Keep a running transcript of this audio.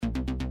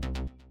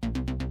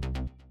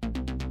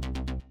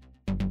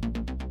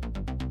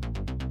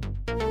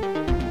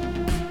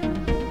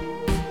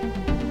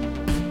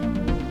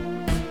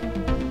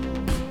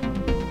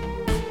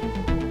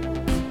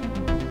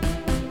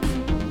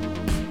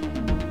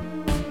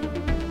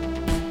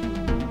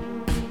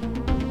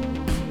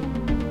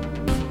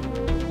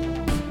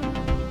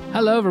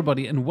Hello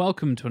everybody and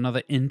welcome to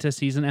another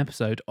inter-season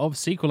episode of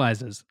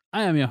Sequelizers.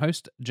 I am your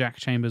host, Jack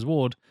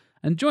Chambers-Ward,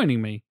 and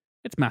joining me,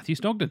 it's Matthew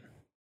Stogden.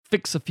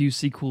 Fix a few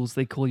sequels,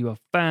 they call you a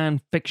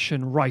fan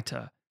fiction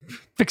writer.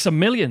 Fix a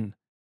million,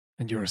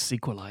 and you're a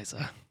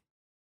sequelizer.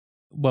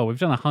 Well, we've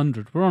done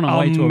 100. We're on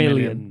our way to a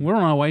million. We're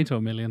on our way to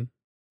a million.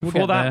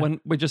 Before that,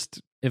 when we're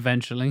just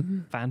eventually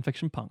fan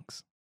fiction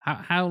punks.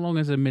 How long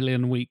is a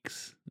million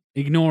weeks?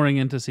 Ignoring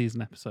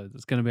inter-season episodes,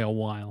 it's going to be a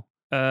while.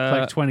 It's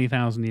like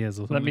 20,000 years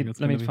or something.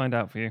 Let me find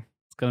out for you.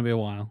 It's going to be a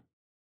while.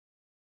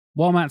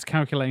 While Matt's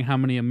calculating how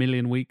many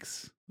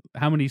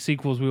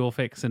sequels we will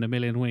fix in a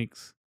million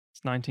weeks.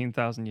 It's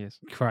 19,000 years.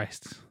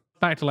 Christ.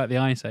 Back to like the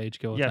Ice Age,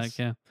 give or take,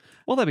 yeah.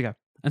 Well, there we go.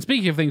 And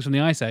speaking of things from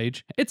the Ice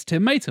Age, it's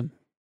Tim Matum.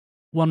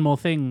 One more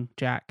thing,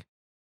 Jack.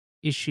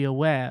 Is she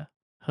aware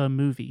her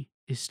movie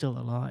is still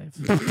alive?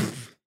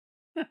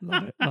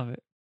 Love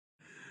it.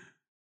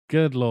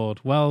 Good Lord.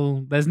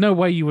 Well, there's no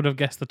way you would have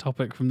guessed the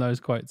topic from those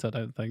quotes, I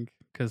don't think.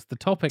 Because the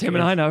topic Tim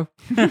and I know.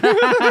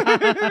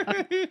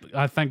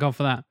 I thank God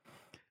for that.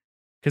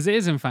 Because it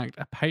is, in fact,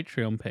 a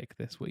Patreon pick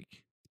this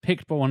week.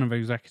 Picked by one of our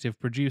executive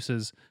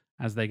producers,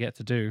 as they get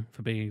to do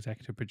for being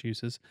executive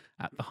producers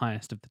at the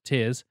highest of the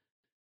tiers.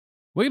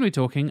 We're going to be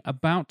talking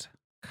about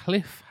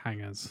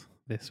cliffhangers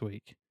this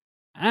week.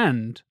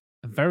 And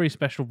a very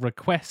special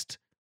request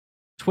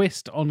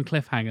twist on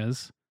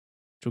cliffhangers,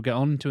 which we'll get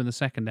on to in the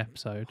second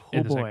episode.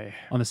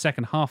 On the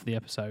second half of the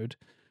episode.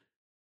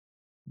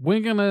 We're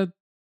going to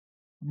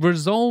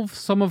resolve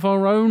some of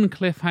our own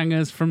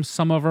cliffhangers from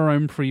some of our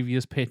own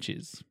previous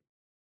pitches,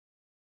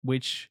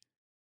 which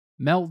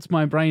melts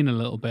my brain a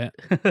little bit.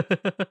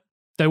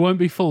 They won't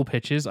be full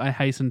pitches, I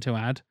hasten to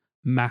add.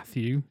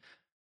 Matthew.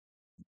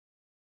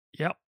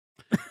 Yep.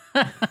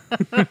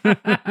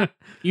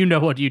 You know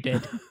what you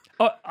did.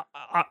 What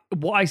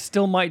I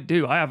still might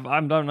do. I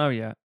don't know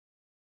yet.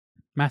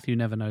 Matthew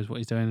never knows what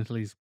he's doing until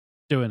he's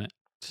doing it.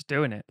 Just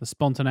doing it. The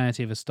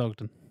spontaneity of a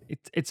Stogden.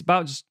 It's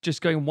about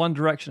just going one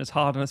direction as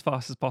hard and as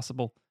fast as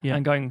possible. Yeah.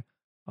 And going,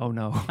 oh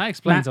no. That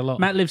explains a lot.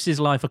 Matt lives his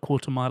life a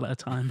quarter mile at a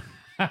time.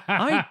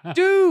 I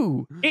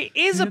do. It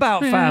is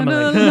about Been family.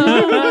 a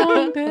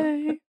long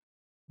day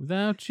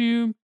without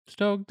you,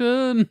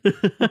 Stogden.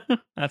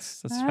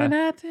 That's And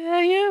fair. I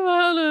tell you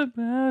all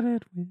about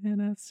it when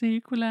I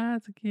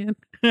sequelize again.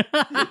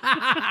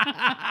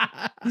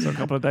 So a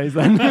couple of days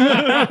then.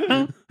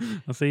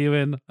 I'll see you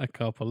in a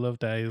couple of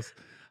days.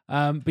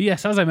 But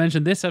yes, as I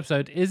mentioned, this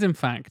episode is in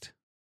fact,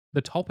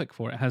 the topic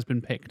for it has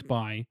been picked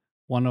by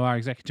one of our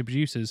executive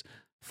producers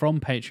from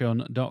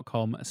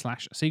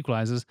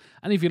patreon.com/sequelizers.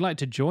 And if you'd like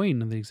to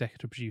join the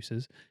executive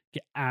producers,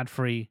 get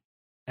ad-free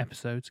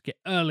episodes, get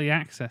early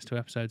access to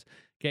episodes,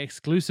 get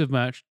exclusive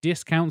merch,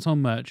 discounts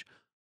on merch,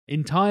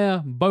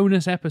 entire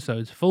bonus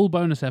episodes, full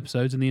bonus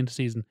episodes in the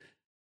interseason,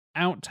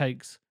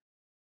 outtakes,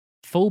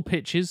 full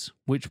pitches,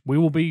 which we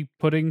will be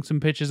putting some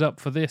pitches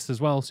up for this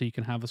as well, so you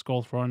can have a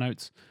scroll through our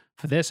notes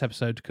for this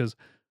episode, because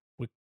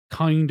we're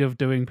kind of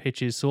doing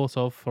pitches sort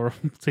of for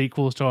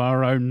sequels to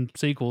our own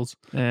sequels.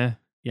 Yeah.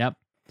 Yep.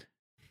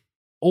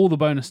 All the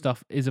bonus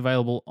stuff is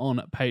available on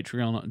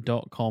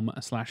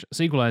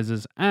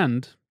patreon.com/sequelizers,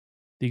 and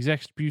the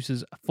executive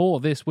producers for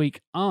this week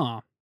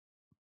are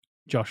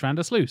Josh Van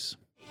der Sluis.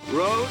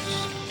 Roads?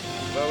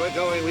 Where we're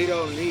going, we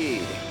don't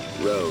need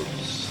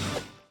roads.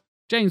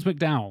 James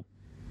McDowell.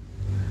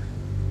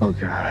 Oh,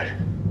 God.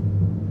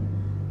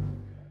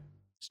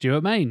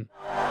 Stuart Main.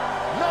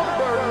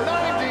 Number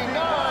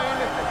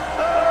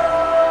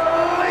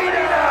 99,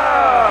 Lena!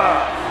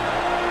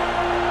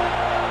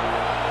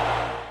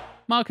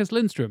 Marcus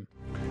Lindstrom.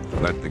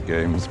 Let the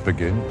games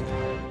begin.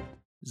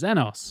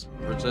 Xenos.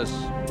 Princess,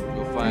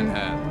 you'll find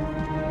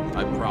Han.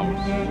 I promise.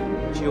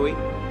 Chewie,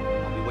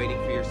 I'll be waiting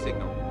for your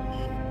signal.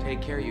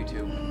 Take care, you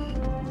two.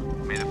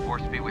 May the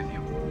Force be with you.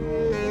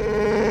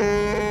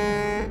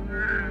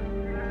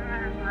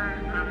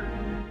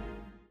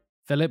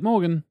 Philip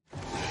Morgan.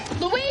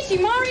 Luigi,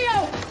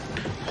 Mario!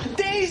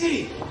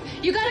 Daisy!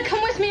 You gotta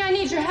come with me, I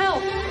need your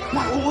help.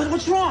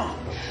 What's wrong?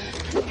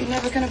 You're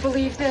never gonna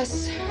believe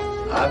this.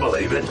 I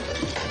believe it.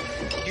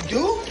 You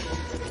do?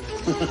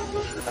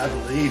 I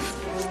believe.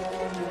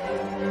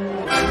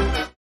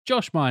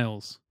 Josh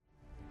Miles.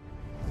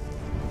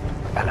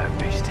 Hello,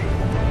 Beastie.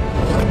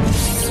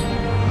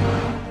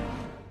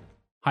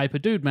 Hyper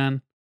Dude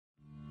Man.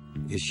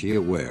 Is she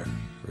aware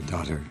her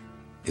daughter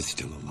is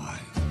still alive?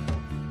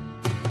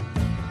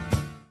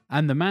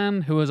 And the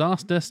man who has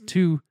asked us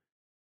to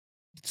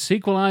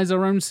sequelize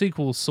our own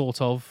sequels, sort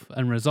of,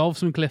 and resolve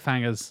some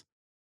cliffhangers,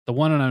 the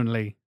one and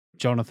only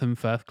Jonathan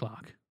Firth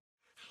Clark.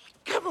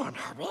 Come on,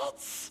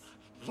 hobbits.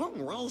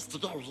 Long ways to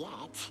go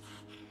yet.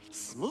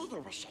 Smoother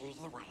will show you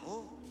the way.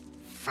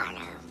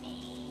 Follow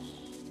me.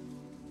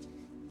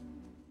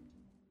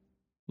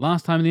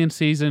 Last time in the end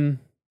season,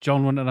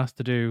 John wanted us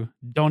to do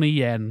Donnie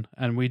Yen,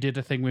 and we did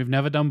a thing we've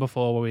never done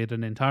before where we had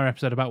an entire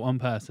episode about one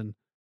person.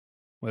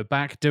 We're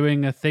back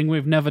doing a thing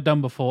we've never done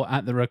before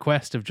at the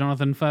request of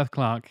Jonathan Firth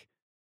Clark,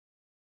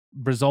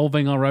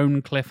 resolving our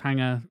own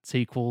cliffhanger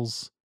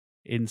sequels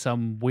in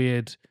some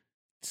weird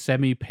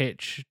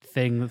semi-pitch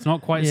thing that's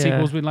not quite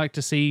sequels we'd like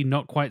to see,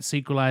 not quite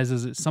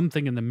sequelizers. It's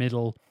something in the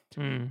middle.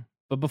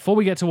 But before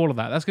we get to all of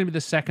that, that's going to be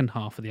the second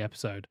half of the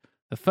episode.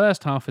 The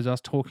first half is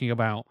us talking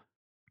about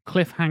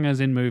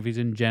cliffhangers in movies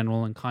in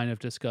general and kind of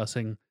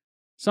discussing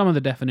some of the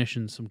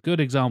definitions, some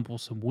good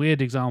examples, some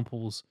weird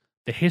examples,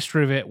 the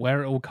history of it,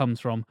 where it all comes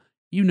from.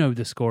 You know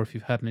the score if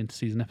you've heard an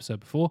inter-season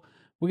episode before.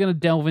 We're going to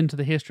delve into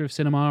the history of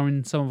cinema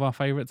and some of our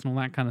favorites and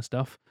all that kind of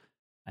stuff.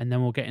 And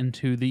then we'll get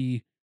into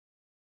the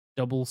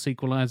double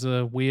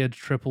sequelizer, weird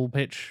triple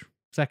pitch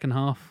second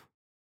half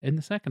in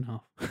the second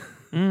half.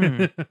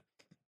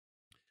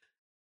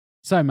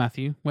 So,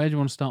 Matthew, where do you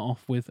want to start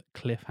off with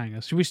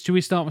cliffhangers? Should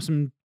we start with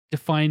some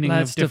defining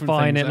Let's of different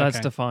define things? it. Let's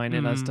Okay. define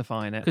it. Let's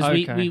define it. Because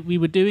Okay. we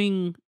were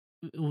doing,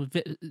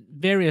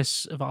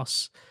 various of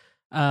us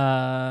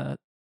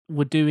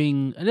were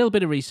doing a little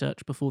bit of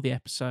research before the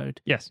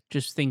episode. Yes.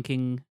 Just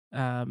thinking,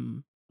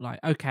 like,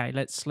 okay,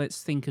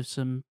 let's think of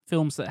some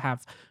films that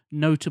have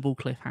notable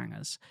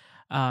cliffhangers.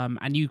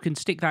 And you can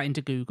stick that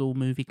into Google,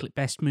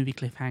 best movie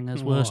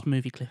cliffhangers, worst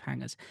movie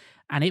cliffhangers,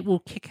 and it will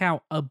kick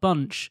out a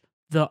bunch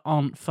that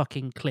aren't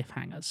fucking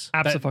cliffhangers.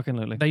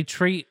 Absolutely. They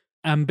treat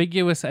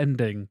ambiguous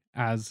ending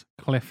as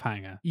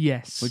cliffhanger.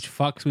 Yes. Which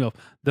fucks me off.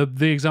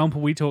 The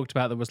example we talked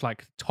about that was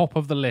like top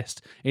of the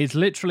list is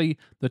literally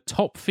the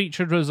top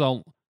featured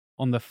result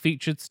on the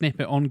featured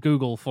snippet on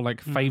Google for like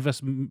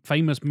famous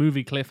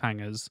movie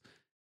cliffhangers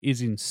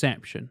is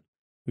Inception,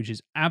 which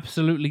is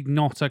absolutely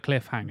not a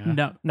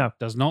cliffhanger. No.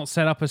 Does not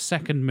set up a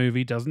second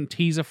movie, doesn't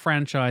tease a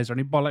franchise or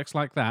any bollocks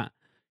like that.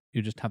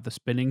 You just have the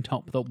spinning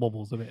top that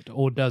wobbles a bit,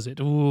 or does it?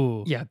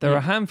 Ooh. Yeah, there are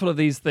a handful of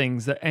these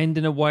things that end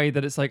in a way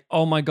that it's like,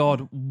 oh my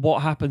God,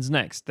 what happens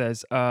next?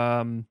 There's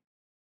 3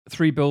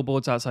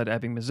 Billboards Outside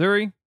Ebbing,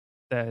 Missouri.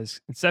 There's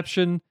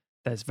Inception.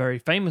 There's very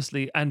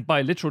famously, and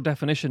by literal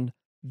definition,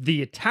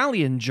 The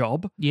Italian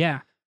Job. Yeah.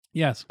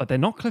 Yes. But they're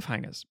not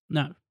cliffhangers.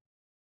 No.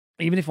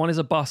 Even if one is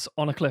a bus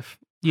on a cliff,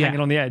 hanging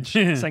on the edge,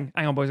 saying,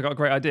 hang on, boys, I've got a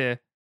great idea.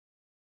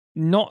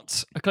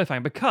 Not a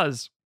cliffhanger,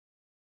 because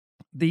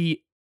the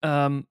it's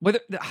going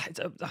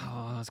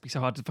to be so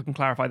hard to fucking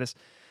clarify this.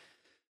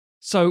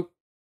 So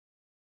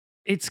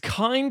it's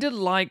kind of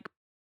like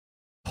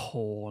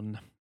porn.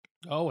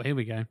 Oh, here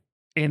we go.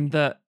 In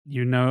that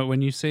you know it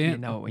when you see it. You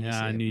know it when you see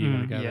it. I knew you were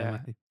going to go there,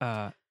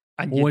 Matthew.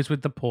 And always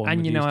with the porn. and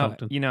with you know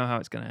Stockton. how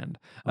it's going to end.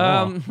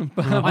 Oh.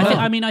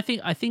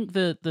 I think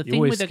the You thing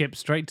always with skip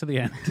straight to the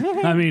end.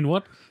 I mean,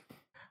 what?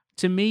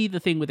 To me, the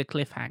thing with a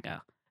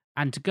cliffhanger,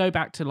 and to go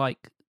back to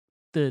like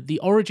the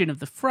origin of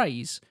the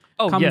phrase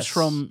comes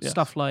from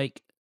stuff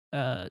like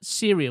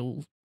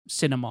serial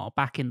cinema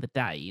back in the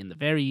day, in the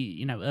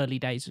very early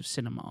days of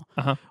cinema,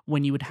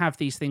 when you would have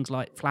these things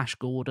like Flash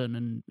Gordon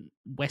and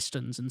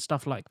westerns and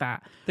stuff like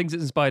that. Things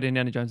that inspired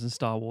Indiana Jones and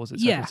Star Wars,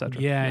 etc. Yeah.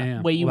 etc.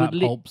 Yeah. Where you All would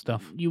that pulp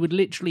stuff. You would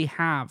literally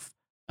have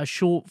a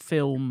short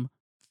film.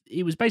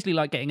 It was basically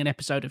like getting an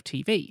episode of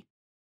TV,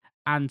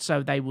 and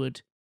so they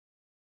would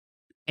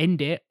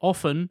end it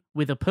often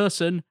with a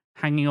person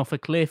hanging off a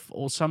cliff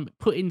or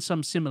put in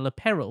some similar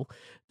peril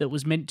that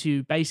was meant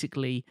to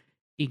basically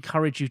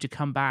encourage you to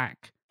come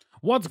back.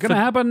 What's going to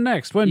happen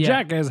next when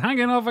Jack is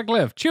hanging off a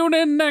cliff? Tune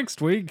in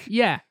next week.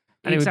 Yeah.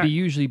 And it would be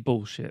usually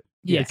bullshit.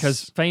 Yes.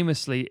 Because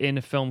famously in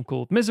a film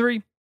called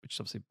Misery, which is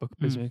obviously a book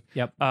of Misery,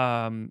 Yep.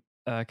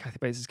 Kathy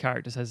Bates'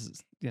 character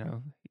says,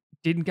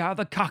 didn't get out of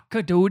the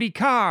cock-a-doodle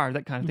car,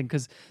 that kind of thing.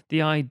 Because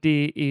the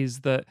idea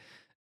is that,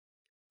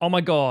 oh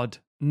my God,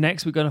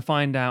 next we're going to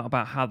find out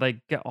about how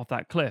they get off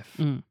that cliff.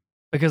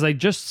 Because they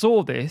just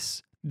saw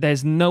this.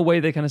 There's no way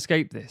they can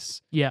escape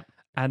this. Yeah.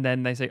 And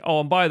then they say, oh,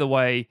 and by the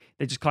way,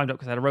 they just climbed up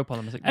because they had a rope on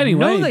them. It's like, Anyway,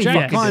 no, they Jack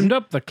fucking climbed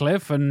didn't. up the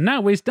cliff, and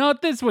now we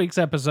start this week's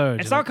episode.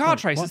 It's You're not like, car what-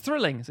 trace. what? It's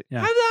thrilling. It's like,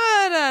 Yeah.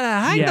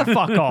 hang the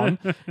fuck on.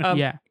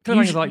 Yeah. Cliffhangers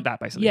Usually- like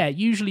that, basically. Yeah,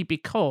 usually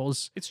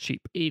because It's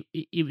cheap.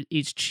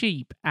 it's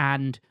cheap,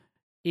 and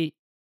it,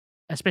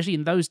 especially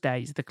in those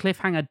days, the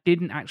cliffhanger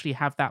didn't actually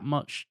have that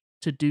much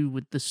to do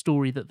with the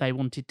story that they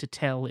wanted to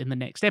tell in the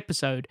next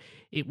episode.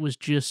 It was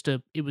just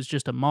a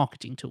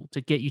marketing tool to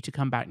get you to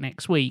come back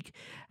next week,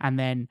 and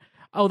then,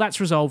 oh, that's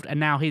resolved, and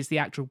now here's the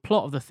actual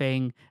plot of the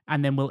thing,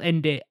 and then we'll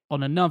end it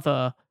on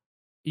another,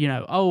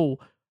 oh,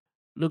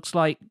 looks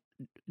like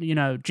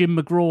Jim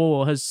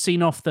McGraw has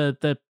seen off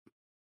the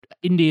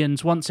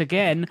Indians once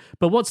again,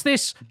 but what's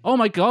this? Oh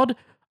my God,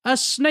 a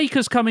snake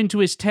has come into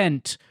his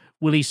tent.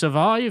 Will he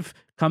survive?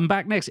 Come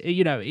back next.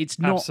 It's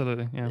not.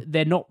 Absolutely, yeah.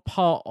 They're not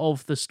part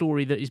of the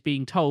story that is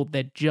being told.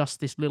 They're just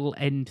this little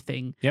end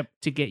thing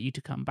to get you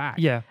to come back.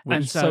 Yeah. And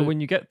And so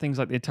when you get things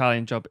like The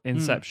Italian Job,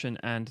 Inception,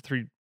 and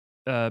 3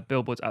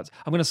 Billboards Outside,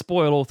 I'm going to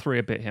spoil all 3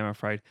 a bit here, I'm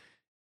afraid.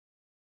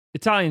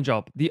 Italian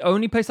Job, the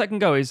only place they can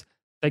go is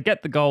they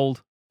get the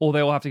gold or they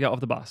all have to get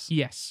off the bus.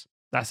 Yes.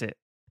 That's it.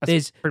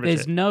 That's pretty much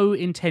There's it. no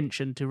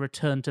intention to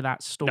return to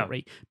that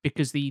story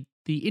because the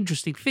the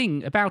interesting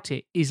thing about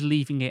it is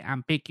leaving it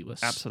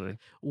ambiguous. Absolutely.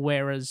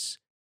 Whereas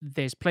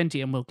there's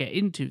plenty, and we'll get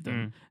into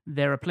them,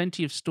 there are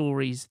plenty of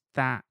stories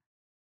that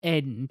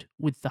end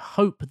with the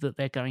hope that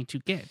they're going to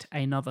get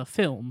another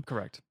film.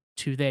 Correct.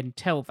 To then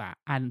tell that.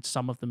 And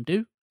some of them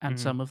do, and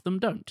some of them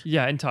don't.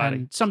 Yeah, entirely.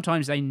 And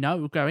sometimes they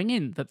know going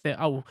in that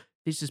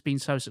this has been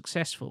so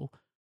successful,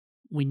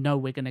 we know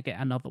we're going to get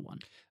another one.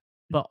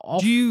 But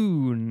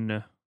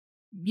Dune.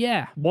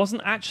 Yeah.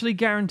 Wasn't actually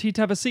guaranteed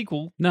to have a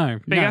sequel. No.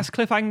 Big ass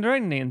cliffhanger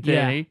only in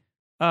theory.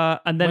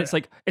 And then it's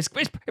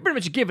pretty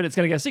much a given it's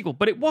going to get a sequel,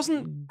 but it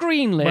wasn't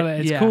greenlit. Well,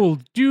 it's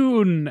called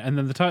Dune, and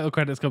then the title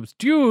credits comes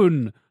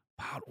Dune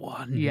Part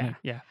 1. Yeah.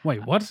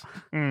 Wait, what?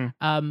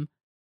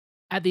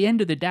 At the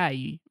end of the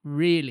day,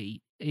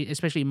 really,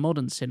 especially in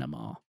modern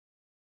cinema,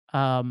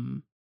 a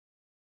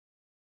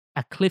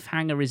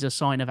cliffhanger is a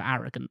sign of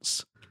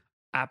arrogance.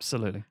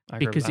 Absolutely. I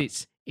agree because with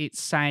that.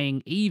 it's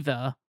saying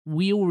either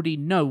we already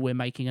know we're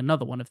making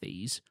another one of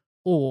these,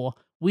 or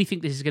we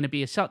think this is going to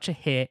be such a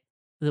hit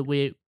that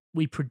we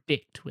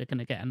predict we're going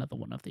to get another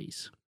one of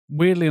these.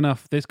 Weirdly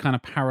enough, this kind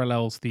of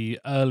parallels the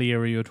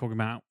earlier you were talking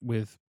about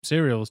with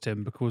serials,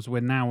 Tim, because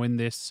we're now in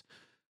this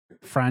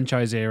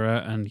franchise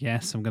era, and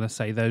yes, I'm going to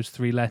say those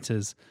 3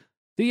 letters.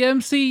 The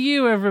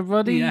MCU,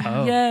 everybody!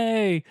 Yeah.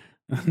 Yay!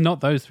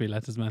 Not those 3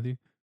 letters, Matthew.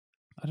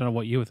 I don't know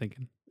what you were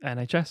thinking.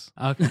 NHS.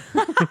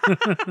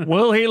 Okay.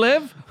 Will he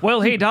live?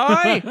 Will he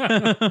die?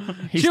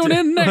 Tune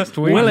in next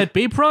week. Will it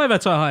be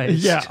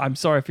privatized? Yeah, I'm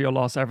sorry for your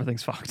loss.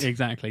 Everything's fucked.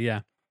 Exactly,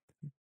 yeah.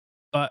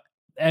 But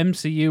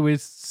MCU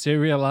is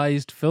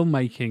serialized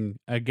filmmaking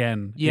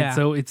again. Yeah.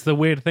 So it's the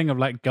weird thing of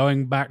like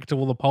going back to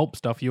all the pulp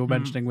stuff you were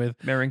mentioning with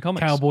mirroring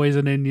comics, cowboys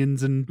and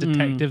Indians and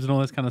detectives and all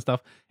this kind of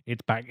stuff.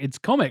 It's back. It's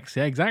comics,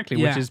 yeah, exactly.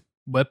 Yeah. Which is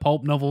where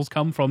pulp novels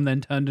come from, then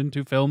turned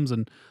into films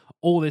and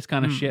all this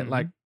kind of shit.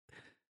 Like,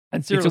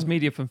 and serials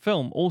media from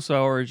film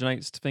also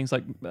originates to things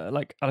like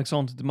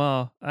Alexandre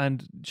Dumas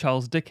and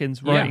Charles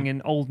Dickens writing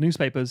in old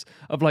newspapers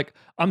of like,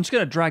 I'm just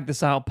going to drag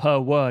this out per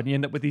word, and you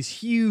end up with these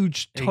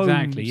huge tomes.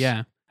 Exactly,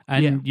 yeah.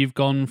 And you've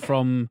gone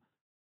from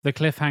the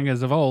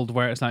cliffhangers of old,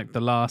 where it's like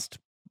the last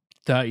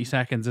 30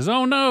 seconds is,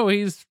 oh no,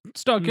 he's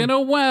stuck in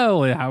a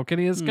well. How can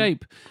he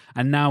escape?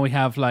 And now we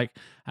have like,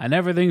 and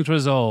everything's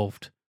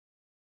resolved.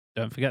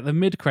 Don't forget the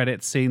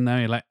mid-credits scene though.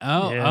 You're like,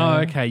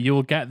 oh, okay.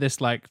 You'll get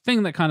this like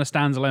thing that kind of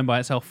stands alone by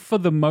itself for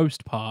the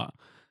most part.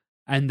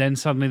 And then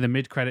suddenly the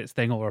mid-credits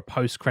thing or a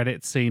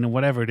post-credits scene or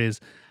whatever it is,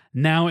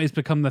 now it's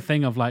become the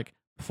thing of like,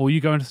 before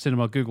you go into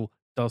cinema, Google,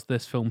 does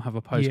this film have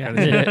a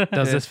post-credits scene?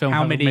 Does this film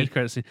have a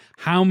mid-credits scene?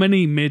 How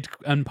many mid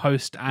and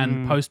post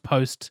and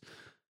post-post?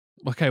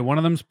 Okay, one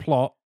of them's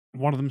plot,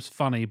 one of them's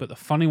funny, but the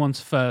funny one's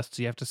first,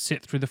 so you have to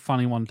sit through the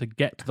funny one to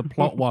get to the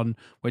plot one,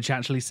 which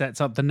actually sets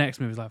up the next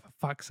movie. It's like, for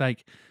fuck's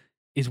sake.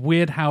 It's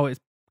weird how it's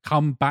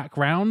come back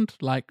round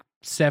like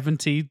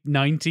 70,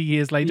 90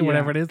 years later,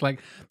 whatever it is.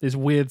 Like this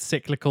weird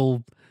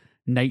cyclical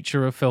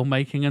nature of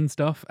filmmaking and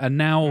stuff. And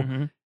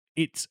now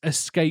it's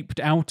escaped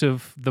out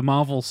of the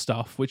Marvel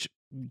stuff, which,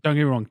 don't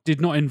get me wrong,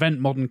 did not invent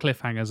modern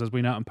cliffhangers as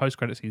we know in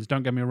post-credit scenes.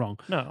 Don't get me wrong.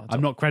 No,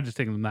 I'm not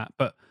crediting them that,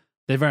 but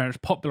they very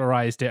much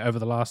popularized it over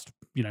the last,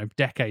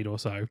 decade or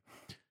so.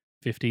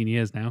 15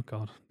 years now.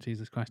 God,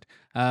 Jesus Christ.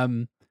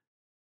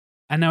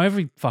 And now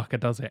every fucker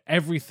does it.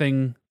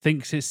 Everything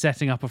thinks it's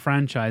setting up a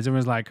franchise.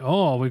 Everyone's like,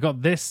 oh, we've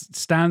got this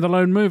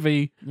standalone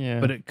movie,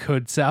 but it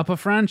could set up a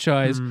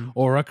franchise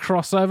or a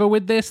crossover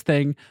with this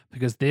thing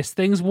because this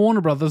thing's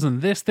Warner Brothers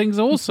and this thing's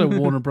also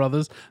Warner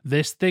Brothers.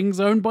 This thing's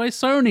owned by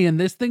Sony and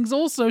this thing's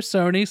also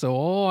Sony.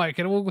 So,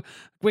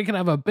 we can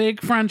have a big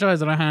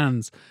franchise on our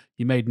hands.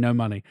 You made no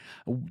money.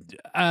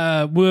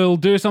 We'll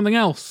do something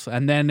else.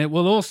 And then it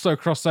will also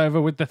cross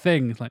over with the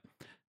thing. It's like,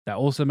 that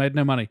also made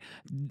no money.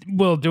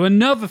 We'll do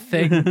another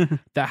thing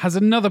that has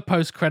another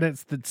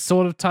post-credits that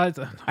sort of ties...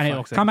 and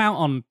it'll come out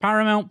on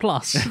Paramount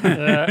Plus.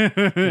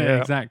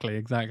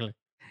 Exactly.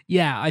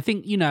 Yeah, I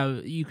think, you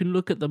can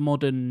look at the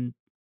modern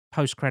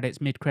post-credits,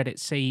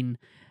 mid-credits scene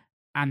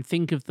and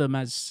think of them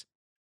as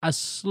a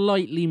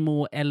slightly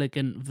more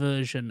elegant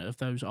version of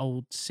those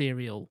old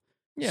serial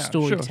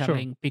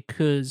storytelling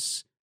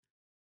because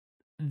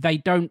they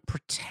don't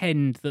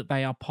pretend that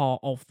they are part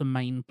of the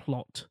main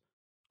plot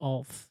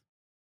of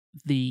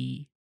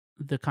the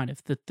kind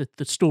of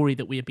the story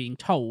that we are being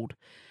told.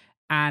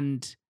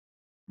 And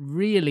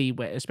really,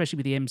 especially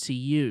with the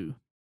MCU,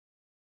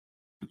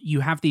 you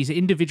have these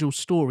individual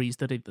stories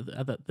that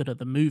are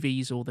the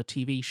movies or the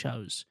TV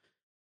shows,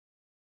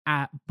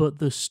 but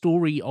the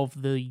story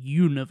of the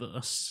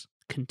universe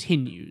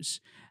continues,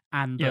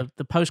 and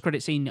the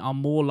post-credit scene are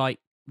more like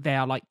they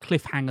are like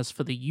cliffhangers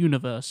for the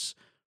universe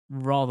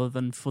rather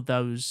than for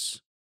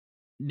those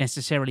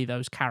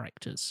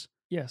characters.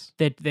 Yes.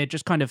 They're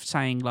just kind of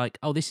saying like,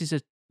 oh, this is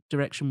a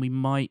direction we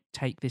might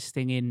take this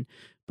thing in,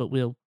 but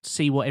we'll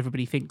see what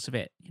everybody thinks of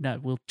it.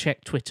 We'll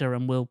check Twitter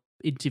and we'll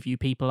interview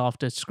people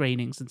after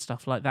screenings and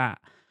stuff like that.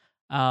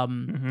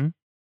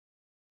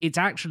 It's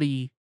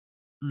actually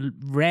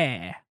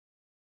rare,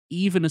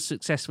 even as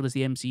successful as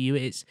the MCU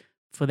is,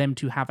 for them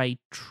to have a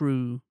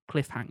true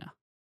cliffhanger.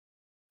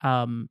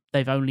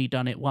 they've only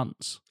done it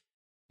once.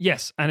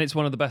 Yes, and it's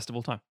one of the best of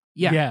all time.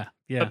 Yeah.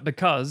 But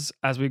because,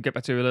 as we get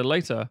back to a little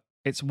later,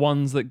 it's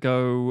ones that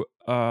go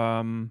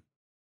hand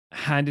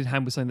in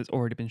hand with something that's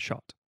already been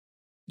shot.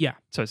 Yeah.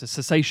 So it's a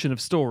cessation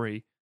of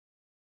story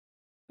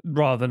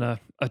rather than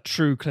a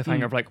true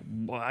cliffhanger of like,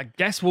 well, I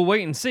guess we'll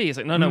wait and see. It's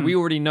like, no, we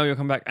already know you're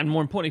coming back. And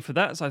more importantly for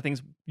that side of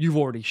things, you've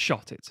already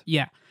shot it.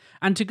 Yeah.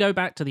 And to go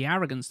back to the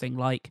arrogance thing,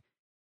 like,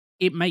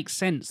 it makes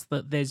sense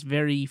that there's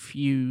very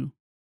few,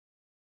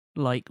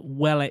 like,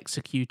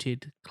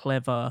 well-executed,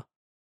 clever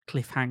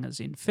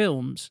cliffhangers in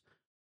films,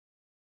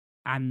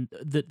 and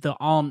that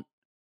aren't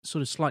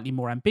sort of slightly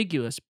more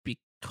ambiguous,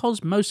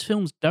 because most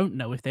films don't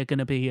know if they're going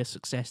to be a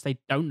success. They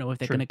don't know if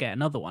they're going to get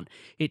another one.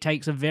 It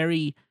takes a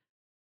very,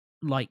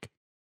 like,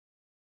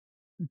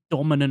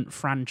 dominant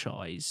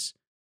franchise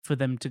for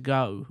them to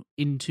go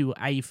into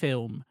a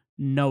film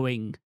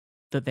knowing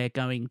that they're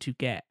going to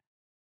get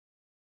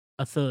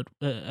a third,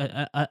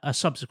 a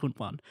subsequent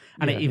one,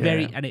 and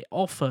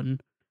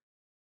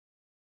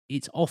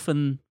it's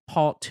often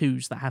part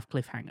twos that have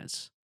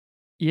cliffhangers.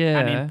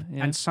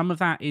 And some of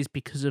that is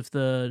because of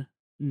the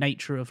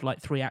nature of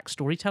like 3-act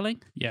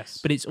storytelling. Yes,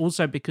 but it's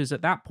also because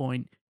at that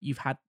point you've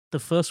had the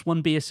first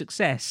one be a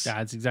success. Yeah,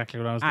 that's exactly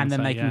what I was. And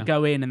then say, they can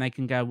go in and they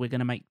can go, we're going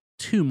to make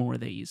 2 more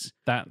of these.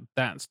 That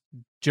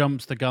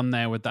jumps the gun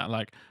there with that,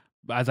 like,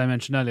 as I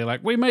mentioned earlier,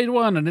 like, we made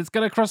one and it's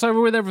going to cross over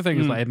with everything.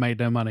 It's like, it made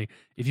no money.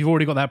 If you've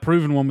already got that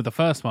proven one with the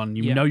first one,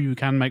 you know you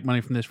can make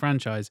money from this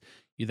franchise.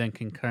 You then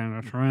can kind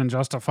of try and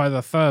justify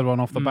the third one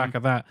off the back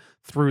of that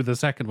through the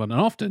second one. And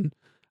often,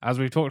 as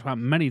we've talked about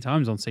many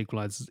times on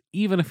Sequelizers,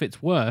 even if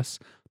it's worse,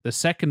 the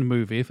second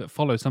movie, if it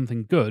follows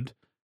something good,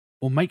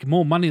 will make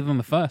more money than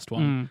the first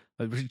one.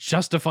 It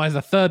justifies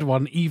the third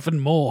one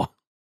even more.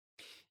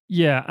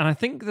 Yeah, and I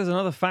think there's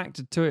another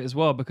factor to it as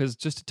well, because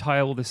just to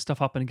tie all this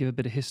stuff up and give a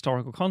bit of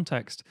historical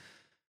context,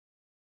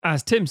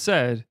 as Tim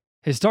said,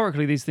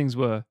 historically these things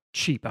were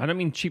cheap. I don't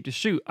mean cheap to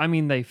shoot. I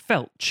mean they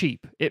felt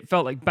cheap. It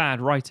felt like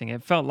bad writing.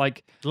 It felt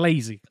like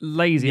lazy,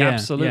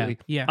 absolutely.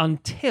 Yeah.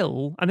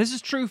 Until, and this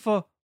is true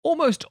for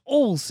almost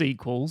all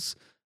sequels,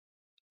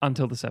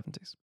 until the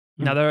 70s.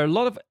 Now, there are a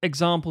lot of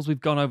examples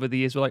we've gone over the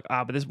years. We're like,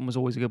 but this one was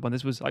always a good one.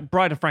 This was like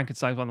Bride of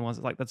Frankenstein, one of the ones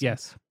that's like,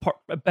 that's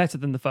better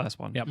than the first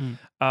one. Yep.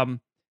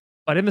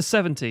 But in the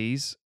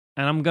 70s,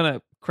 and I'm going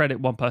to credit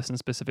one person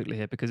specifically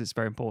here because it's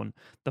very important,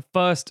 the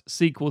first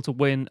sequel to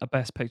win a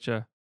Best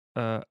Picture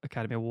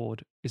Academy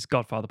Award is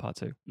Godfather Part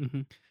 2.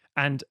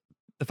 And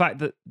the fact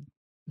that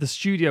the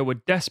studio were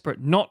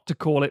desperate not to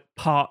call it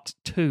Part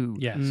 2.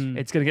 Yes.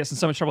 It's going to get us in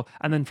so much trouble.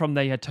 And then from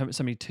there, you had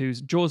so many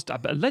twos.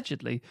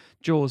 Allegedly,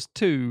 Jaws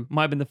 2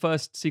 might have been the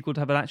first sequel to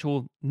have an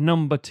actual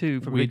number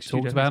 2 from we big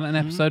studio. talked about it in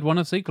episode 1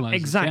 of Sequelizers.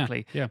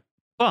 Exactly. Yeah.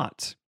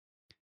 But,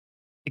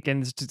 again,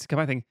 this is to come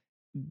back thing,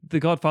 The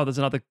Godfather's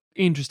another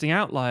interesting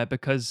outlier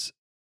because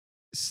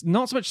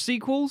not so much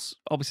sequels,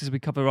 obviously, as we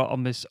cover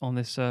on this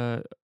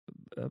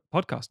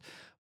podcast,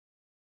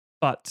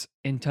 but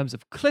in terms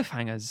of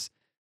cliffhangers,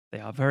 they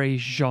are very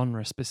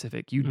genre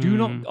specific. You do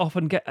not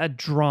often get a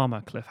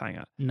drama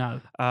cliffhanger. No.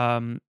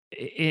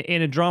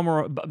 In a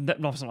drama,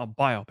 not a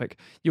biopic,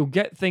 you'll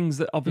get things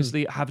that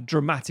obviously have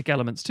dramatic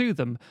elements to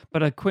them,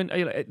 but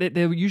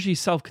they're usually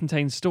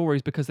self-contained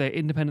stories because they're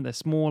independent, they're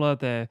smaller,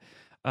 they're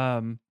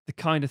the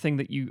kind of thing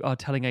that you are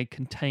telling a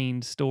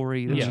contained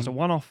story that's just a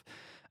one-off.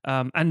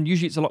 And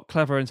usually it's a lot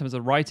cleverer in terms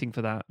of writing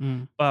for that.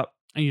 But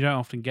and you don't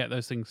often get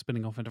those things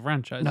spinning off into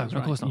franchises. No,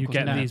 of course not. You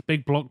get these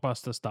big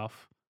blockbuster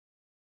stuff.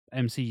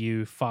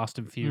 MCU, Fast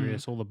and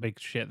Furious, all the big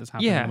shit that's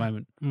happening at the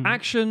moment.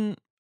 Action,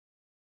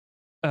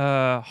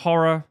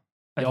 horror,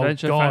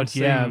 adventure,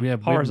 fantasy.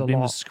 Horror's a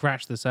lot.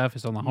 Scratch the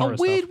surface on the horror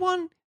stuff. A weird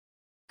one,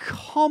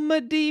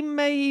 comedy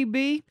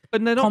maybe,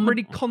 but they're not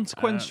really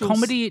consequential.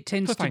 Comedy, it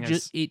tends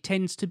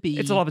to be.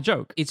 It's a lot of a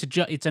joke.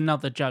 It's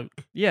another joke.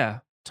 Yeah,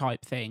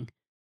 type thing.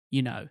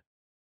 You know,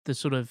 the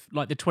sort of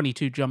like the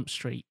 22 Jump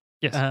Street.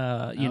 Yes.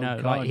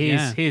 Like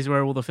here's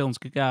where all the films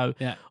could go.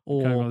 Yeah.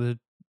 Or the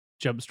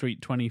Jump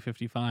Street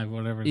 2055,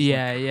 whatever.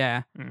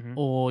 Yeah.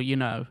 Or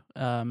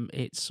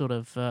it's sort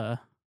of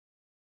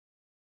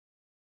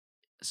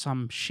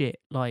some shit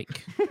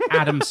like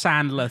Adam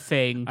Sandler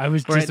thing. I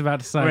was just about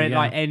to say where it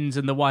like ends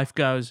and the wife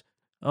goes,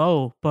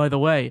 "Oh, by the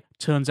way,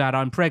 turns out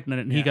I'm pregnant,"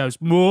 and he goes,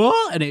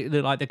 "What?" And it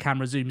like the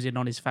camera zooms in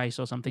on his face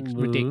or something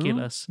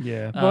ridiculous.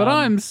 Yeah, but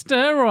I'm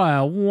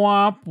sterile.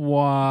 Wop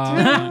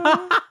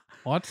wop.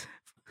 What?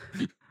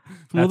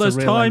 All those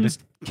times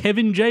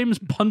Kevin James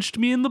punched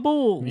me in the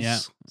balls. Yeah.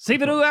 See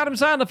the new Adam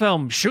Sandler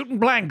film, Shooting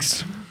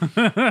Blanks.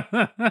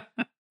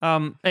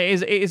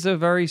 It is a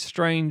very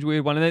strange,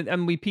 weird one,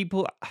 and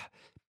people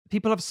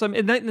have some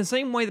in the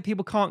same way that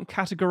people can't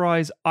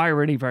categorize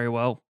irony very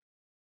well.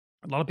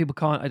 A lot of people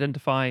can't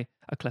identify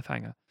a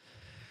cliffhanger.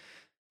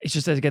 It's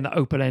just, again, the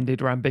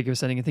open-ended or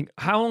ambiguous ending. And think,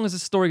 how long is the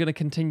story going to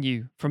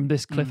continue from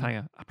this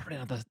cliffhanger? Probably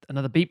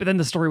another beat, but then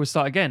the story will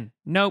start again.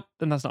 Nope,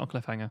 then that's not a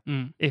cliffhanger.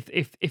 If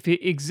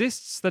it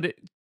exists that it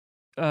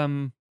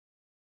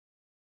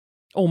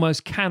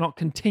almost cannot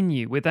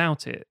continue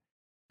without it,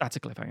 that's a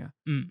cliffhanger.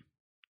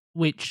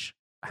 Which,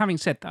 having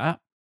said that,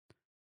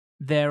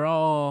 there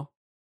are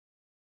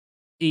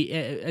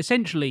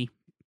essentially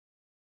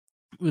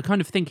we're kind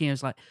of thinking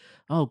as like,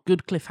 oh,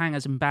 good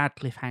cliffhangers and bad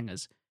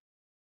cliffhangers,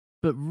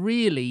 but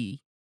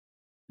really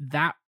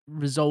that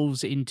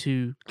resolves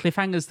into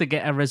cliffhangers that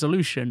get a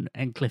resolution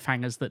and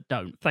cliffhangers that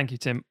don't. Thank you,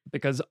 Tim,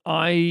 because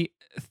I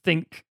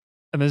think,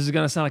 and this is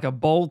going to sound like a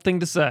bold thing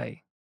to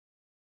say,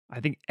 I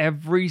think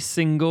every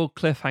single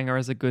cliffhanger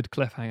is a good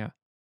cliffhanger.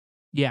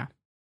 Yeah.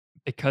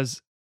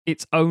 Because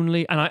it's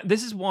only, and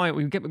this is why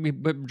we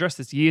addressed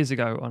this years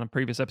ago on a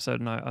previous episode,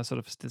 and I sort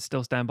of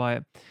still stand by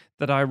it,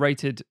 that I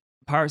rated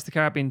Pirates of the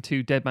Caribbean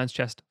 2 Dead Man's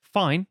Chest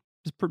fine.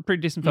 It's a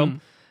pretty decent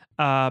film.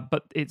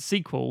 But its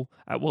sequel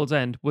at World's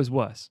End was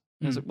worse.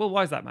 And I was like, well,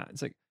 why is that, Matt?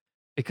 It's like,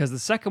 because the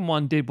second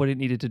one did what it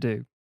needed to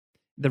do.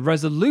 The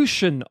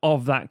resolution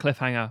of that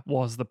cliffhanger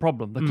was the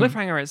problem. The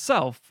cliffhanger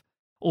itself,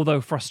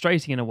 although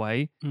frustrating in a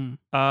way,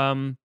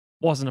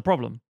 wasn't a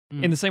problem.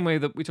 In the same way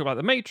that we talk about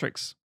The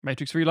Matrix.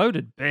 Matrix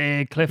Reloaded,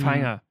 big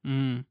cliffhanger.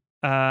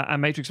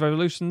 And Matrix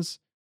Revolutions,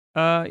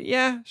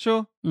 yeah,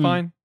 sure,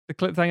 fine. The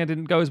cliffhanger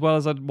didn't go as well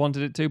as I'd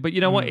wanted it to, but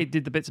you know what? It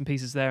did the bits and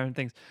pieces there and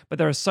things. But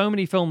there are so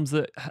many films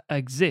that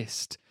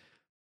exist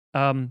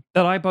that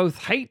I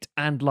both hate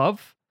and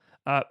love.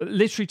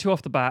 Literally two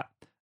off the bat.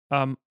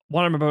 One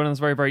I remember when I was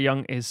very, very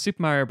young is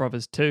Super Mario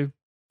Brothers 2.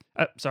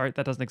 Sorry,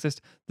 that doesn't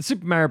exist. The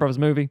Super Mario Brothers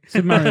movie.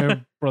 Super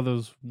Mario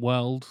Brothers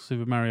World,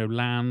 Super Mario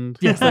Land.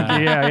 Yes,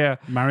 thank you. Yeah.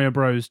 Mario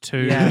Bros 2.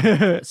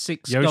 Yeah.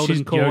 6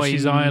 golden coins.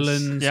 Yoshi's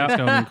Island, 6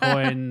 golden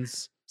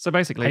coins. So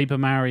basically, Paper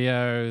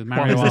Mario,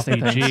 Mario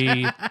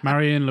RPG,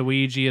 Mario and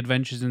Luigi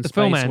Adventures in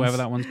Space, whatever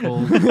that one's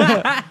called.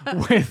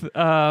 With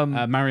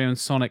Mario and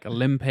Sonic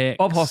Olympics.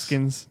 Bob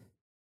Hoskins.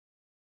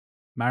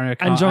 Mario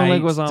Kart and John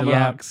 8 Leguizamo.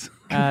 Deluxe.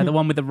 The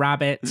one with the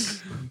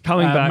rabbits.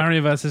 Coming back.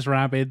 Mario versus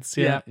Rabbids.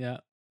 Yeah.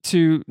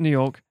 To New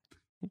York.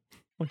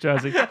 Or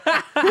Jersey.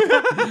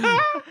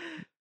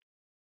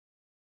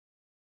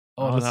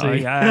 Odyssey. No,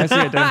 yeah, I see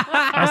what you're doing.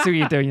 I see what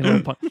you're doing. You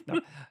know,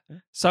 no.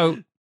 So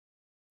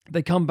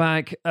they come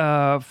back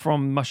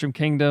from Mushroom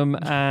Kingdom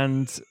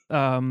and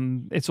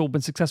it's all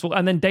been successful.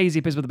 And then Daisy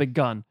appears with a big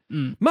gun.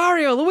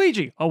 Mario,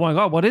 Luigi. Oh my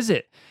God, what is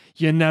it?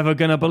 You're never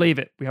going to believe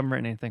it. We haven't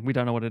written anything. We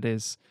don't know what it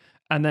is.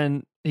 And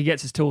then he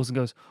gets his tools and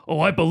goes, oh,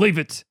 I believe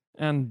it.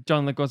 And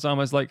John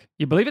Leguizamo's like,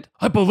 you believe it?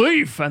 I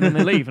believe. And then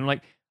they leave. And I'm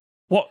like,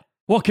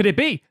 what could it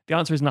be? The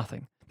answer is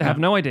nothing. They have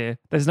no idea.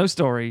 There's no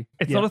story.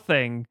 It's not a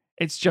thing.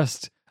 It's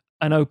just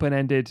an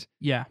open-ended,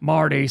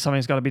 Marty,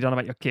 something's got to be done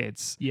about your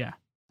kids. Yeah.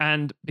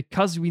 And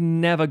because we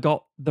never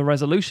got the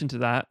resolution to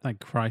that. Thank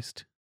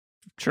Christ.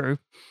 True.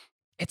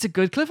 It's a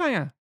good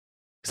cliffhanger.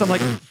 So I'm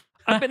like,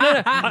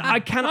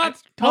 I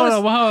cannot.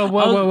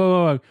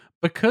 Whoa.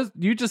 Because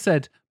you just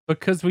said,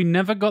 because we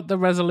never got the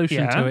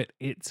resolution to it,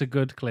 it's a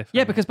good cliffhanger.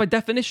 Yeah, because by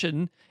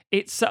definition,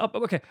 it's set up.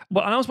 Okay,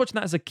 well, and I was watching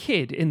that as a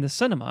kid in the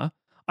cinema.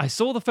 I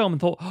saw the film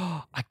and thought,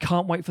 oh, I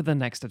can't wait for the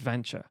next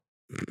adventure,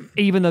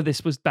 even though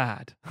this was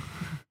bad.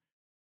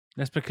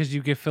 That's because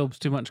you give films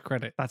too much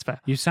credit. That's fair.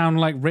 You sound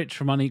like Rich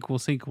from Unequal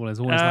Sequel is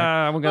always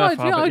like, we'll go that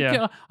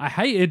far, I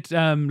hated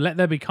Let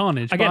There Be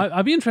Carnage, Again, but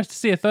I'd be interested to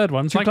see a third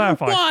one. To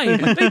clarify. Why?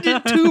 They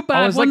did 2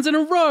 bad ones in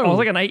a row. I was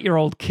like an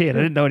 8-year-old kid. I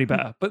didn't know any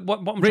better. But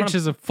what I'm Rich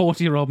is a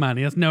 40-year-old man.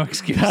 He has no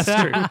excuse.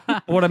 That's true.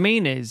 What I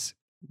mean is,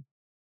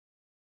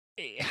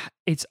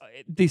 it's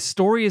the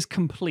story is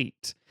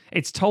complete.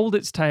 It's told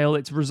its tale.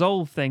 It's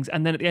resolved things.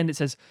 And then at the end it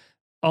says,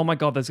 oh my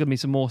God, there's going to be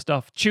some more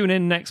stuff. Tune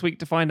in next week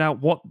to find out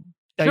what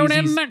Tune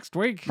in next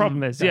week.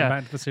 Problem is,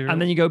 Back to the serial.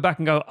 And then you go back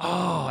and go,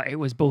 oh, it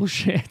was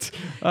bullshit.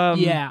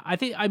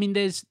 I mean,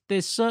 there's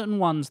certain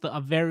ones that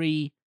are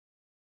very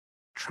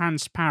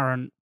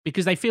transparent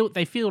because they feel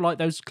like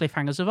those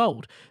cliffhangers of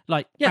old.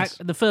 Like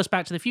the first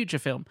Back to the Future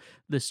film,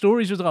 the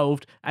story's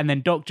resolved, and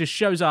then Doc just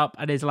shows up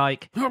and is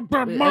like,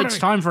 it's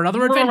time for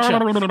another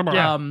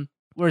adventure.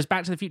 Whereas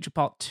Back to the Future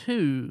Part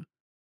 2,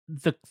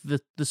 the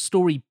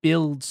story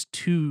builds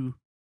to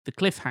the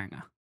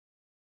cliffhanger.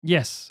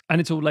 Yes,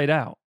 and it's all laid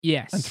out.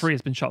 Yes. And 3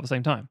 has been shot at the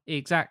same time.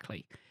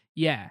 Exactly.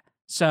 Yeah.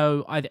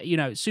 So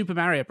Super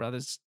Mario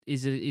Brothers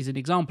is an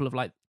example of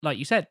like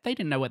you said, they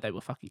didn't know where they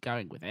were fucking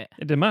going with it.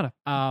 It didn't matter.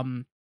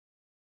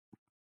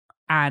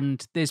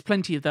 And there's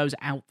plenty of those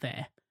out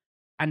there.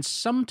 And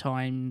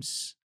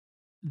sometimes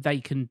they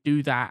can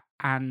do that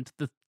and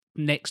the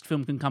next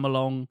film can come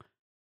along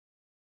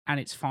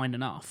and it's fine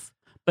enough.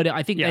 But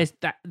I think there's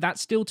that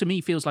still to me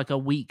feels like a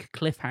weak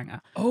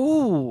cliffhanger.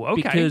 Oh,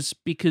 okay.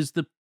 Because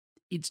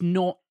it's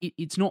not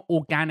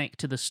organic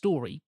to the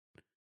story.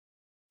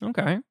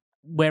 Okay.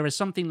 Whereas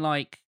something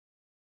like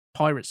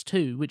Pirates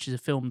 2, which is a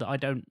film that I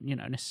don't,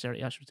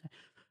 necessarily, I should say,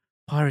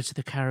 Pirates of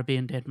the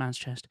Caribbean, Dead Man's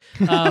Chest.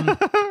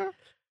 To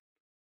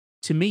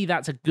me,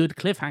 that's a good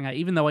cliffhanger,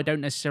 even though I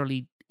don't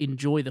necessarily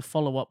enjoy the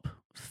follow-up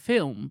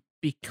film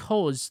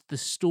because the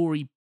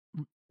story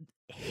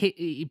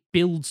it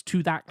builds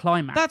to that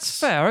climax. That's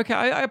fair. Okay,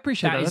 I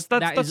appreciate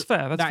that. That's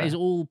fair. That is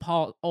all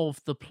part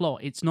of the plot.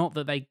 It's not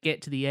that they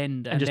get to the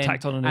end and just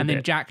tacked on a new and bit.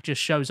 Then Jack just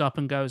shows up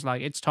and goes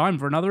like, "It's time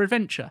for another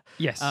adventure."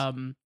 Yes.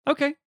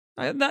 Okay.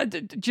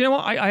 Do you know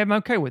what? I am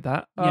okay with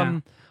that.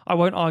 I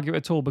won't argue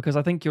at all because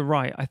I think you're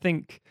right. I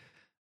think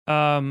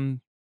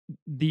again,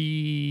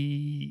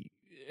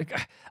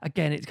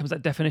 it comes to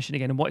that definition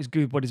again, and what is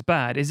good, what is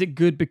bad. Is it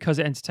good because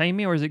it entertained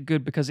me, or is it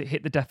good because it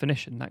hit the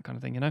definition? That kind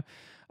of thing, you know.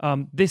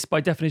 This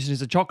by definition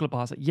is a chocolate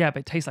bar. It's like, yeah,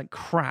 but it tastes like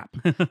crap.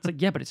 It's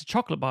like, yeah, but it's a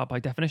chocolate bar by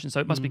definition, so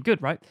it must be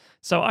good, right?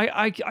 So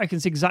I can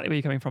see exactly where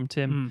you're coming from,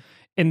 Tim.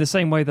 In the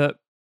same way that,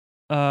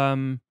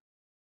 so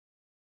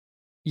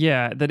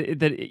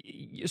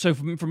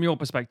from your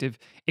perspective,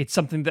 it's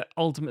something that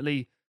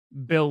ultimately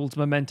builds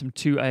momentum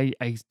to a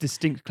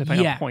distinct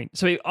cliffhanger point.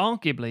 So it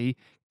arguably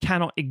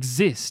cannot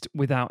exist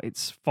without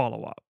its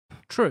follow-up.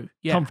 True.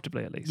 Yeah.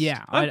 Comfortably, at least.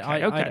 Yeah. Okay.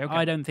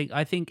 I don't think.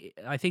 I think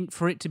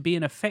for it to be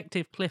an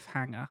effective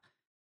cliffhanger,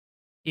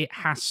 it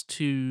has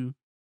to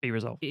be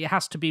resolved. It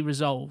has to be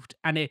resolved,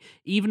 and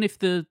even if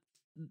the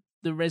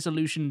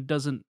resolution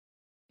doesn't,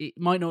 it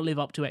might not live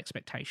up to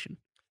expectation.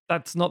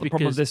 That's not the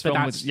problem with this film.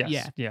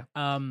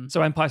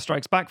 So Empire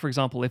Strikes Back, for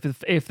example,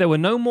 if there were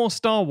no more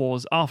Star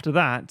Wars after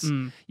that,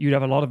 you'd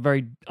have a lot of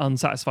very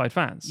unsatisfied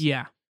fans.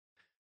 Yeah.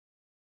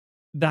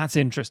 That's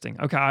interesting.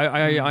 Okay,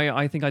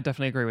 I think I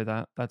definitely agree with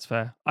that. That's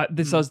fair.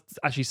 This does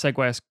actually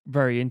segue us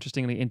very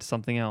interestingly into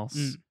something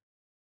else.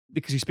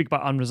 Because you speak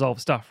about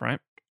unresolved stuff, right?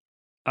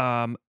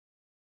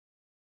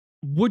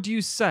 Would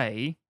you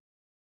say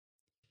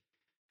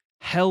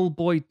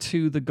Hellboy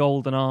 2: The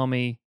Golden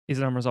Army is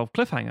an unresolved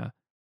cliffhanger?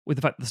 With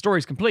the fact that the story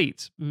is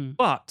complete,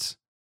 but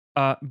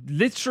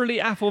literally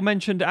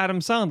aforementioned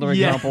Adam Sandler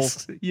example.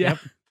 Yep.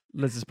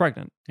 Liz is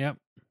pregnant. Yep.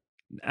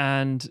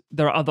 And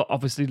there are other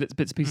obviously bits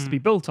and pieces to be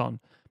built on.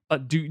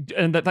 But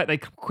that they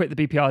quit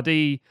the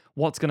BPRD.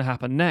 What's going to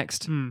happen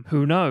next?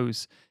 Who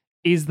knows?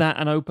 Is that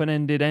an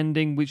open-ended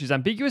ending which is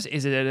ambiguous?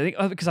 Is it anything?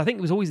 Because I think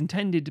it was always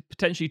intended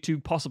potentially to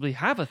possibly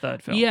have a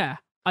third film. Yeah.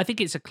 I think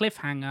it's a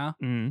cliffhanger.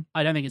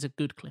 I don't think it's a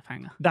good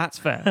cliffhanger. That's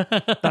fair.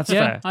 That's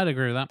fair. I'd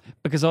agree with that.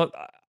 Because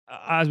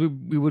as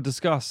we will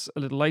discuss a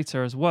little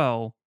later as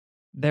well,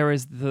 there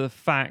is the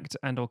fact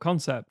and or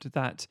concept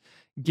that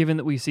given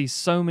that we see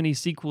so many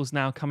sequels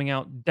now coming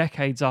out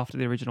decades after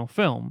the original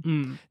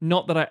film,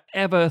 not that I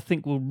ever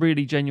think we'll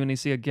really genuinely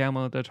see a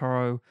Guillermo del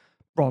Toro,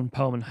 Ron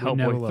Perlman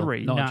Hellboy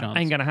 3. Not a chance.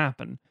 Ain't going to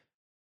happen.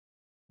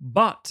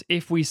 But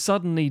if we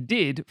suddenly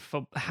did,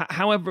 for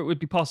however it would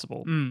be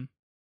possible,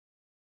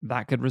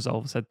 that could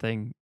resolve said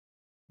thing.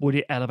 Would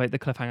it elevate the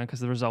cliffhanger because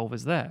the resolve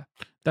is there?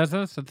 That's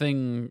the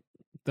thing,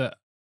 that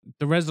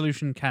the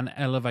resolution can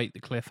elevate the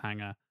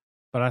cliffhanger,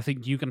 but I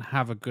think you can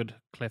have a good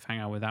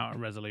cliffhanger without a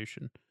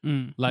resolution.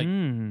 Like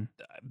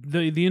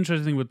the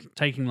interesting thing with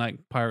taking like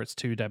Pirates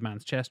 2: Dead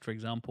Man's Chest, for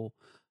example,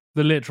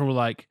 the literal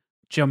like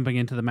jumping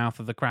into the mouth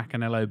of the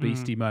Kraken hello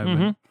beastie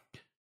moment,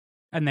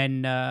 and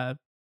then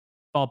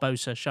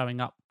Barbossa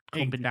showing up,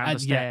 clumping down the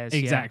stairs.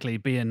 Exactly,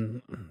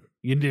 being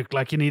you look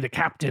like you need a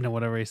captain or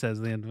whatever he says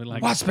at the end of it.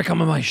 Like, what's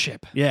become of my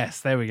ship? Yes,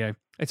 there we go.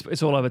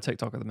 It's all over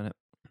TikTok at the minute.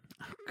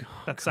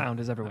 That sound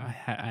is everywhere.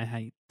 I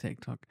hate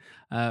TikTok.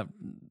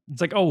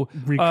 It's like,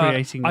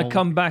 recreating. I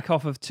come back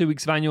off of 2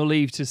 weeks of annual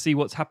leave to see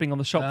what's happening on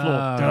the shop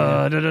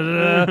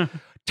floor.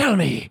 Tell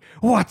me,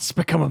 what's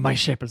become of my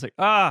ship? It's like,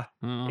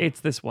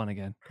 it's this one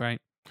again. Great.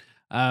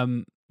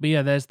 But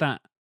yeah, there's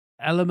that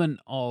element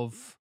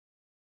of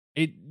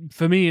it.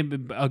 For me,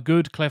 a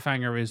good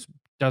cliffhanger is,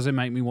 does it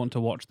make me want to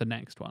watch the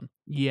next one?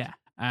 Yeah.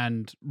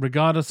 And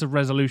regardless of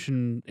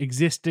resolution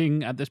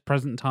existing at this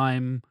present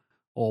time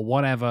or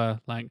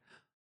whatever, like,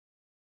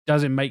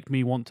 does it make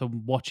me want to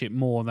watch it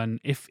more than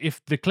if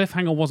the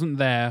cliffhanger wasn't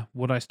there,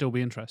 would I still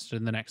be interested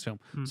in the next film?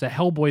 So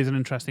Hellboy is an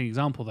interesting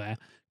example there,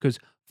 because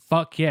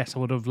fuck yes, I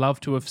would have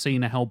loved to have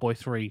seen a Hellboy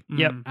 3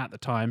 at the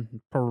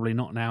time. Probably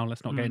not now.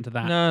 Let's not get into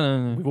that.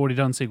 No. We've already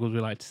done sequels we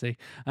like to see.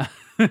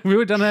 We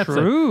would have done an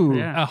episode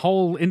a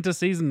whole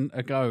inter-season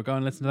ago. Go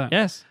and listen to that.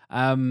 Yes.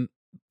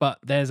 But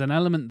there's an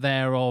element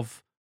there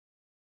of,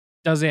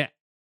 does it,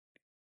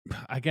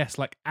 I guess,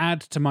 like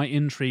add to my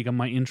intrigue and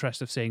my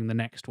interest of seeing the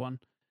next one?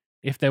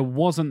 If there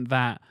wasn't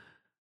that,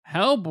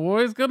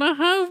 Hellboy's gonna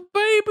have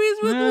babies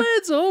with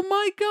lids. Oh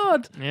my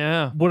god!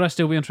 Yeah. Would I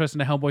still be interested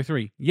in Hellboy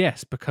 3?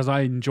 Yes, because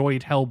I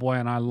enjoyed Hellboy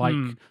and I like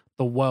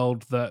the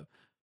world that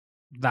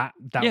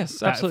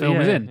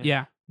film is in.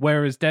 Yeah.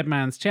 Whereas Dead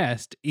Man's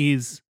Chest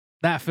is,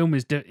 that film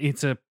is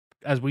it's a,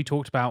 as we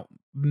talked about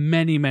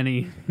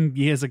many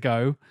years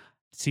ago,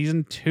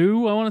 season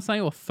 2, I want to say,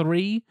 or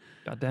 3.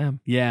 God damn.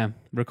 Yeah,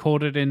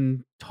 recorded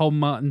in Tom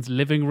Martin's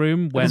living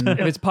room when if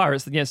it's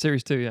Pirates, then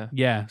series 2, yeah.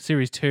 Yeah,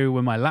 series 2,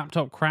 when my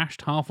laptop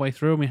crashed halfway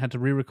through and we had to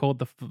re-record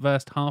the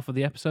first half of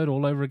the episode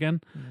all over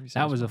again.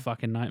 That was a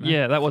fucking nightmare.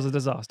 Yeah, that was a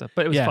disaster,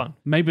 but it was fun.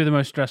 Maybe the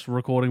most stressful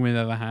recording we've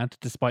ever had,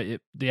 despite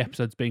the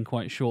episodes being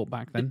quite short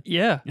back then.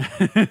 Yeah.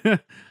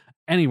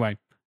 Anyway,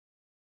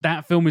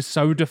 that film is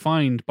so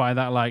defined by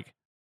that, like,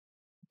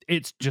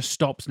 it just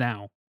stops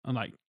now. And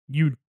like,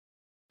 you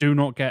do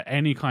not get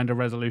any kind of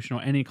resolution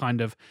or any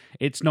kind of,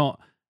 it's not,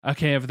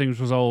 okay, everything's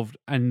resolved,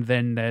 and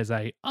then there's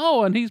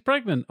and he's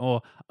pregnant,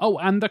 or,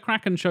 and the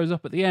Kraken shows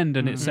up at the end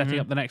and it's setting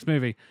up the next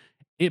movie.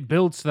 It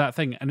builds to that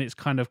thing and it's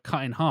kind of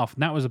cut in half.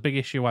 And that was a big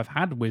issue I've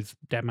had with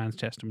Dead Man's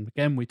Chest. And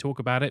again, we talk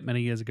about it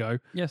many years ago.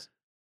 Yes.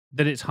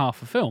 that it's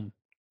half a film.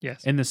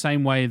 Yes. In the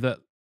same way that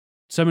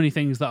so many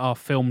things that are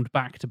filmed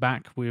back to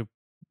back, we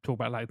talk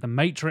about like the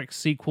Matrix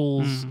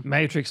sequels,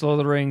 Matrix, Lord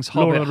of the Rings,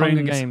 Lord Hobbit, of the Hunger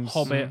Rings, Games.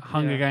 Hobbit,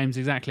 Hunger Yeah. Games,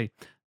 exactly.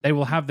 They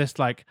will have this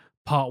like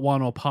part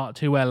 1 or part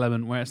 2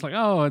 element where it's like,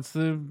 oh, it's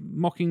the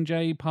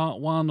Mockingjay part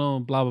 1 or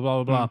blah, blah,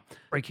 blah, blah.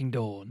 Breaking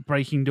Dawn.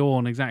 Breaking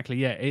Dawn, exactly.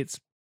 Yeah, it's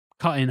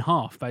cut in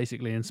half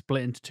basically and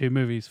split into 2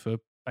 movies for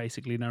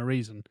basically no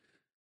reason.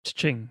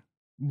 Ching.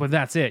 But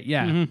that's it,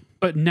 yeah. Mhm.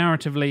 But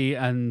narratively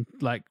and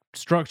like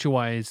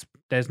structure-wise,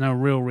 there's no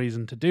real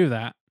reason to do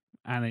that,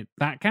 and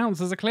that counts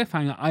as a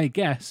cliffhanger, I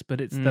guess.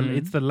 But it's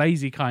the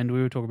lazy kind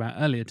we were talking about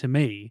earlier. To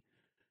me,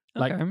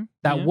 like Okay,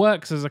 that yeah.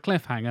 works as a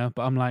cliffhanger,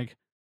 but I'm like,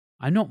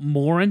 I'm not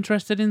more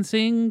interested in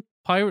seeing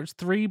Pirates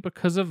 3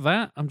 because of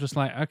that. I'm just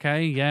like,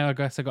 okay, yeah, I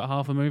guess I got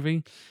half a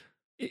movie.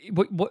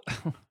 What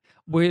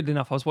weird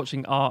enough, I was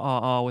watching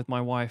RRR with my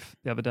wife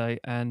the other day,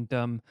 and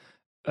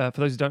for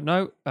those who don't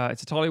know,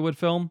 it's a Tollywood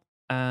film,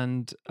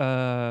 and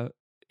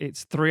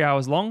it's 3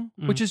 hours long,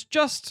 which is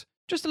just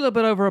a little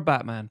bit over a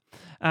Batman.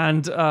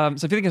 And so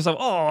if you think of yourself,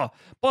 oh,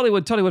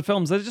 Bollywood, Tollywood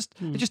films, they're just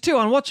too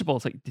unwatchable.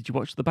 It's like, did you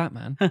watch The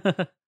Batman?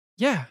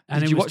 Yeah,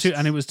 And did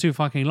it was too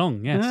fucking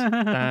long.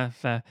 Yes,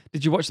 fair.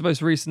 Did you watch the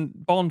most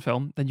recent Bond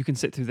film? Then you can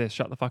sit through this.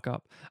 Shut the fuck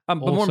up. But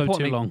more Also too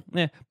importantly, long.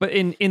 Yeah. But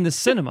in the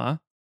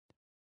cinema,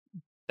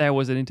 there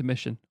was an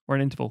intermission or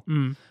an interval,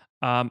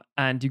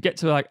 and you get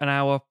to like an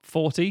hour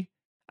 40,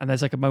 and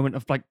there's like a moment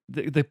of like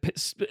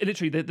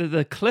literally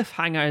the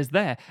cliffhanger is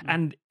there,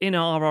 and in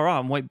RRR,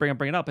 I'm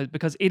bring it up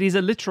because it is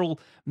a literal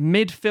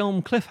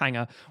mid-film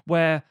cliffhanger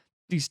where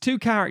these two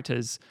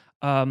characters.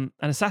 An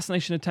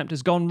assassination attempt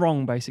has gone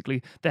wrong.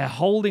 Basically, they're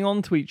holding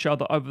on to each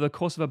other over the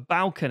course of a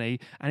balcony,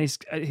 and he's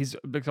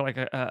looks like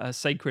a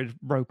sacred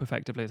rope.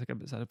 Effectively, it's like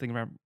a sort of thing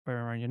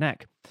around your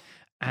neck.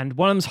 And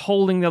one of them's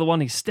holding the other one.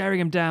 He's staring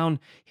him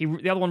down.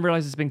 The other one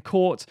realizes he's been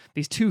caught.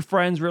 These two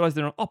friends realize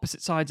they're on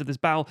opposite sides of this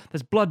barrel.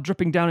 There's blood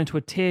dripping down into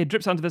a tear,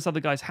 drips onto this other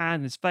guy's hand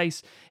and his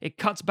face. It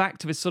cuts back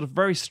to this sort of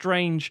very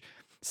strange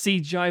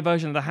CGI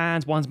version of the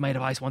hands. One's made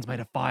of ice, one's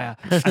made of fire.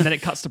 And then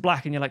it cuts to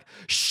black and you're like,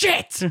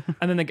 shit!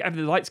 And then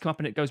the lights come up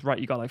and it goes, right,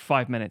 you got like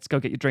 5 minutes. Go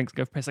get your drinks,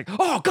 go for piss. Like,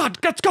 oh God,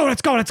 let's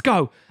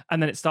go.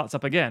 And then it starts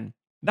up again.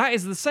 That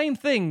is the same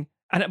thing.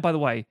 And by the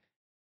way,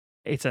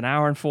 it's an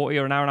hour and 40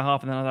 or an hour and a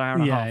half and then another hour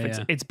and a half.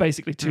 Yeah. It's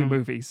basically 2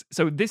 movies.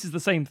 So this is the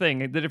same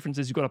thing. The difference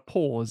is you've got to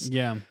pause.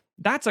 Yeah.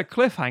 That's a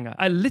cliffhanger,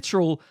 a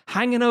literal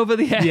hanging over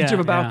the edge of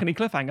a balcony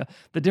cliffhanger.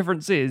 The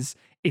difference is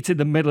it's in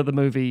the middle of the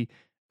movie,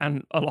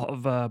 and a lot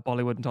of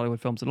Bollywood and Tollywood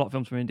films, a lot of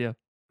films from India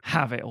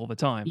have it all the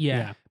time.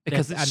 Yeah.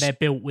 Because they're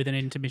built with an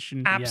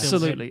intermission.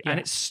 Absolutely. Yeah. And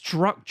it's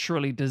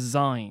structurally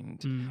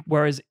designed.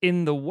 Whereas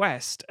in the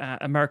West,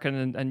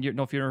 American and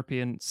North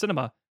European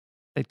cinema,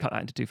 they'd cut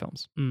that into 2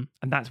 films. And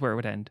that's where it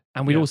would end.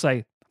 And we'd all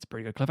say, that's a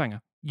pretty good cliffhanger.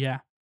 Yeah.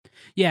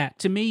 Yeah.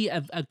 To me,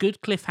 a good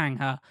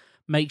cliffhanger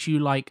makes you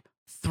like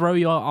throw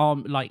your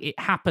arm, like it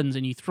happens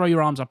and you throw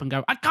your arms up and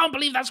go, I can't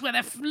believe that's where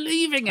they're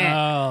leaving it.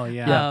 Oh,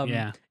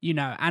 yeah. You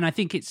know, and I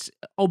think it's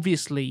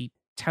obviously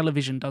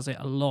television does it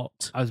a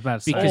lot. I was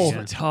about to say. All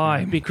the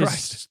time.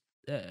 Because,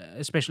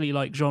 especially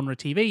like genre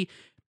TV,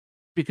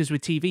 because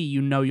with TV,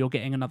 you know you're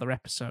getting another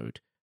episode.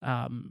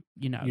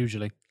 You know,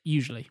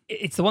 Usually.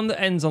 It's the one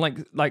that ends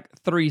on like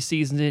 3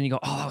 seasons in. You go,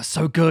 oh, that was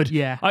so good.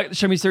 Yeah.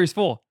 Show me series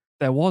 4.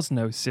 There was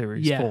no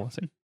series 4.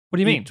 So, what do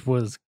you mean? It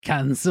was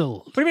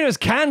cancelled. What do you mean it was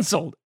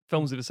cancelled?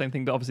 Films do the same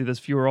thing, but obviously there's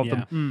fewer of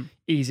Yeah. them.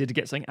 Easier to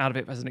get something out of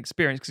it as an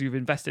experience because you've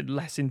invested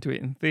less into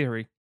it in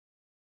theory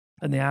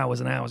than the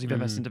hours and hours you've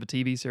invested into a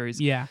TV series.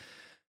 Yeah.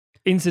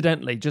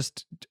 Incidentally,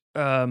 just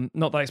not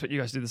that I expect you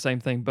guys to do the same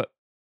thing, but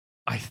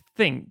I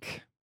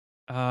think,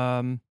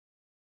 I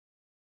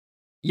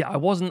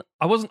wasn't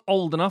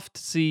old enough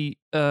to see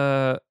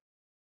Empire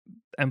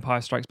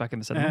Strikes Back in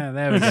the cinema. Yeah,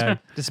 there we go.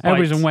 Despite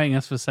Everybody's been waiting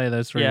us to say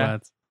those 3 Yeah.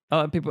 words.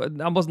 I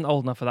wasn't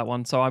old enough for that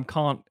one, so I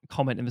can't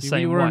comment in the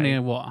same You were way. only,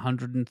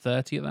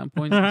 130 at that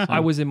point? I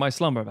was in my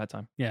slumber at that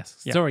time.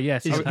 Yes. Yeah. Sorry,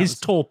 yes. His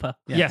torpor.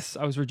 Yes,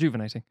 I was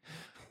rejuvenating.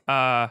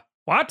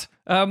 What?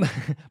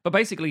 But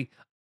basically,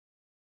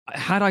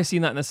 had I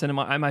seen that in the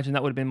cinema, I imagine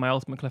that would have been my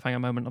ultimate cliffhanger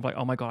moment of like,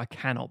 oh my God, I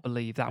cannot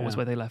believe that was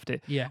where they left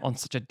it on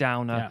such a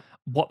downer. Yeah.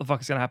 What the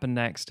fuck is going to happen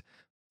next?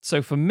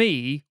 So for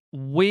me,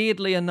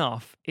 weirdly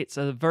enough, it's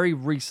a very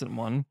recent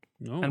one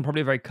and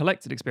probably a very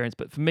collected experience.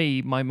 But for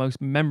me, my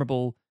most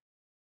memorable,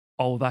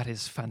 oh, that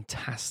is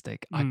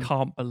fantastic. I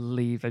can't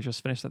believe they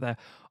just finished it there.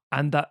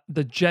 And that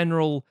the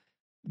general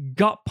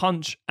gut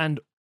punch, and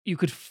you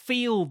could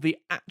feel the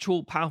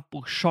actual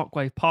palpable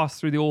shockwave pass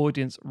through the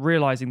audience,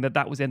 realizing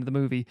that was the end of the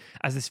movie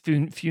as this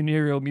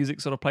funereal music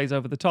sort of plays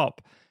over the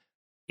top,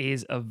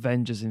 is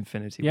Avengers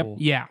Infinity War.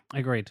 Yeah.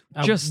 Agreed.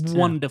 Just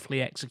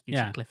wonderfully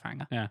executed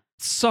cliffhanger. Yeah.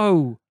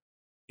 So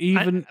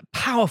Even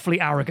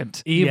powerfully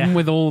arrogant. Even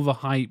with all the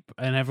hype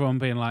and everyone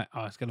being like,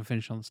 oh, it's going to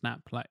finish on the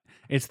snap. Like,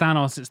 it's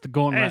Thanos, it's the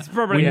gauntlet. It's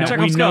probably we know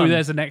Chekhov's gun.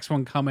 there's a next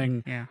one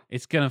coming. Yeah.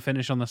 It's going to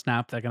finish on the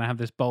snap. They're going to have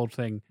this bold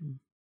thing.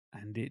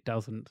 And it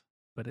doesn't.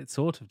 But it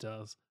sort of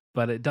does.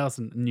 but it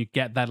doesn't, and you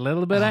get that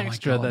little bit Oh my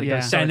extra God, that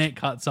yeah. then it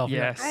cuts off.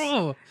 Yes. You're like,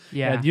 oh,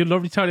 Yeah. You're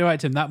totally right,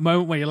 Tim. That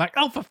moment where you're like,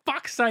 oh, for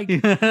fuck's sake,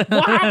 what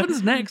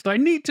happens next? I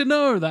need to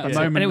know that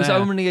moment. And it was there.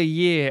 only a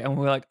year, and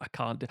we're like, I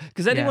can't do.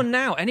 Because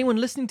anyone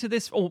listening to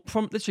this, or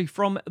from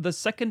the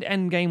second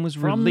Endgame was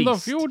from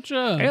released the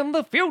future. in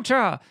the future.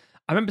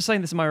 I remember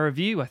saying this in my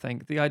review. I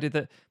think the idea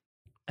that.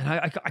 And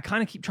I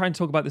kind of keep trying to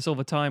talk about this all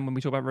the time when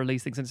we talk about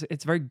release things. And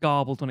it's very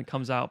garbled when it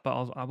comes out,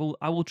 but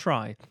I will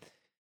try.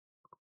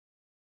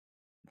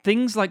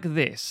 Things like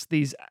this,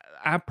 these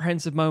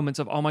apprehensive moments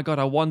of, oh my God,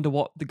 I wonder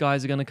what the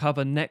guys are going to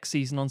cover next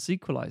season on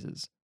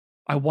Sequelizers.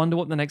 I wonder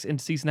what the next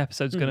inter-season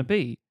episode is going to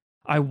be.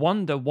 I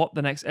wonder what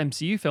the next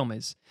MCU film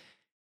is.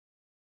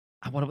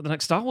 I wonder what the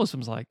next Star Wars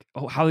film's like.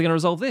 Oh, how are they going to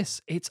resolve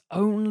this? It's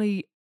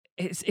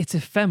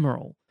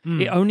ephemeral.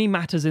 It only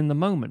matters in the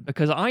moment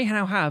because I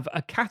now have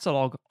a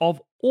catalogue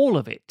of all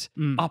of it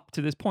up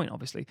to this point,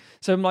 obviously.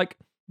 So I'm like,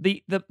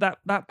 that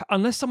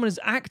unless someone is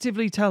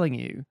actively telling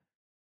you,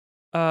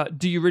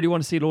 do you really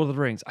want to see Lord of the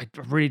Rings? I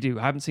really do.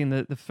 I haven't seen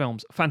the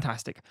films.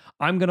 Fantastic.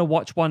 I'm going to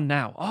watch one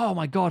now. Oh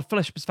my God,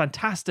 Fellowship is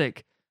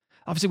fantastic.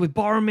 Obviously with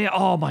Boromir.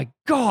 Oh my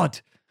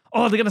God.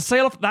 Oh, they're going to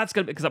sail off. That's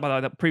going to be,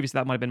 because previously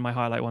that might have been my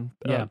highlight one.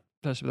 Yeah.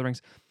 Fellowship of the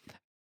Rings.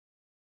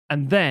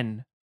 And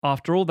then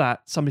after all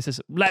that, somebody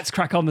says, let's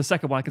crack on the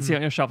second one. I can see it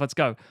on your shelf. Let's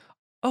go.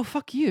 Oh,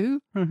 fuck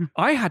you.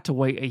 I had to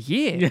wait a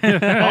year.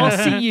 I'll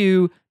see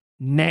you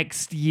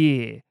next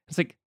year. It's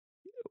like,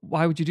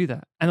 why would you do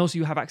that? And also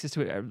you have access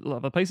to it at a lot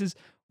of other places.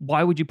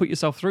 Why would you put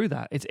yourself through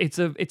that? It's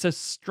a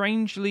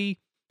strangely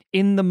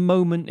in the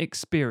moment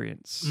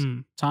experience.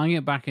 Tying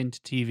it back into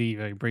TV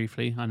very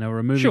briefly. I know we're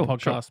a movie Sure,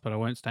 podcast, but I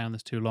won't stay on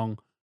this too long.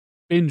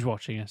 Binge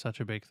watching is such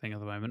a big thing at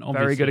the moment.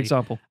 Obviously. Very good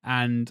example.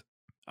 And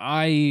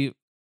I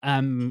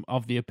am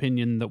of the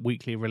opinion that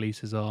weekly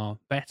releases are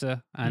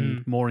better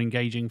and more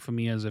engaging for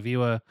me as a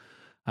viewer.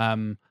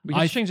 We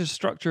can change the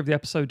structure of the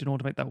episode in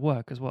order to make that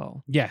work as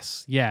well.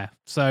 Yes, yeah.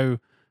 So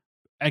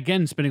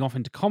again, spinning off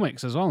into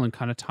comics as well and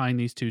kind of tying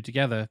these two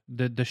together,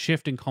 the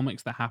shift in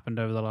comics that happened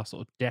over the last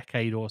sort of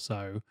decade or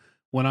so,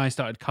 when I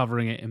started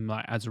covering it in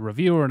like as a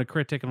reviewer and a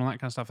critic and all that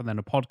kind of stuff, and then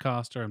a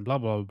podcaster and blah,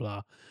 blah, blah,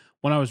 blah.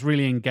 When I was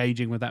really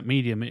engaging with that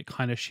medium, it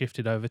kind of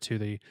shifted over to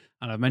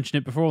and I've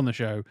mentioned it before on the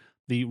show,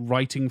 the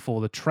writing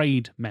for the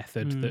trade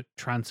method that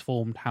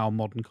transformed how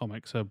modern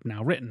comics are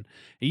now written.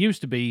 It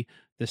used to be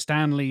the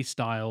Stan Lee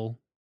style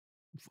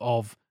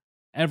of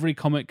every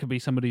comic could be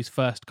somebody's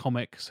first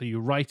comic, so you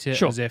write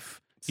it as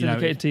if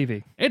syndicated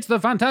TV. It's the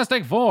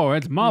Fantastic Four.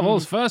 It's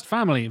Marvel's first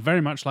family.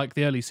 Very much like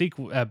the early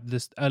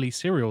early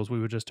serials we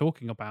were just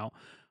talking about,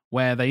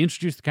 where they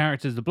introduce the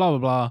characters, the blah blah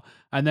blah,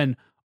 and then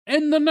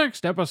in the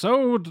next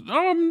episode,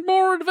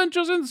 more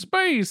adventures in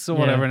space or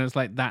whatever, and it's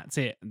like that's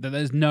it.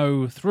 There's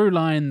no through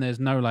line.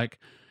 There's no like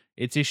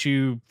it's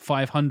issue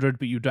 500,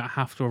 but you don't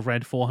have to have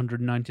read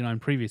 499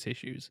 previous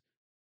issues.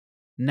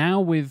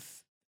 Now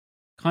with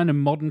kind of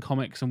modern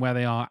comics and where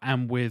they are,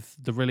 and with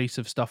the release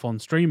of stuff on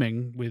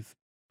streaming with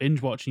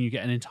binge watching, you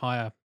get an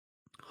entire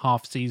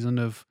half season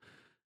of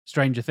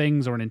Stranger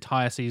Things or an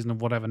entire season of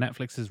whatever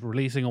Netflix is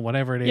releasing or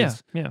whatever it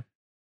is. Yeah.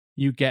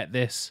 You get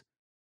this,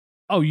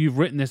 you've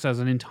written this as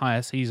an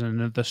entire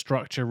season and the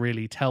structure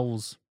really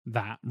tells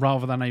that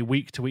rather than a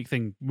week-to-week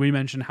thing. We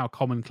mentioned how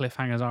common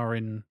cliffhangers are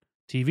in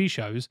TV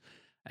shows,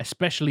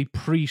 especially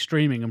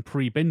pre-streaming and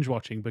pre-binge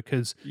watching,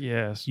 because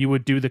you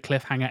would do the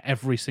cliffhanger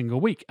every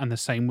single week, and the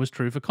same was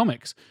true for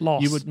comics.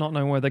 Lost. You would not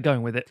know where they're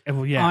going with it.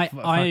 Well, yeah,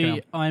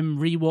 I'm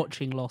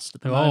rewatching Lost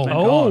at the Oh,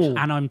 moment,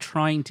 God. and I'm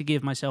trying to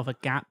give myself a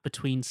gap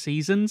between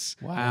seasons.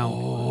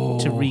 Wow.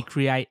 To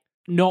recreate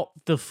not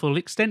the full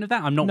extent of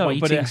that. I'm not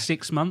waiting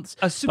 6 months.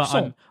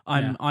 But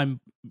I'm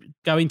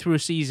going through a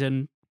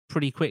season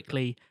pretty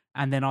quickly,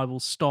 and then I will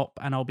stop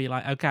and I'll be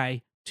like,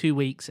 okay, 2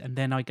 weeks, and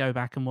then I go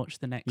back and watch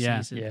the next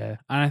season. Yeah.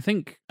 And I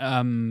think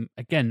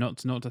again, not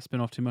to spin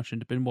off too much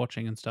into binge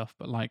watching and stuff,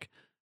 but like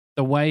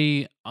the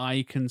way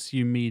I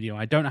consume media,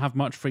 I don't have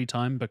much free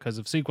time because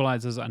of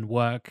sequelizers and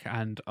work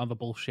and other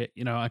bullshit.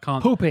 You know, I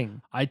can't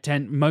pooping. I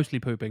tend mostly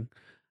pooping.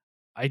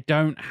 I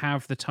don't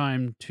have the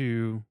time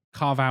to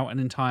carve out an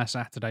entire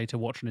Saturday to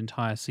watch an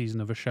entire season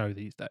of a show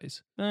these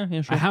days.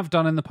 Yeah, sure. I have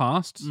done in the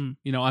past.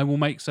 You know, I will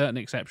make certain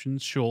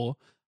exceptions, sure,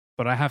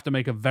 but I have to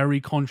make a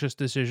very conscious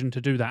decision to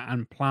do that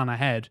and plan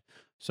ahead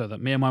so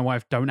that me and my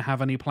wife don't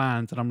have any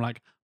plans. And I'm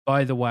like,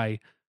 by the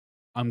way,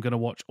 I'm going to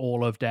watch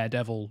all of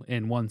Daredevil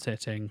in one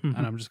sitting,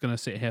 and I'm just going to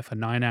sit here for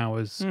 9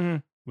 hours.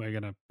 We're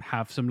going to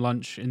have some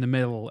lunch in the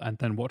middle and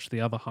then watch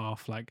the other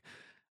half. Like,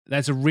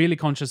 that's a really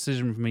conscious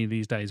decision for me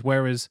these days.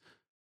 Whereas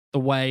the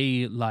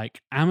way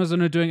like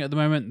Amazon are doing it at the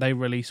moment, they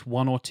release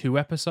 1 or 2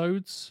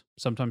 episodes,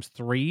 sometimes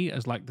 3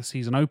 as like the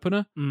season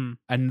opener, and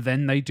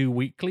then they do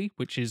weekly,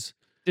 which is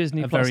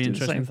Disney Plus do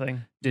the same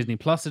thing. Disney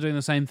Plus are doing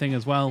the same thing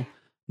as well.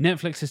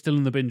 Netflix is still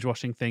in the binge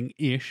watching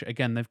thing-ish.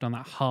 Again, they've done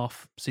that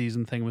half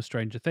season thing with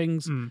Stranger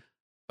Things,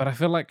 but I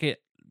feel like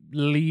it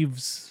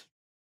leaves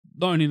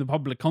not only the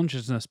public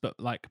consciousness, but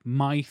like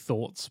my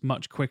thoughts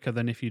much quicker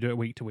than if you do it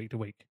week to week to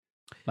week.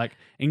 Like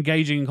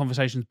engaging in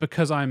conversations,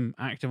 because I'm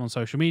active on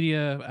social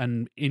media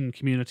and in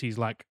communities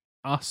like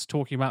us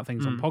talking about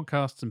things on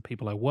podcasts and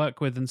people I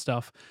work with and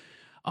stuff.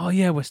 Oh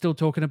yeah, we're still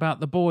talking about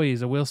The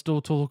Boys, or we're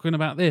still talking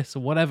about this or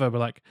whatever. But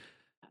like,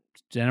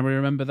 does anybody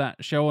remember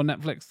that show on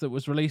Netflix that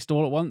was released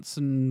all at once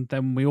and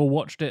then we all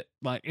watched it?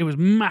 Like, it was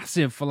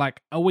massive for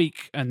like a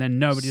week and then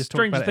nobody has talked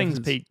Stranger about it. Things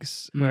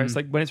peaks, where it's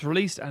like when it's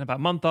released and about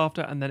a month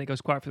after, and then it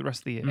goes quiet for the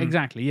rest of the year.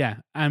 Exactly, yeah.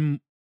 And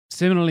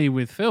similarly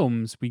with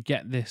films, we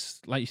get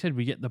this, like you said,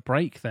 we get the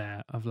break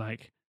there of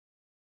like,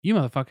 you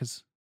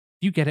motherfuckers,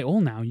 you get it all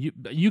now.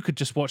 You could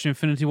just watch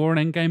Infinity War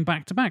and Endgame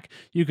back to back.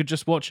 You could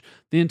just watch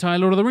the entire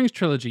Lord of the Rings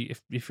trilogy,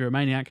 if you're a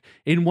maniac,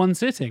 in one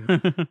sitting.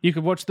 You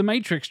could watch the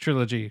Matrix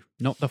trilogy,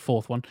 not the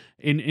fourth one,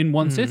 in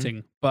one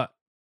sitting. But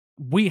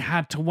we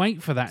had to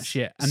wait for that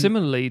shit. And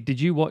similarly,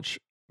 did you watch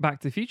Back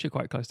to the Future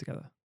quite close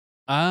together?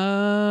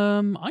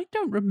 I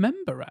don't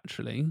remember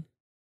actually.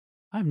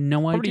 I have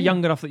no idea. Probably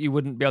young enough that you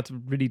wouldn't be able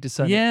to really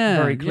discern it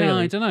very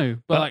clearly. Yeah, I don't know.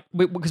 But like,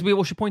 because we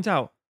all should point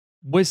out,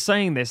 we're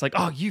saying this like,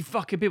 oh, you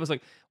fucking people. It's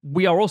like,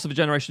 we are also the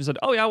generation who said,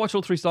 oh yeah, I watched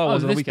all 3 Star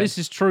Wars on the weekend. This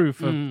is true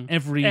for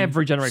every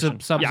generation.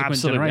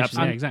 Subsequent generation.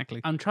 Yeah, exactly.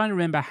 I'm trying to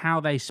remember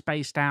how they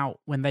spaced out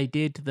when they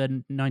did the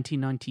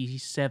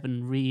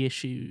 1997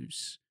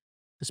 reissues,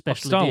 the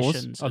special Star Wars?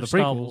 editions Oh, of the Star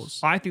prequels. Wars.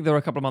 I think they were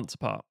a couple of months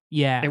apart.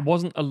 Yeah. It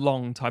wasn't a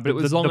long time, but it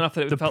was long enough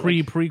that it felt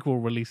like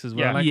pre-prequel releases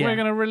were Yeah. like, Yeah. we're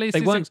going to release they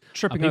these weren't things.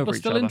 tripping Are people over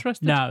each still other.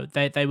 interested? No,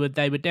 they were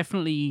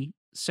definitely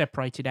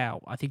separated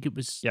out. I think it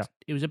was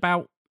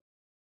about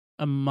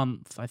a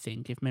month, I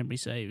think, if memory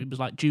serves. It was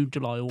like June,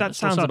 July, August. That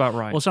sounds about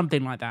right. Or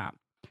something like that.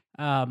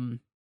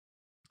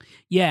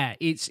 Yeah,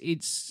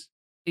 it's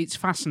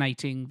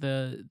fascinating.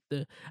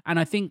 And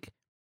I think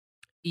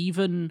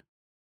even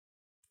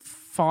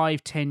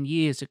 5-10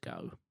 years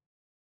ago,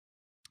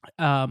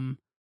 when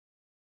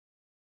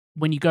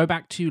you go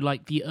back to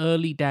like the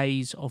early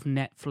days of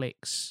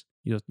Netflix.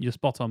 You're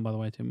spot on, by the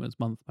way, Tim. It was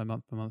month by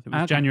month by month. It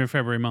was Okay. January,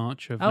 February,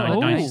 March of Oh,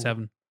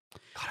 1997. God,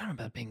 I don't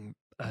remember that being.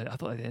 I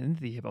thought at the end of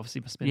the year, but obviously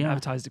it must have been Yeah.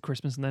 advertised at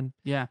Christmas and then.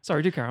 Yeah.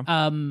 Sorry, do carry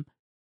on.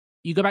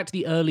 You go back to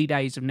the early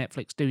days of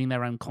Netflix doing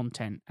their own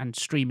content and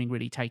streaming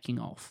really taking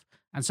off,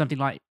 and something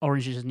like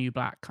Orange is the New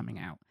Black coming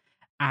out.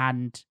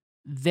 And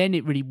then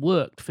it really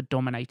worked for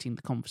dominating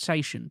the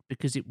conversation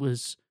because it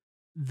was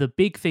the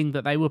big thing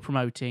that they were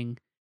promoting,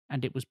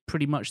 and it was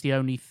pretty much the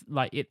only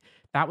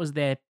that was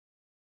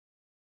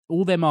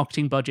all their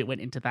marketing budget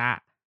went into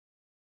that,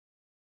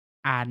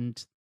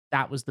 and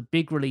that was the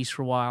big release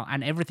for a while,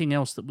 and everything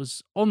else that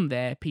was on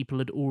there people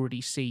had already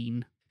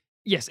seen.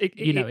 Yes,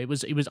 it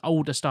was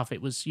older stuff.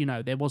 It was,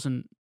 there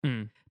wasn't.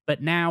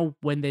 But now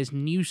when there's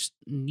new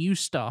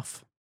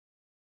stuff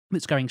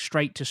that's going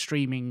straight to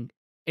streaming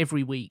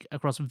every week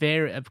across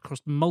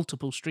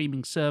multiple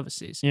streaming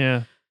services.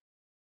 Yeah.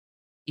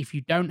 If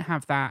you don't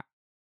have that,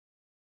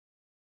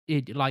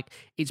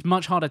 it's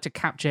much harder to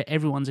capture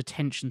everyone's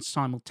attention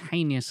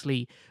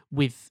simultaneously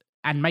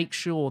and make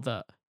sure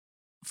that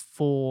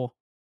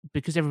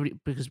because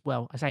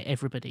I say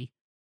everybody,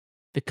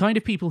 the kind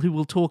of people who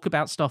will talk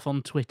about stuff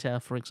on Twitter,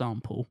 for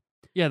example.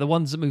 Yeah, the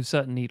ones that move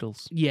certain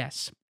needles.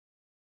 Yes.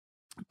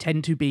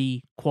 Tend to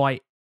be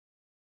quite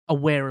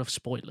aware of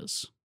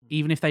spoilers.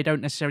 Even if they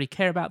don't necessarily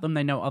care about them,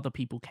 they know other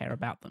people care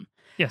about them.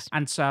 Yes.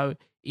 And so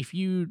if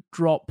you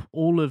drop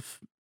all of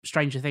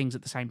Stranger Things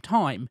at the same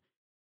time,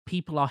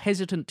 people are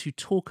hesitant to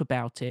talk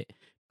about it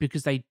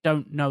because they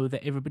don't know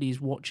that everybody is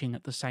watching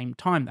at the same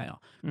time they are.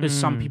 Because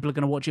some people are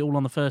going to watch it all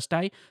on the first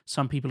day.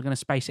 Some people are going to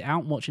space it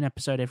out and watch an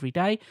episode every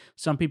day.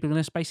 Some people are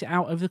going to space it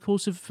out over the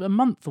course of a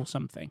month or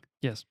something.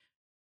 Yes.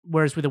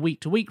 Whereas with a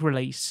week-to-week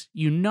release,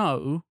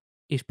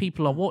 if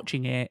people are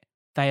watching it,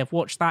 they have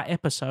watched that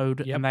episode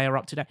and they are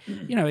up to date.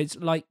 It's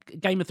like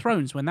Game of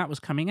Thrones when that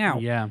was coming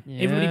out. Yeah.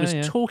 Everybody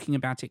was talking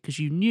about it because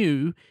you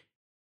knew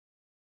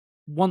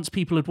once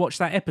people had watched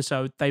that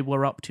episode, they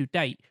were up to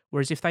date.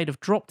 Whereas if they'd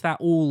have dropped that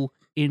all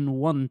in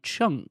one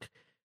chunk,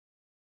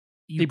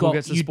 you've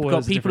got people who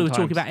are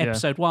talking about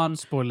episode 1.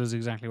 Spoilers,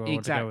 exactly where I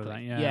want to go with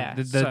that.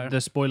 Yeah.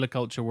 The spoiler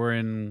culture we're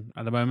in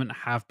at the moment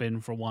have been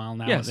for a while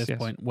now at this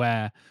point,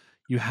 where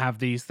you have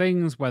these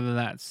things, whether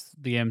that's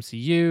the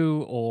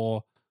MCU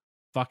or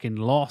fucking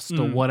Lost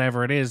or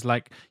whatever it is,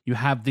 like you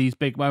have these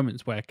big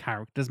moments where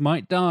characters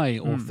might die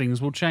or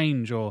things will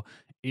change or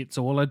it's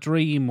all a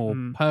dream or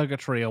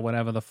purgatory or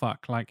whatever the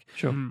fuck. Like,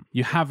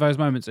 you have those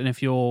moments, and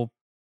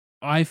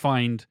I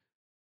find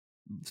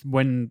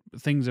when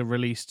things are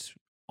released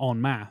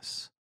en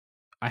masse,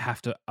 I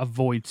have to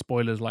avoid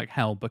spoilers like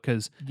hell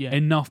because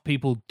enough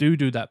people do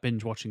that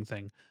binge watching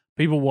thing.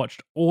 People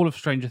watched all of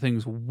Stranger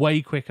Things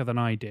way quicker than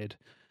I did.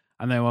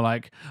 And they were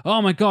like, oh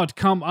my God,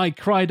 I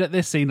cried at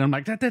this scene. I'm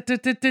like, I have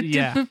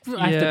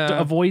to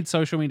avoid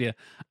social media.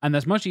 And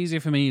that's much easier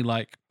for me,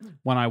 like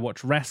when I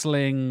watch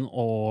wrestling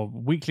or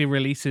weekly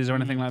releases or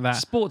anything like that.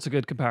 Sport's a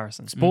good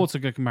comparison.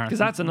 Because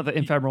that's another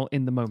ephemeral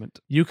in the moment.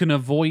 You can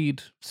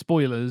avoid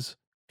spoilers,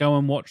 go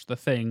and watch the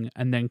thing,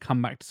 and then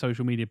come back to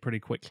social media pretty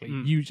quickly.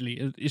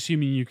 Usually,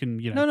 assuming you can,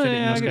 fit it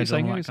in your schedule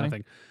and all that kind of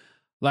thing.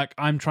 Like,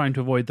 I'm trying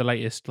to avoid the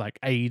latest, like,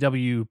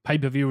 AEW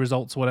pay-per-view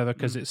results or whatever,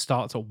 because it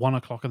starts at 1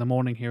 o'clock in the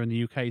morning here in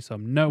the UK, so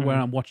I'm nowhere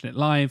I'm watching it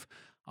live.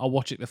 I'll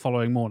watch it the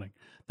following morning.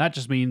 That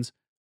just means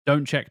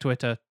don't check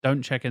Twitter,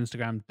 don't check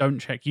Instagram, don't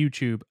check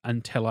YouTube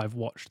until I've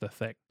watched the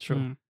thing.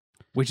 True.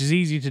 Which is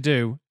easy to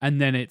do.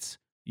 And then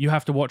you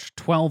have to watch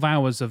 12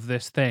 hours of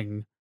this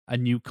thing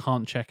and you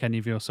can't check any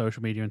of your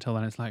social media until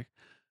then. It's like,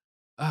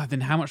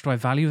 then how much do I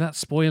value that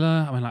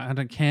spoiler? I mean, like, I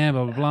don't care,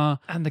 blah, blah, blah.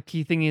 And the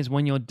key thing is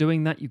when you're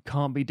doing that, you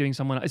can't be doing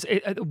someone else.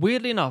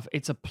 Weirdly enough,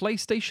 it's a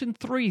PlayStation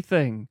 3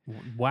 thing.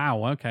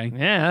 Wow, okay.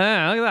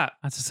 Yeah, look at that.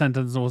 That's a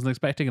sentence I wasn't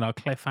expecting in our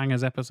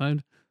Cliffhangers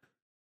episode.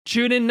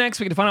 Tune in next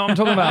week to find out what I'm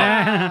talking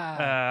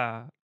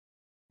about.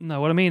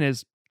 No, what I mean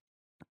is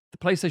the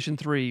PlayStation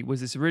 3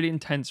 was this really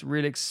intense,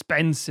 really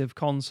expensive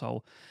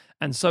console.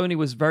 And Sony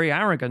was very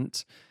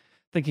arrogant,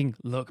 thinking,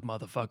 look,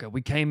 motherfucker,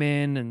 we came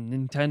in and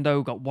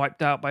Nintendo got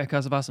wiped out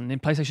because of us, and then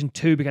PlayStation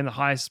 2 became the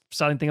highest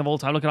selling thing of all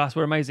time. Look at us,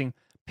 we're amazing.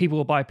 People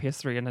will buy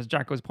PS3, and as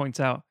Jack always points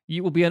out,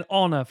 it will be an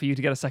honor for you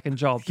to get a second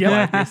job.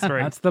 Yeah, buy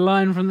PS3. That's the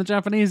line from the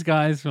Japanese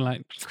guys. We're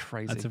like,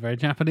 crazy. That's a very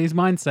Japanese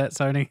mindset,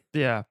 Sony.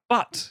 Yeah,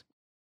 but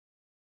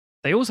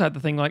they also had the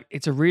thing like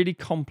it's a really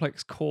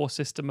complex core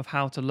system of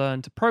how to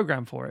learn to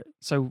program for it.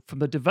 So from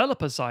the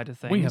developer side of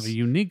things, We have a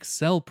unique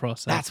cell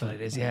processor. That's what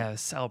it is. Yeah,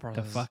 cell processor.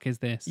 The fuck is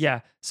this? Yeah.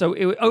 So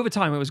over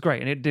time, it was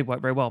great and it did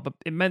work very well. But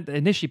it meant that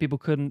initially people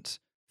couldn't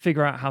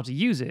figure out how to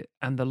use it.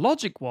 And the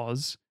logic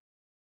was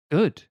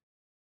good.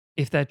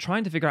 If they're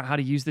trying to figure out how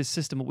to use this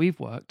system that we've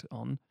worked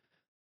on,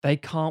 they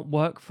can't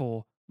work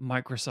for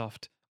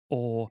Microsoft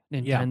or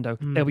Nintendo.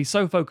 They'll be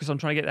so focused on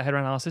trying to get their head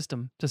around our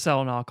system to sell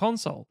on our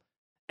console.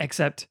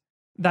 Except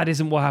that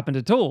isn't what happened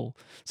at all.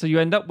 So you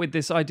end up with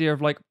this idea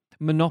of like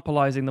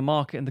monopolizing the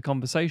market and the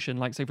conversation.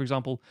 Like, say, for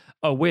example,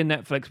 we're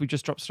Netflix, we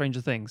just dropped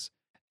Stranger Things.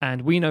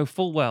 And we know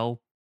full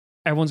well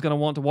everyone's going to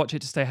want to watch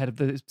it to stay ahead of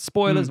the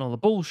spoilers and all the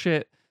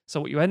bullshit.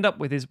 So what you end up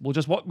with is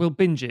we'll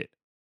binge it.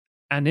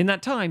 And in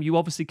that time, you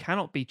obviously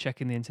cannot be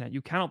checking the internet.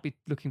 You cannot be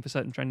looking for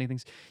certain trending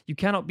things. You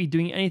cannot be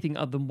doing anything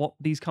other than what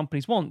these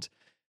companies want.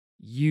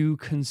 You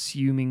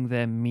consuming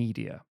their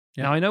media.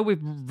 Yeah. Now, I know we've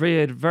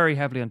veered very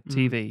heavily on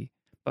TV,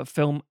 but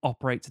film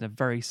operates in a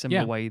very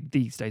similar way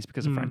these days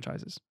because of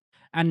franchises.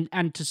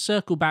 And to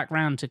circle back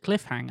round to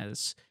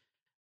cliffhangers,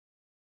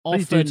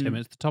 Please do, Tim.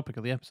 It's the topic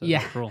of the episode. Yeah.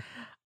 After all.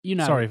 You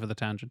know, sorry for the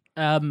tangent.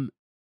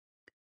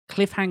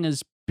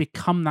 Cliffhangers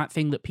become that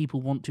thing that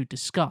people want to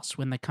discuss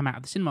when they come out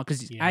of the cinema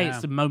because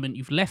it's the moment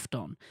you've left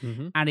on,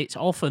 and it's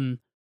often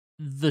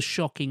the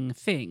shocking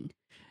thing.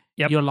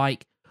 You're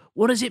like,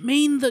 what does it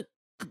mean that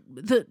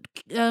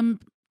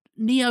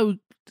Neo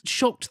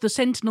shocked the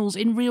Sentinels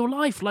in real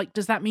life? Like,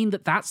 does that mean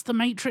that that's the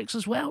Matrix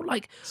as well?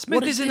 Like,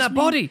 Smith is in that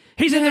body.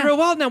 He's in the real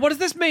world now. What does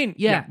this mean?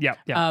 Yeah.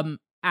 Yeah.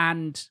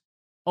 And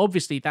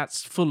obviously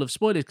that's full of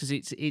spoilers because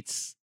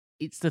it's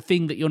the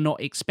thing that you're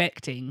not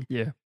expecting.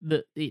 Yeah.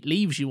 That it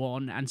leaves you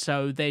on, and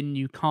so then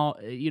you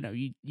can't.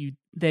 You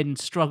then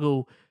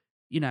struggle.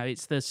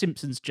 It's the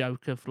Simpsons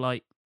joke of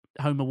like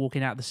Homer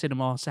walking out of the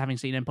cinema having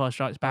seen Empire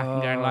Strikes Back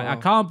and going like, I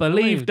can't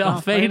believe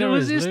Darth Vader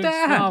was his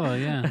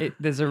dad.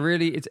 There's a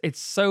really,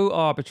 it's so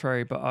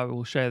arbitrary, but I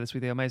will share this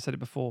with you. I may have said it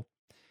before.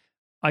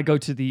 I go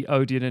to the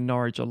Odeon in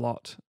Norwich a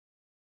lot,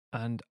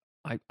 and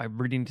I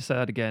really need to say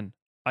that again.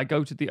 I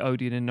go to the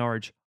Odeon in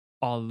Norwich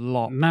a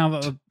lot. Now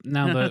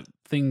that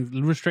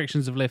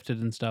restrictions have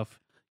lifted and stuff,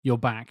 you're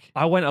back.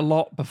 I went a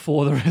lot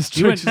before the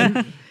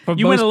restrictions.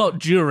 You went a lot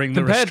during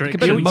the restrictions.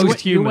 Compared to most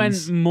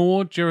humans. You went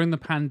more during the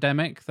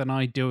pandemic than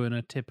I do in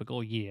a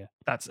typical year.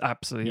 That's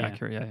absolutely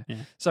accurate, yeah.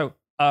 So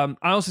I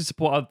also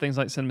support other things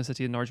like Cinema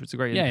City in Norwich, which is a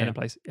great independent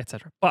place,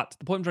 etc. But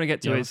the point I'm trying to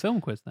get to is... a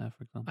film quiz there,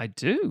 for example. I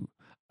do.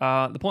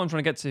 The point I'm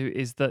trying to get to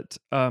is that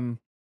I'm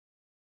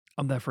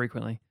there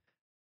frequently.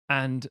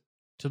 And...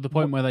 to the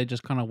point where they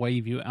just kind of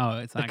wave you. Oh,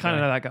 it's that guy. Kind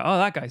of know that guy. Oh,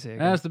 that guy's here.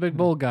 That's the big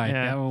bald guy.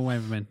 Yeah, we'll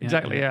wave him in.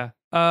 Exactly, yeah.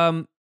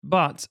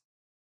 But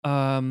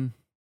I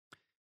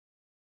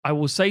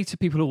will say to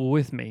people who are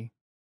with me,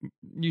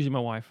 usually my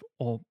wife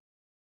or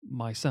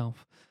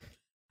myself,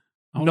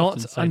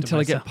 not until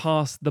I get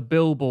past the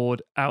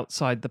billboard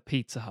outside the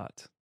Pizza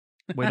Hut.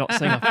 We're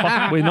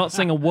not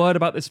saying a word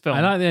about this film.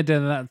 I like the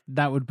idea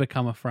that would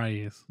become a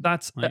phrase.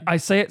 That's I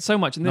say it so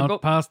much. And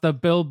not past the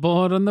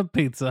billboard on the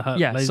Pizza Hut.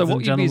 Yeah. So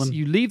what you do is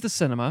you you leave the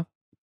cinema,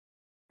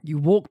 you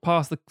walk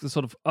past the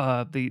sort of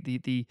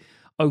the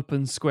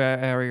open square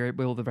area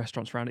with all the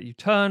restaurants around it. You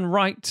turn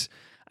right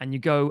and you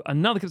go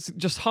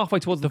just halfway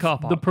towards the car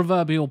park. The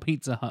proverbial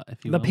Pizza Hut,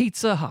 if you will. The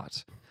Pizza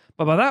Hut.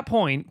 But by that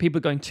point, people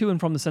are going to and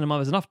from the cinema.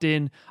 There's enough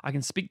in. I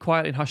can speak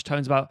quietly in hushed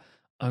tones about,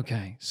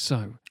 okay,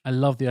 so... I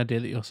love the idea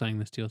that you're saying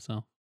this to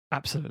yourself.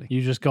 Absolutely.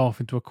 You just go off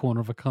into a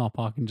corner of a car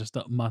park and just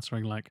start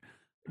muttering like...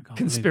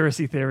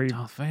 conspiracy theory.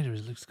 Darth Vader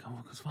is Luke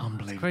Skywalker's father.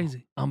 Unbelievable. It's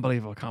crazy.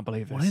 Unbelievable. I can't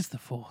believe this. What is the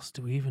Force?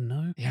 Do we even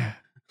know? Yeah.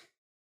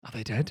 Are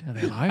they dead? Are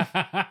they alive?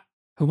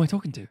 Who am I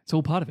talking to? It's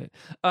all part of it.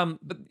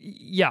 But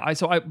yeah,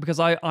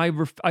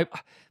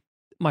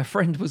 my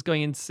friend was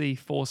going in to see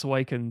Force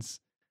Awakens,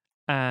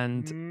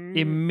 and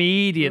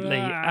immediately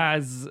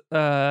as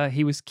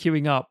he was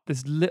queuing up,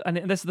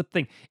 and this is the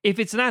thing: if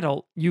it's an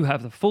adult, you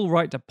have the full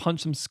right to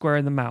punch them square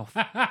in the mouth,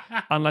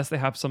 unless they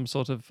have some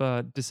sort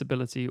of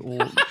disability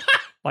or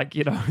Like,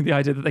 the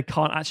idea that they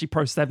can't actually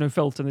process, they have no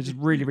filter, and they're just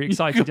really, really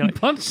excited. You can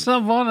punch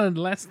someone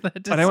unless they're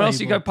disabled. But anyone else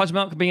you go punch them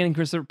out for being an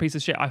inconsistent piece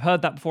of shit. I've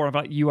heard that before. I'm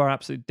like, you are an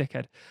absolute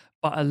dickhead.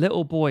 But a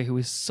little boy who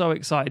is so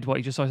excited what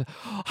he just saw, said,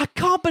 I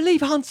can't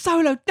believe Han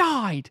Solo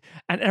died.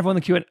 And everyone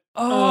in the queue went,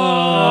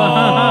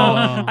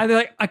 oh. And they're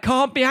like, I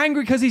can't be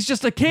angry because he's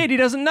just a kid. He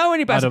doesn't know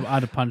any better.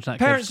 I'd have punched that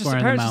parents kid square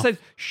in the mouth. Just said,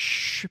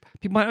 shh.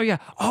 People might,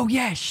 oh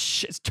yeah,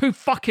 shh. It's too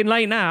fucking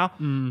late now.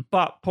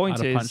 But point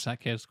I'd is, have punched that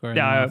kid square in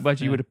the yeah, mouth. I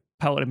imagine you would have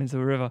pelted him into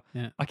the river.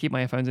 Yeah. I keep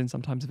my earphones in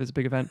sometimes if it's a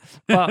big event.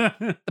 But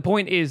the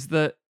point is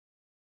that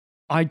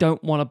I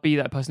don't want to be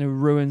that person who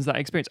ruins that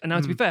experience. And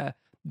now, to be fair,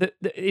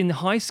 in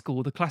high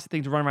school, the classic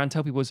thing to run around and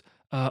tell people was,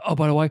 oh,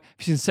 by the way, have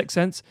you seen Sixth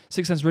Sense?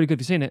 Sixth Sense is really good.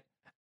 Have you seen it?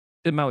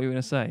 Didn't matter what you were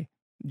going to say.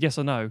 Yes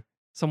or no.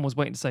 Someone was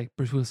waiting to say,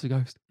 Bruce Willis is a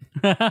ghost.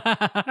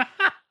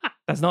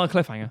 That's not a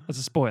cliffhanger. That's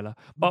a spoiler.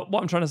 But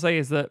what I'm trying to say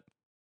is that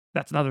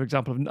that's another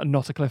example of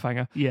not a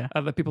cliffhanger. Yeah.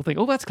 That people think,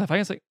 oh, that's a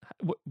cliffhanger. It's like,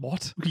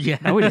 what? Yeah.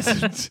 No, it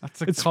isn't.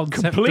 That's a It's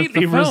concept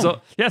completely of the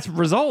film. Yeah, it's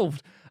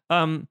resolved.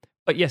 But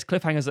yes,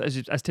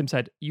 cliffhangers, as Tim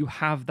said, you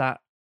have that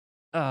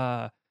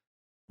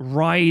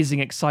rising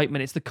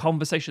excitement. It's the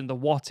conversation, the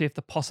what if,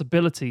 the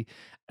possibility.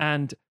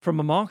 And from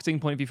a marketing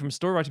point of view, from a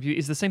story writing point of view,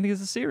 it's the same thing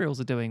as the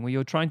serials are doing, where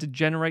you're trying to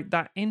generate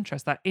that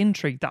interest, that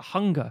intrigue, that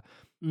hunger,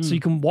 so you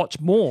can watch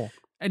more.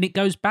 And it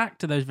goes back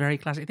to those very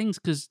classic things,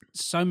 because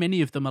so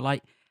many of them are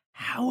like,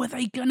 how are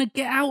they going to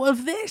get out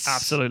of this?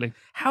 Absolutely.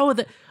 How are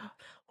they...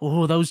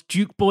 Oh, those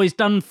Duke boys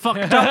done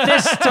fucked up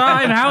this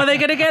time. How are they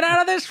going to get out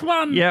of this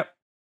one? Yep.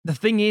 The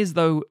thing is,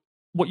 though,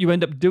 what you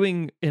end up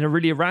doing in a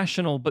really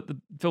irrational, but the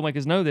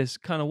filmmakers know this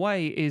kind of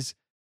way, is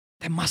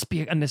there must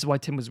be, and this is why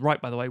Tim was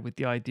right, by the way, with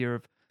the idea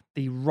of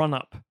the run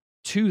up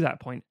to that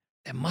point.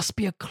 There must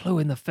be a clue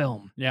in the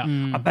film. Yeah.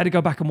 I better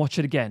go back and watch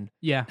it again.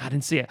 Yeah. I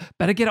didn't see it.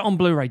 Better get it on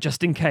Blu-ray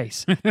just in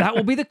case. That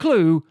will be the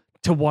clue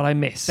to what I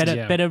missed.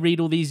 Better read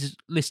all these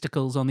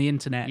listicles on the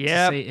internet.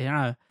 Yep. To see,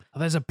 Oh,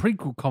 there's a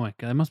prequel comic.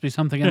 There must be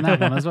something in that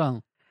one as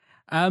well.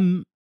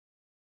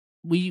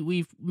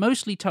 We've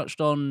mostly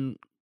touched on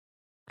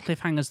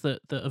cliffhangers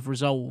that have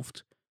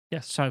resolved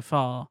so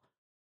far.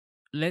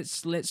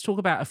 Let's talk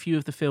about a few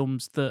of the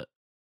films that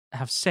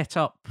have set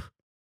up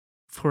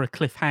for a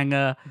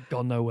cliffhanger,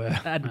 gone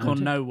nowhere, and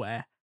gone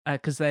nowhere.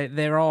 Because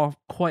there are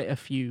quite a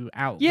few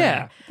out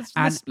there.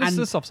 Let's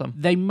list off some.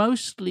 They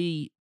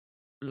mostly,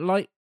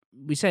 like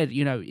we said,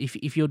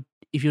 if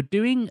you're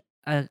doing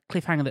a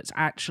cliffhanger that's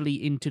actually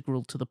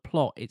integral to the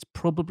plot, it's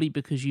probably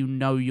because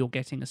you're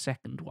getting a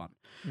second one.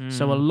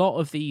 So a lot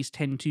of these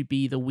tend to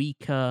be the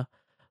weaker,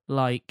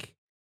 like,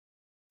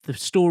 the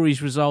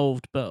story's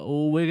resolved, but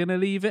we're going to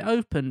leave it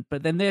open.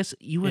 But then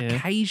you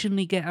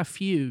occasionally get a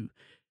few,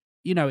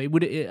 it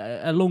would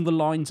along the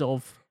lines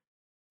of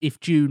if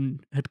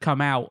Dune had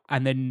come out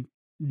and then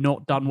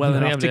not done well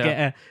enough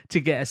to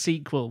get a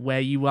sequel, where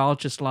you are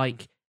just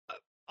like,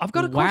 I've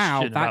got a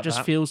question. Wow, that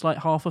just feels like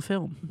half a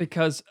film.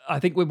 Because I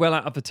think we're well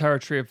out of the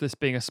territory of this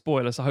being a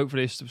spoiler, so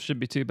hopefully it shouldn't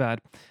be too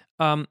bad.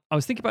 I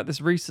was thinking about this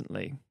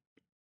recently.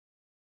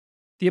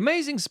 The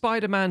Amazing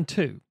Spider-Man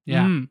 2,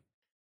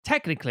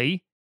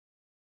 technically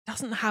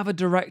doesn't have a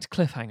direct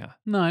cliffhanger.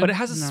 No. But it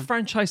has a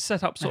franchise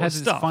setup sort of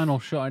stuff. It has its final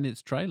shot in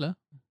its trailer.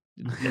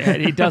 Yeah,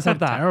 it does have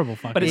that. Terrible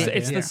fucking But it's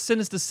idea. the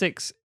Sinister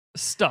Six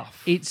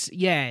stuff. You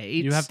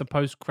have the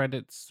post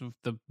credits of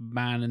the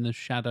man in the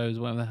shadows,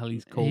 whatever the hell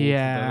he's called.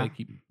 Yeah. That they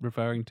keep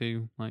referring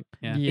to. Like,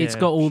 It's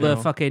got all the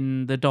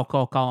fucking the Doc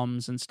Ock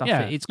arms and stuff.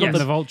 Yeah, It's got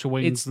the vulture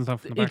wings and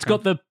stuff in the It's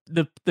got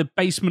the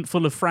basement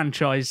full of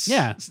franchise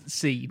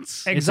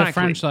seeds. Exactly. It's a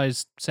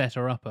franchise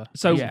setter-upper.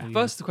 So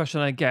first the question,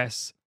 I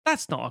guess,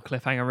 that's not a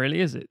cliffhanger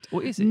really, is it?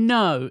 Or is it?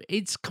 No,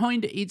 it's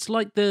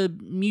like the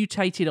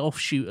mutated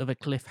offshoot of a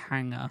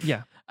cliffhanger.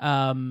 Yeah.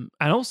 And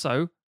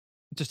also,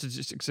 just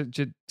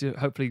to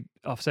hopefully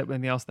offset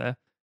anything else there,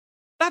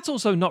 that's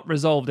also not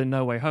resolved in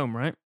No Way Home,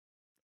 right?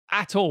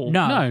 At all. No,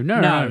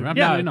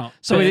 absolutely not.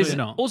 So it is Absolutely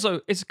not.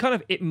 also, it's kind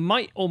of, it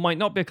might or might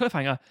not be a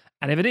cliffhanger,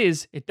 and if it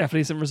is, it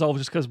definitely isn't resolved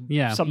just because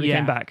somebody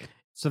came back.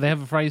 So they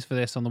have a phrase for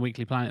this on the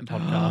Weekly Planet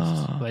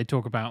podcast. Where they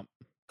talk about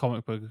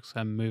comic books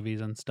and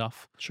movies and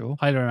stuff. Sure.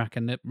 Highly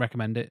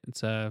recommend it.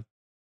 It's a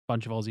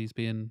bunch of Aussies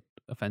being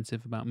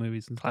offensive about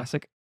movies and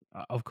Classic.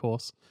 stuff. Of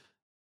course.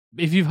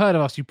 If you've heard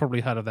of us, you've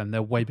probably heard of them.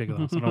 They're way bigger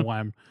than us. I don't know why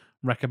I'm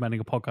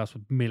recommending a podcast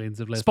with millions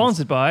of listeners.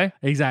 Sponsored by.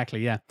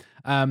 Exactly, yeah.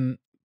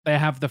 They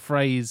have the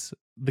phrase,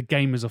 the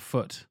game is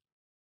afoot,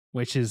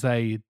 which is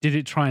did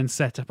it try and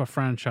set up a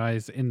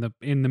franchise in the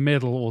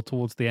middle or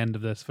towards the end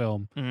of this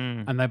film?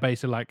 And they're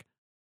basically like,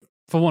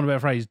 for want of a better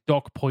phrase,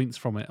 dock points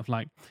from it of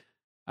like,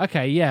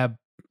 okay, yeah,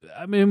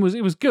 I mean,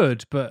 it was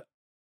good, but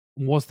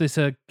was this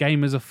a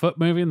game as a foot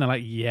movie? And they're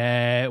like,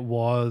 yeah, it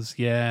was.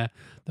 Yeah.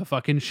 The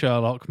fucking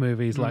Sherlock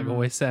movies, like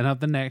always setting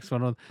up the next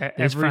one on this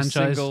every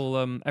franchise.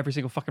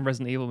 single fucking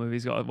Resident Evil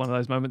movie's got one of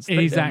those moments.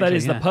 Exactly, That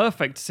is the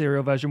perfect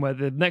serial version where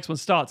the next one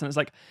starts and it's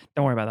like,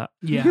 don't worry about that.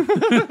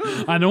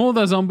 Yeah. And all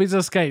the zombies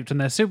escaped and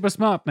they're super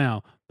smart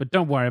now. But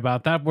don't worry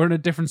about that. We're in a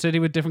different city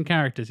with different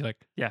characters. You're like,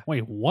 Yeah.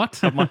 wait,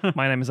 what?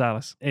 My name is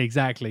Alice.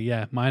 Exactly,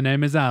 yeah. My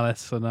name is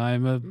Alice and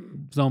I'm a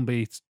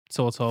zombie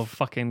sort of.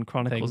 Fucking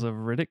Chronicles thing. of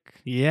Riddick.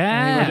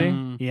 Yeah.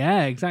 Anybody?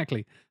 Yeah,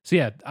 exactly. So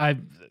yeah,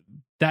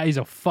 that is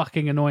a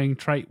fucking annoying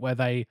trait where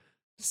they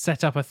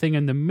set up a thing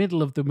in the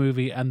middle of the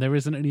movie and there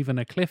isn't even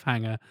a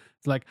cliffhanger.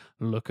 It's like,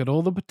 look at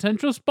all the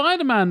potential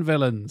Spider-Man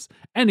villains.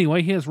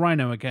 Anyway, here's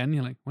Rhino again.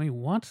 You're like, wait,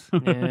 what?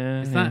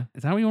 Yeah, Is that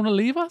where you want to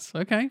leave us?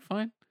 Okay,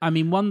 fine. I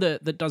mean, one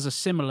that does a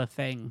similar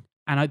thing,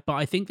 but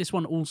I think this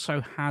one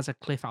also has a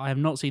cliff. I have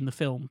not seen the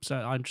film, so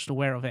I'm just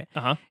aware of it.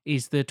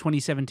 Is the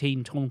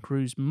 2017 Tom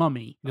Cruise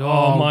Mummy?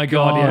 Oh my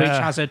God, yeah. Which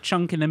has a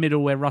chunk in the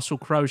middle where Russell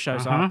Crowe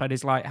shows up and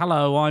is like,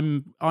 "Hello,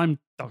 I'm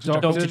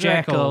Dr.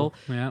 Jekyll.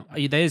 Yeah.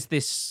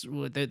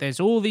 There's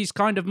all these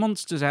kind of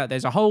monsters out.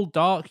 There's a whole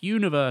dark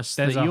universe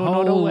that you're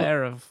not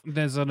aware of.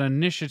 There's an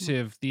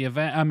initiative. The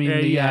event. I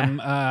mean,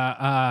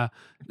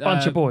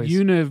 bunch of boys.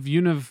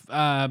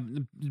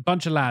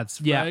 Bunch of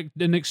lads. Yeah.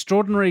 An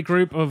extraordinary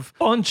group of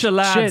bunch of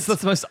lads. Shit.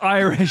 That's the most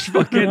Irish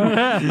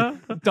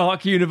fucking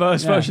dark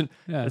universe version.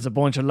 Yeah. There's a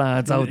bunch of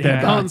lads out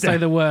there. Can't say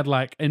the word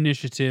like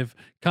initiative.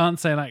 Can't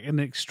say like an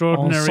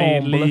extraordinary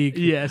Ensemble. league.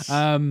 Yes.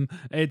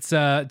 It's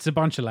a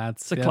bunch of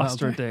lads. It's a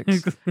cluster of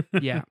dicks.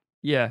 Yeah.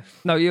 Yeah.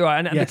 No, you're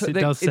right. And Yes, it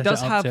does set it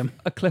does it up, have Tim.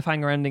 a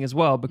cliffhanger ending as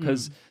well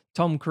because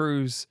Tom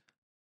Cruise.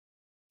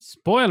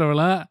 Spoiler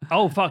alert.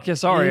 Oh fuck yeah!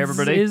 Sorry,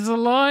 everybody. Is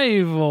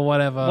alive or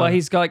whatever. Well,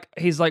 he's like,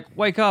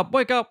 wake up,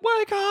 wake up,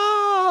 wake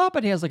up,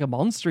 and he has like a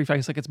monstery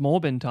face, like it's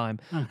Morbin time.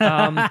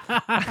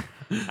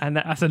 And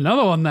that's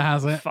another one that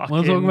has it.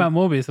 We'll talk about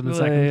Morbius in a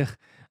second.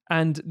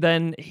 And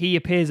then he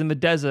appears in the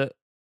desert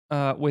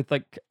with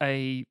like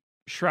a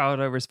shroud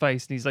over his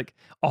face, and he's like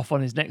off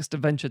on his next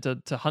adventure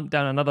to hunt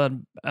down another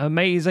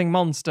amazing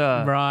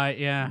monster. Right,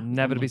 yeah.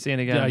 Never to be seen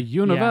again. A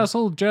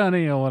universal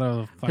journey or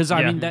whatever. Because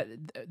I mean,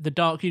 the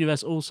Dark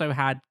Universe also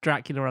had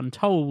Dracula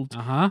Untold,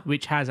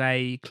 which has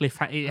a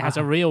cliffhanger. It has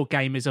a real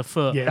game as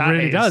afoot. Yeah, it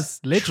really does.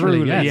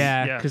 Literally, yes.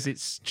 Yeah, because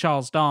it's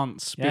Charles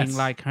Dance being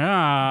like,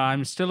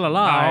 I'm still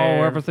alive.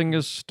 Now everything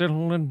is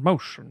still in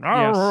motion.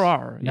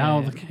 Yes.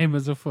 Now the game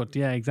is afoot.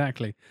 Yeah,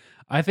 exactly.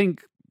 I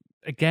think,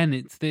 again,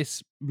 it's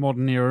this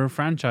modern era of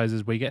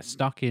franchises where you get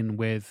stuck in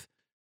with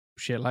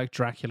shit like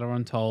Dracula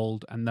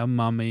Untold and The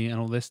Mummy and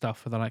all this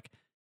stuff where they're like,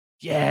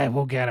 yeah,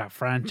 we'll get a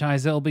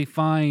franchise. It'll be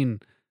fine.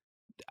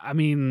 I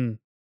mean,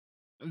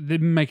 they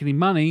didn't make any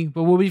money,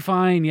 but we'll be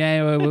fine.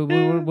 Yeah, we'll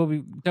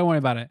be. Don't worry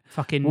about it.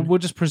 Fucking. We'll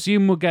just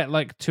presume we'll get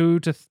like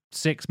 2 to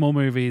 6 more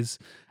movies,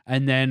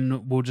 and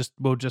then we'll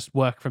just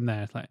work from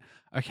there. It's like,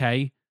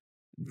 okay,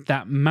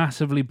 that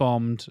massively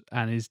bombed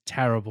and is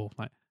terrible.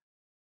 Like,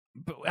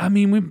 but I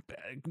mean,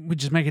 we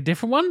just make a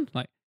different one.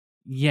 Like,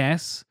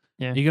 yes,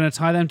 yeah. You're gonna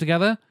tie them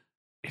together.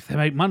 If they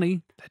make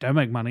money, they don't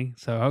make money.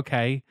 So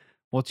okay,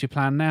 what's your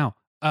plan now?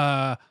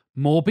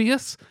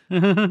 Morbius?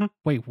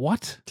 Wait,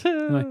 what?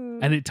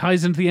 And it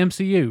ties into the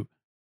MCU?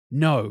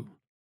 No.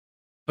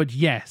 But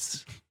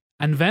yes.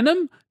 And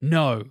Venom?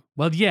 No.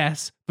 Well,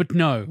 yes, but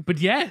no. But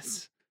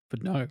yes,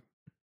 but no.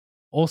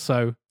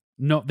 Also,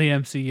 not the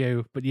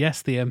MCU, but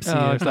yes, the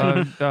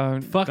MCU.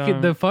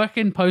 Don't. The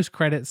fucking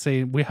post-credit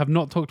scene. We have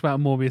not talked about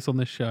Morbius on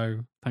this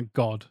show. Thank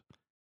God.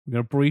 We're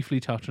going to briefly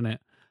touch on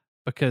it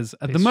because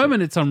at the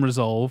moment it's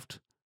unresolved.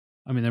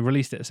 I mean, they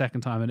released it a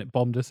second time and it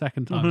bombed a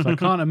second time. So I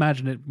can't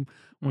imagine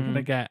we're going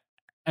to get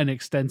an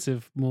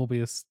extensive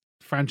Morbius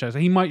franchise.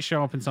 He might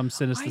show up in some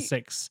Sinister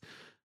Six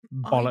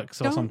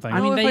bollocks or something. I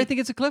mean, I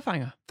think it's a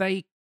cliffhanger.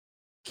 They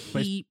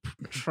keep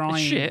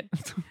trying. Shit.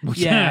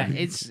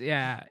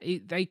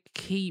 They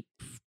keep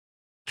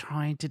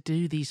trying to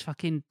do these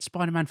fucking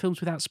Spider-Man films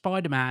without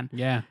Spider-Man.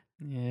 Yeah.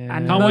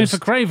 And can't wait for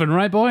Craven,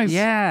 right, boys?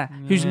 Yeah.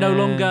 Who's no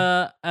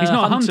longer he's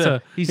not a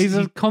hunter. He's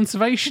a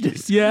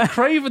conservationist. Yeah.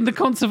 Craven the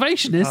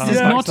conservationist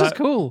is not as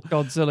cool.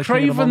 Godzilla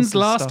Craven's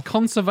last stuff.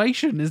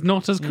 conservation is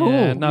not as cool.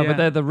 Yeah, no, but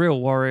they're the real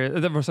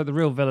warriors. They're also the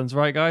real villains,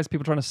 right, guys?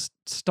 People trying to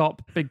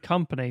stop big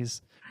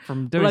companies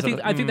from doing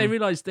something. I think they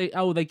realised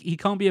he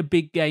can't be a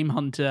big game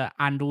hunter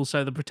and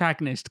also the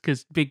protagonist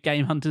because big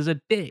game hunters are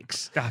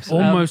dicks.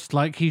 Almost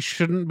like he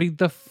shouldn't be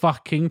the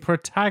fucking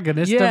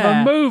protagonist of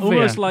a movie.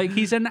 Almost like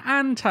he's an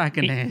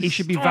antagonist. He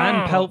should be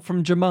Van Pelt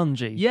from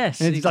Jumanji.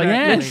 Yes, it's exactly.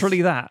 like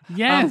literally that.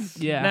 Yes.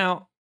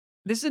 Now,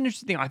 this is an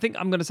interesting thing. I think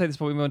I'm going to say this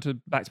before we move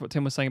on back to what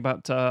Tim was saying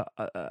about the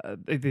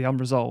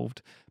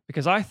unresolved,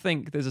 because I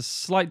think there's a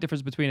slight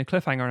difference between a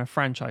cliffhanger and a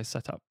franchise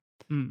setup.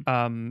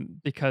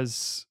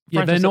 Because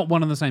they're not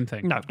one and the same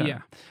thing. No.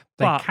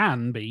 They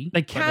can be.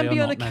 They can be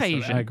on not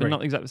occasion, but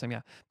not exactly the same.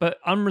 Yeah, but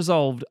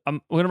unresolved. We're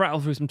going to rattle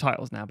through some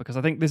titles now because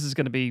I think this is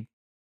going to be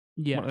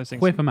one of those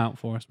things. Whip them out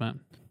for us, man.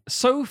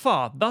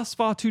 Thus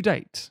far to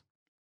date,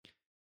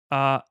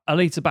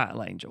 Alita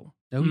Battle Angel.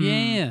 Oh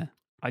yeah,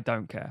 I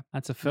don't care.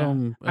 That's a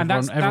film And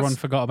everyone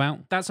forgot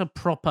about. That's a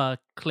proper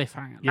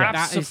cliffhanger. Yeah,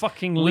 That is,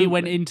 fucking. we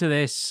went into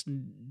this.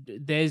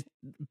 There's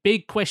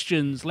big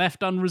questions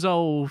left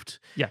unresolved.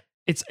 Yeah,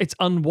 it's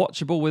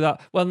unwatchable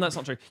without. Well, that's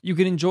not true. You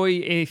can enjoy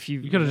if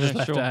you. You could have just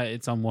left sure. it.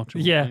 It's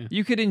unwatchable. Yeah,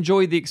 you could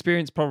enjoy the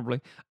experience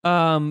probably.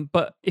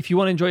 But if you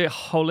want to enjoy a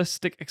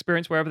holistic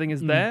experience where everything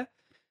is there,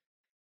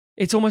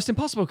 it's almost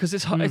impossible because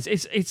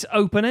it's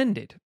open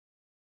ended,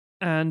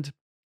 and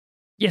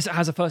yes, it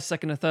has a first,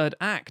 second, and third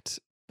act,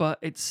 but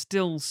it's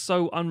still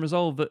so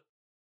unresolved that,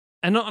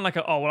 and not like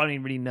only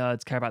really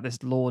nerds care about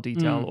this lore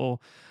detail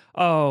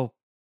or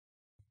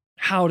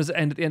how does it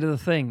end at the end of the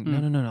thing?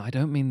 No, I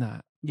don't mean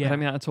that. Yeah. I don't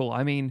mean that at all.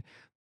 I mean,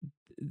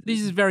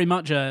 This is very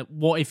much a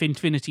what if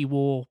Infinity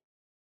War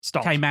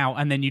stop. came out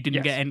and then you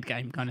didn't Yes. get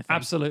Endgame kind of thing.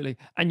 Absolutely.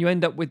 And you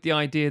end up with the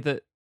idea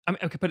that, I mean,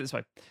 okay, put it this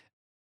way.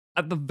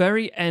 At the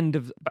very end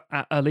of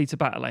Alita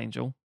Battle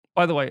Angel,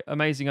 by the way,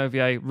 amazing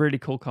OVA, really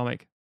cool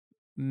comic,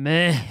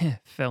 meh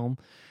film,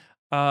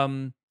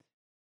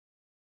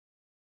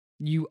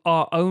 you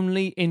are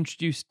only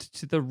introduced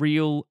to the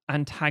real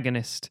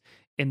antagonist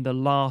in the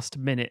last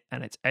minute,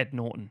 and it's Ed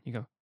Norton. You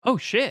go, oh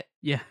shit.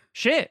 Yeah.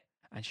 Shit.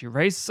 And she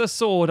raises a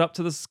sword up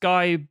to the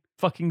sky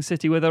fucking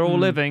city where they're all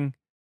living,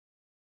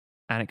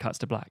 and it cuts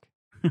to black.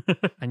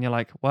 And you're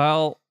like,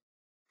 well,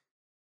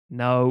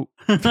 no.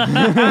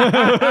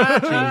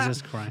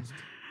 Jesus Christ.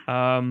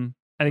 And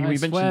again, we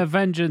mentioned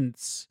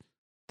vengeance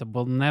that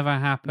will never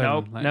happen.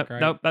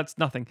 no, that's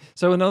nothing.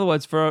 So in other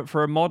words,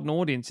 for a modern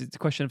audience, it's a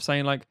question of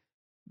saying like,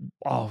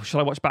 oh,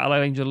 shall I watch Battle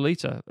Angel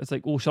Alita? It's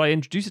like, or shall I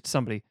introduce it to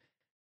somebody?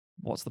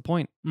 What's the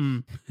point?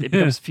 It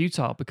becomes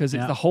futile because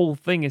it's the whole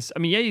thing is. I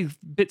mean, you've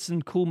bits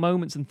and cool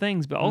moments and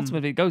things, but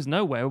ultimately it goes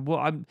nowhere.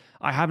 Well,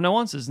 I have no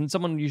answers, and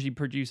someone usually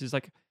produces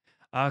like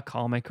a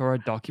comic or a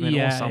document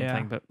or something.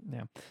 Yeah. But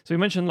yeah, so we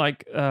mentioned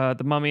like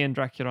the Mummy and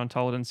Dracula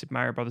Untold and Super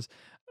Mario Brothers.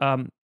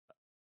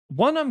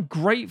 One I'm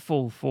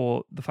grateful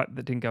for the fact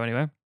that it didn't go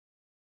anywhere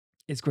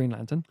is Green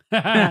Lantern.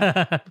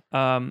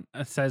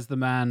 Says the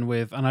man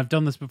with, and I've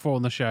done this before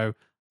on the show.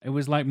 It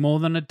was like more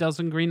than a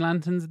dozen Green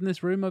Lanterns in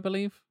this room, I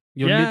believe.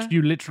 You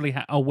literally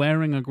are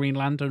wearing a Green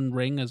Lantern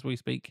ring as we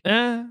speak.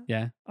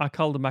 Yeah. I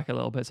culled them back a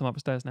little bit, so I'm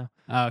upstairs now.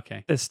 Oh,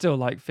 okay. There's still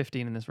like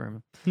 15 in this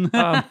room.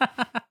 Yeah,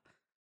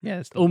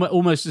 it's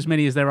almost as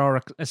many as there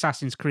are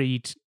Assassin's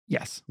Creed.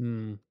 Yes.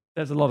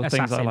 There's a lot of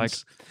things I like.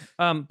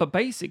 But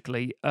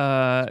basically...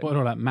 what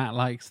all that? Matt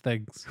likes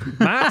things.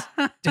 Matt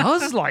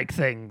does like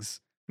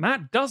things.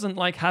 Matt doesn't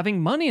like having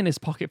money in his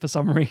pocket for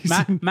some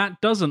reason.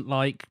 Matt doesn't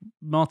like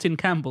Martin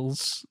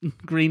Campbell's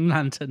Green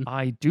Lantern.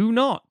 I do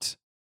not.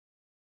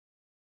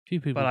 Few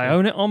people but I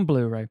own it on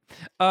Blu-ray.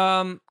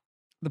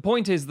 The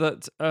point is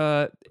that...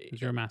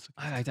 you're a massive.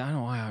 I don't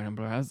know why I own it on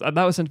Blu-ray.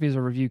 That was sent to me as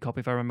a review copy,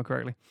 if I remember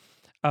correctly.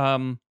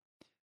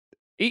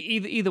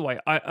 Either way,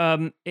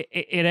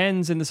 it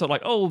ends in the sort of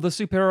like, oh, the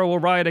superhero will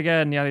ride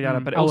again, yada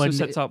yada. But it also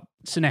sets up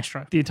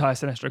Sinestro, the entire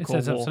Sinestro Corps.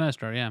 It sets up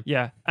Sinestro, yeah.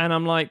 Yeah, and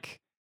I'm like,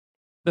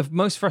 the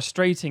most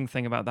frustrating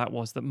thing about that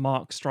was that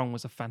Mark Strong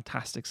was a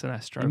fantastic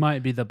Sinestro. It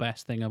might be the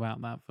best thing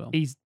about that film.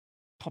 He's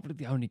probably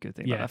the only good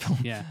thing about that film.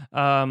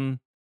 Yeah.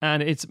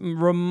 And it's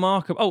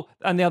remarkable. Oh,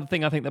 and the other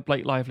thing, I think that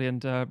Blake Lively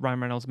and Ryan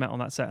Reynolds met on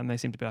that set, and they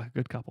seem to be like a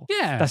good couple.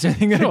 Yeah, that's the only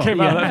thing that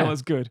came out of that film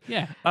was good.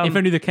 Yeah, if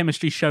only the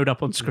chemistry showed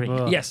up on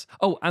screen. Yes.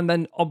 Oh, and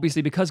then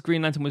obviously because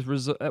Green Lantern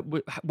was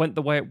went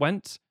the way it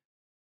went,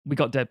 we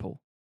got Deadpool.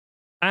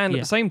 And at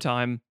the same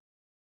time,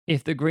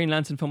 if the Green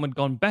Lantern film had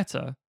gone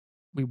better,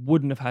 we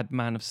wouldn't have had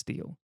Man of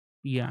Steel.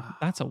 Yeah,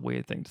 that's a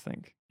weird thing to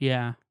think.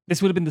 Yeah,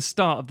 this would have been the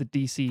start of the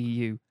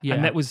DCEU,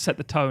 and that was set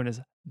the tone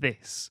as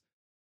this.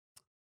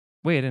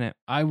 Weird, isn't it?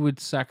 I would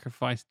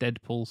sacrifice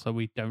Deadpool so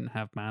we don't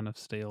have Man of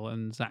Steel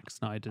and Zack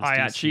Snyder's I DCU.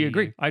 actually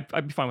agree.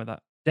 I'd be fine with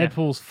that.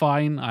 Deadpool's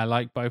fine. I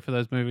like both of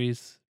those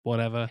movies.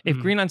 Whatever. If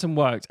Green Lantern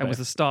worked and was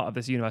the start of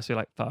this universe, you're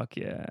like, fuck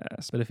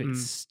yes. But if it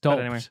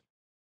stopped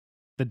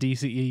the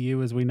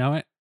DCEU as we know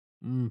it.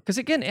 Because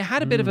again, it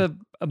had a bit of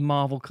a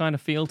Marvel kind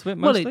of feel to it.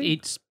 Well, Mostly.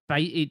 it's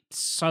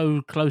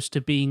so close to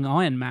being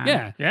Iron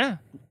Man. Yeah.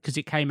 Because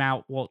it came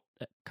out, what,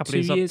 a couple 2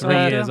 of years 3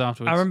 years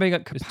afterwards. I remember being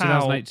at Kapow.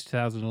 2008 to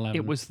 2011.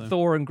 It was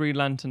Thor and Green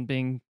Lantern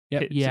being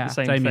pitched at the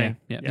same thing.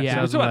 Yeah. So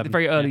it was at the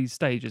very early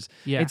stages.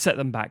 Yeah. It set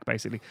them back,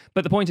 basically.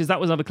 But the point is, that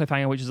was another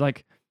cliffhanger, which is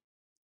like,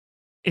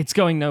 it's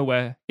going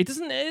nowhere. It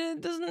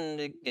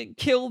doesn't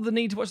kill the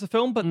need to watch the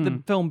film, but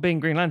the film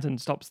being Green Lantern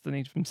stops the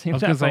need from seeing I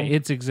was that going to say, film.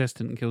 it's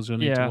existent and kills your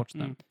need to watch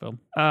that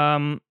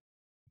film.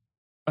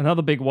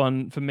 Another big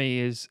one for me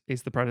is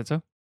The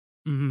Predator.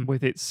 Mm-hmm.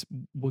 With its,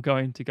 we're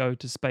going to go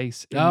to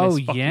space in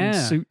this fucking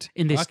suit.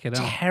 In this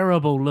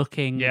terrible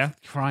looking...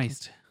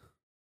 Christ.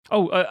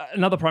 Oh,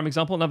 another prime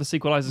example, another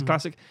sequelizers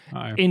classic.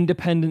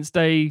 Independence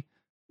Day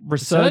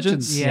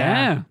Resurgence.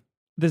 Yeah.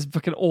 This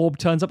fucking orb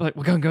turns up like,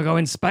 we're going to go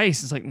in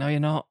space. It's like, no, you're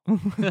not.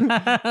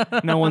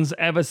 No one's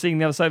ever seen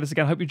the other side of this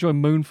again. I hope you enjoy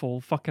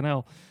Moonfall. Fucking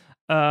hell.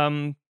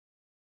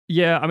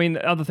 Yeah, I mean,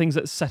 other things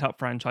that set up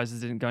franchises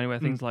didn't go anywhere.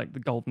 Things like the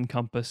Golden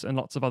Compass and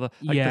lots of other,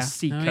 like Yeah. the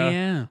Seeker, Oh,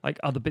 yeah. like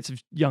other bits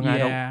of young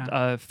Yeah.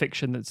 adult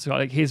fiction. That's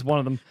like, here's one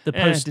of them. The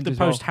didn't do as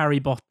well. post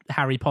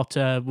Harry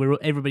Potter, where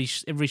every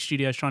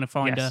studio's trying to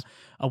find Yes.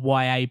 a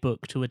YA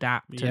book to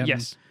adapt. Yeah. and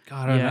Yes.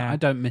 God, I don't, Yeah. I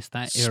don't miss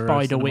that era. of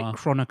Spiderwick cinema.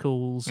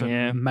 Chronicles. And,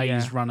 Yeah.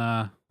 Maze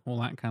Runner, all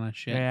that kind of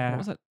shit. Yeah. What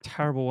was that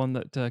terrible one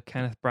that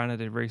Kenneth Branagh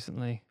did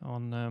recently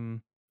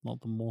on? Not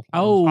the Mortal.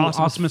 Oh, Artemis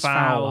Artemis Fowl.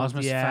 Fowl.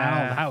 Artemis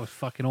yeah. Fowl. That was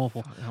fucking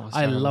awful. That was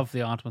I terrible. loved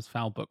the Artemis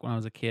Fowl book when I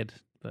was a kid.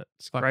 But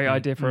Great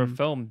idea for a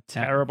film.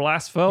 Yeah. Terrible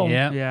ass film.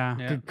 Yeah. Yeah.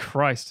 Good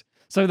Christ.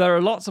 So there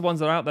are lots of ones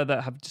that are out there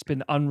that have just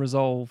been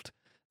unresolved,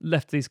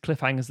 left these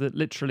cliffhangers that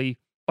literally,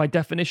 by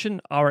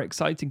definition, are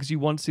exciting because you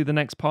want to see the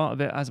next part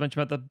of it. As I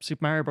mentioned about the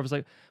Super Mario Bros.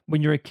 Like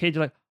when you're a kid,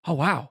 you're like, oh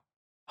wow,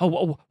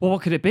 well,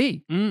 what could it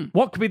be?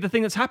 What could be the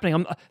thing that's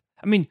happening?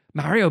 I mean,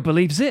 Mario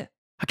believes it.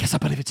 I guess I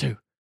believe it too.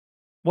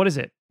 What is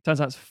it? Turns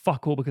out it's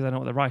fuck all because I know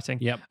what they're writing.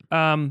 Yep.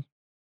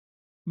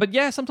 But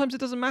yeah, sometimes it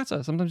doesn't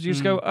matter. Sometimes you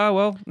just go, oh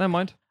well, never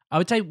mind. I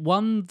would say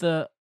one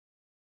that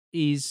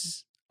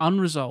is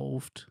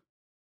unresolved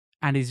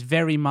and is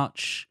very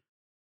much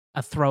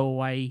a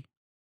throwaway,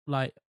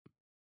 like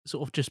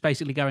sort of just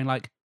basically going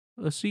like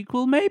a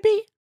sequel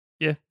maybe.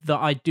 Yeah. That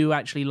I do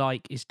actually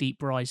like is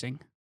Deep Rising.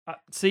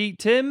 See,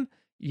 Tim,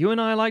 you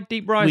and I like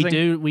Deep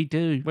Rising. We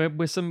do.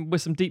 We're some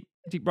deep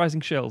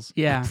rising shills.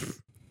 Yeah.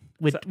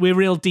 We're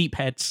real deep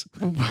heads.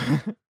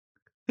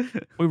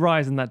 We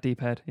rise in that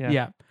deep head.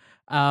 Yeah.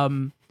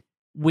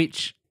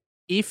 Which,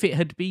 if it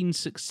had been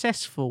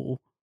successful,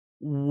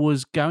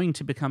 was going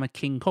to become a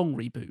King Kong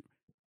reboot,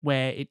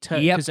 where it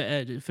turned. Because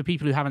for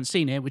people who haven't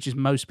seen it, which is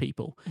most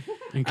people,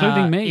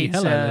 including me, it's,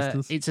 hello,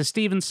 listeners. it's a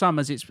Stephen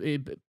Sommers. It's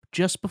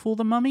just before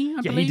The Mummy. I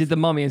Yeah, believe. he did The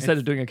Mummy instead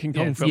of doing a King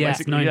Kong film. yeah,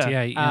 Basically,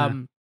 98. Yeah.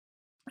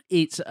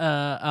 It's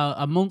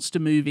a monster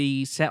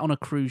movie set on a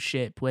cruise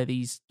ship where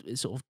these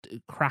sort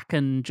of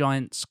kraken,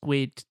 giant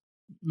squid,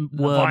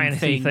 worm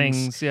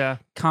things yeah,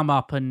 come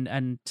up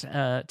and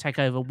take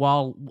over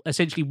while a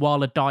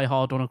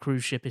diehard on a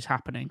cruise ship is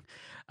happening.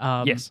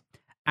 Yes,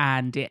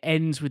 and it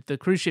ends with the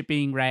cruise ship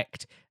being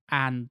wrecked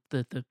and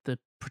the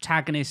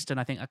protagonist and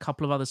I think a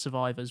couple of other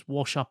survivors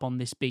wash up on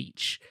this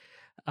beach.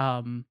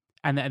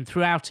 And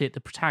throughout it, the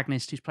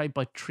protagonist, who's played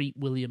by Treat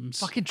Williams,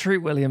 fucking Treat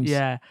Williams,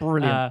 yeah,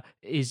 brilliant,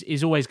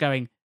 is always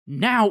going,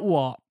 now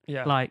what?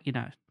 Yeah, like, you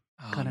know,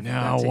 kind of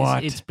now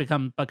what? It's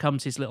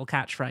becomes his little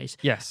catchphrase.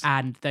 Yes,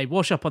 and they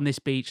wash up on this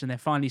beach and they're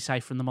finally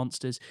safe from the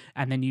monsters.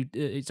 And then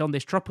it's on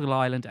this tropical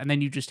island, and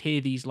then you just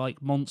hear these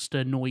like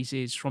monster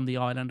noises from the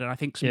island, and I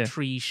think some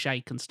trees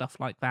shake and stuff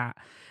like that.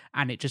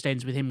 And it just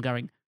ends with him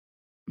going,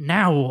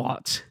 now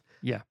what?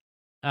 Yeah.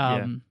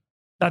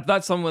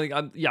 That's something.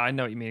 I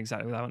know what you mean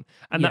exactly with that one,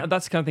 and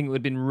that's the kind of thing that would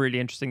have been really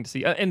interesting to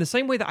see. In the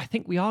same way that I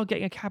think we are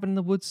getting a Cabin in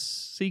the Woods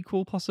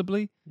sequel,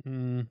 possibly.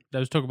 There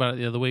was talk about it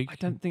the other week. I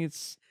don't think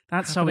it's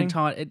that's happening. so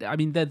entirely. I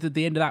mean, the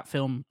end of that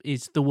film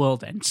is the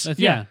world ends.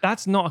 Yeah,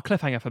 that's not a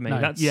cliffhanger for me. No.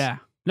 That's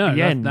No,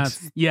 the end.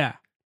 That's yeah.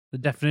 The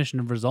definition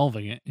of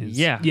resolving it is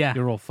Yeah.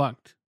 you're all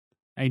fucked.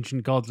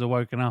 Ancient gods are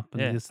woken up,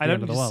 and this is the I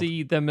end don't of the world.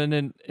 see them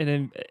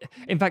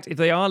in fact, if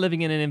they are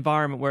living in an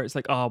environment where it's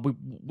like,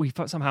 we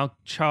somehow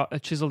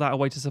chiseled out a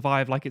way to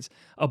survive, like it's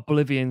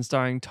Oblivion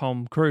starring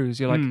Tom Cruise,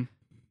 you're like,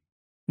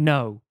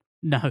 no,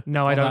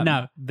 I don't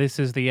know. This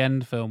is the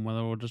end film where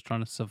they're all just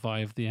trying to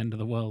survive the end of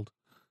the world.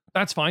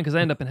 That's fine because they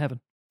end up in heaven.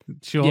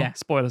 Sure. Yeah.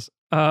 Spoilers.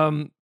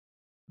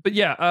 But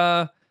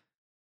yeah,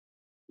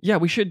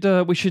 we should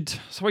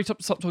sorry, stop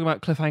talking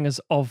about cliffhangers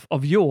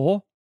of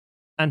yore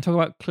and talk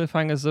about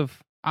cliffhangers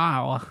of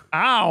Ow.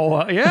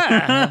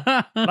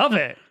 Yeah. Love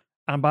it.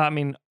 But I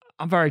mean,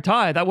 I'm very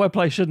tired. That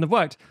wordplay shouldn't have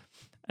worked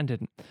and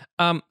didn't.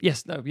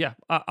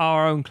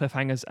 Our own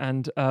cliffhangers.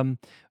 And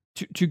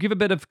to give a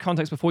bit of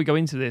context before we go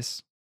into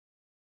this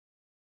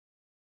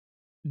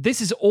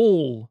is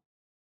all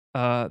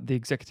the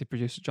executive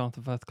producer,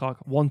 Jonathan Firth Clark,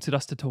 wanted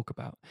us to talk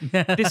about.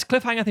 This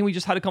cliffhanger thing we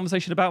just had a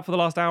conversation about for the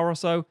last hour or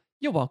so.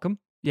 You're welcome.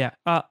 Yeah.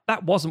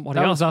 That wasn't what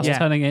That he was asked us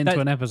for. turning it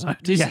into an episode.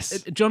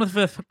 Yes.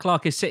 Jonathan Firth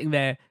Clark is sitting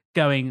there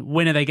going,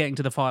 when are they getting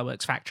to the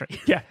fireworks factory?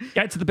 Yeah,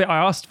 get to the bit I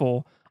asked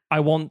for. I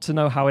want to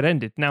know how it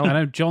ended. Now, I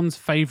know John's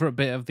favourite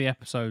bit of the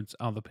episodes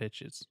are the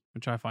pitches,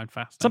 which I find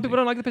fascinating. Some people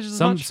don't like the pitches as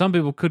much. Some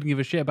people couldn't give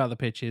a shit about the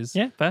pitches.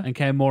 Yeah, fair. And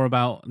care more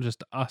about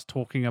just us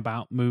talking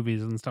about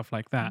movies and stuff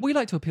like that. We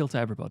like to appeal to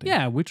everybody.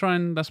 Yeah, we try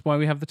and that's why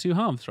we have the two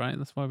halves, right?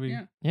 That's why we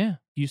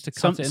used to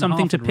cut it in something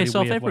half to in a really piss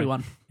off weird way.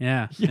 everyone.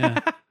 Yeah.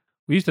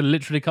 We used to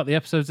literally cut the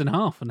episodes in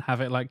half and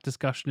have it like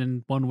discussion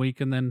in 1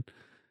 week and then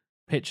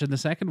pitch in the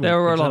second week. There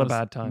were a which lot that of was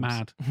bad times.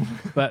 Mad.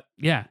 But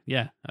yeah.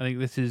 I think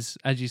this is,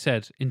 as you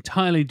said,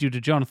 entirely due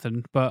to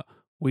Jonathan, but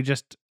we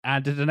just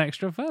added an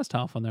extra first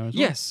half on there as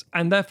well. Yes,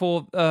 and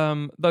therefore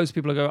those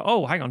people are going,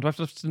 oh, hang on, do I have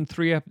to listen to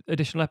 3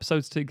 additional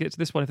episodes to get to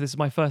this one if this is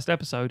my first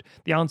episode?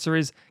 The answer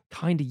is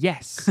kind of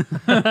yes.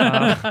 Go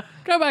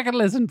back and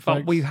listen, folks.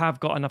 But we have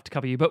got enough to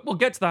cover you. But we'll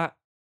get to that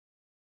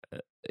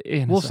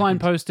in a We'll second.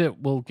 signpost it.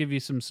 We'll give you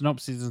some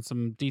synopses and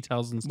some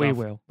details and stuff.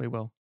 We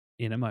will.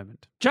 In a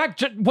moment. Jack,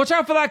 watch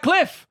out for that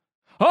cliff!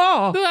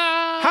 Oh,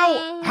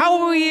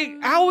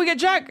 how will we get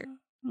Jack?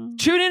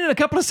 Tune in a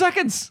couple of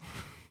seconds.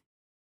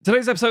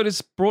 Today's episode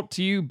is brought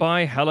to you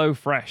by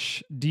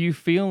HelloFresh. Do you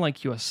feel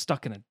like you are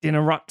stuck in a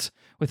dinner rut?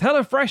 With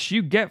HelloFresh,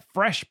 you get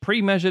fresh,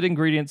 pre-measured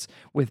ingredients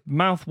with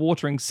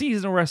mouth-watering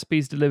seasonal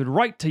recipes delivered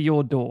right to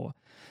your door.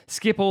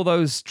 Skip all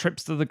those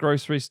trips to the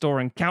grocery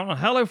store and count on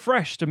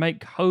HelloFresh to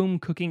make home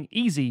cooking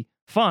easy,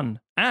 fun,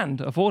 and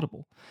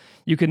affordable.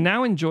 You can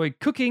now enjoy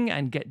cooking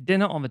and get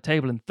dinner on the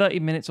table in 30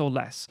 minutes or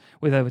less.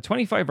 With over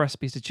 25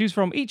 recipes to choose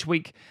from each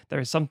week, there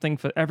is something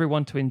for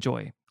everyone to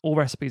enjoy. All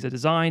recipes are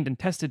designed and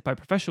tested by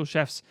professional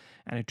chefs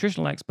and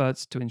nutritional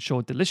experts to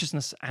ensure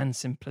deliciousness and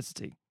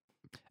simplicity.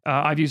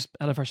 I've used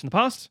HelloFresh in the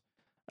past.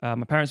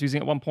 My parents were using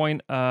it at one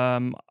point.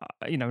 Not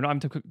having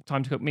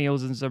time to cook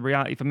meals is a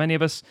reality for many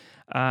of us,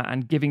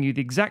 and giving you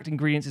the exact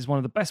ingredients is one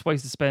of the best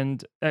ways to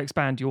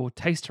expand your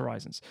taste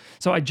horizons.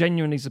 So I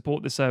genuinely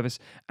support this service,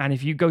 and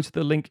if you go to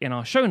the link in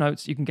our show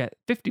notes, you can get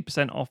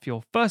 50% off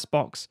your first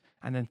box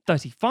and then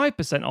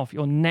 35% off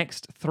your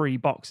next 3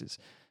 boxes.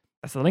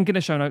 That's the link in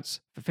the show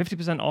notes for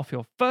 50% off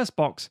your first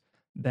box,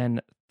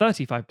 then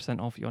 35%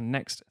 off your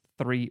next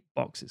 3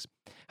 boxes.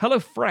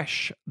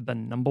 HelloFresh, the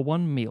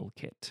 #1 meal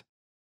kit.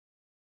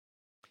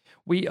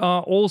 We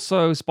are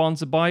also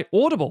sponsored by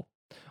Audible.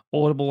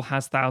 Audible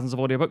has thousands of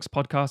audiobooks,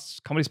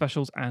 podcasts, comedy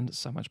specials, and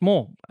so much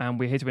more. And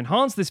we're here to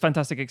enhance this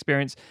fantastic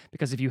experience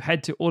because if you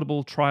head to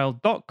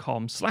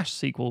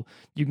audibletrial.com/sequel,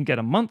 you can get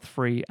a month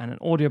free and an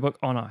audiobook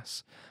on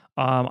us.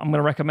 I'm going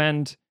to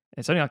recommend,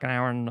 it's only like an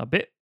hour and a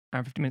bit, hour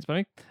and 50 minutes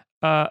maybe,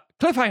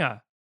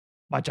 Cliffhanger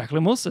by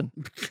Jacqueline Wilson.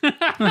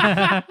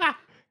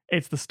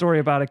 It's the story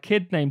about a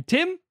kid named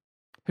Tim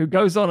who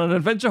goes on an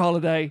adventure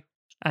holiday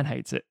and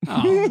hates it.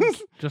 Oh,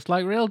 just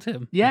like real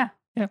Tim. Yeah.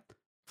 Yeah.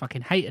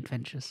 Fucking hate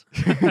adventures.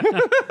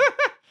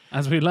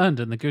 As we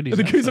learned in the Goonies.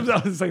 The Goonies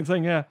episode is the same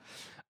thing, yeah.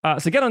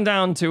 So get on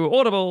down to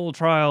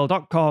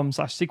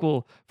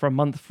audibletrial.com/sequel for a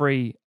month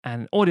free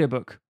and an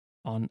audiobook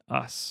on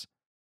us.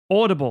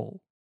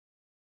 Audible.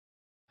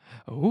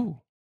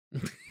 Ooh.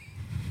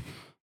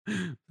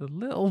 A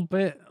little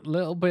bit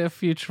of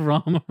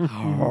Futurama.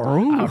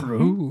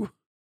 Aroo.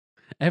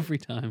 Every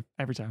time.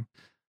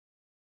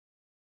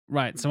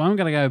 Right, so I'm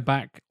going to go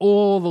back,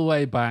 all the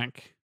way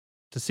back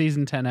to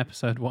season 10,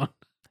 episode 1.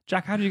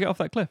 Jack, how did you get off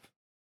that cliff?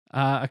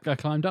 I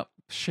climbed up.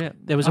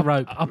 Shit. There was a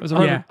rope.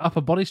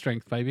 Upper body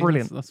strength, baby.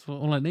 Brilliant. That's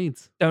all it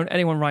needs. Don't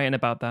anyone write in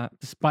about that.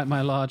 Despite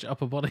my large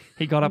upper body.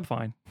 He got up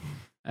fine.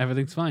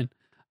 Everything's fine.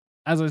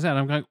 As I said,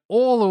 I'm going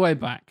all the way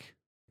back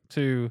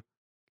to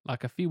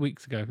like a few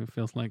weeks ago, it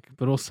feels like,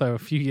 but also a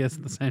few years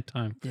at the same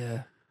time.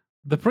 Yeah.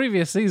 The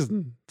previous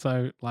season,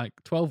 so like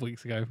 12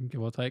 weeks ago,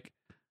 give or take,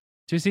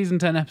 to season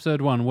 10,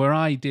 episode 1, where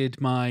I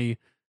did my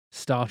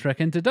Star Trek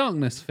Into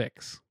Darkness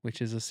fix,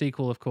 which is a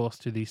sequel, of course,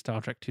 to the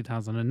Star Trek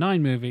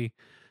 2009 movie,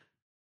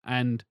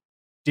 and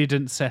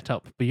didn't set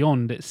up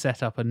beyond, it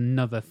set up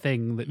another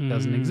thing that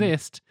doesn't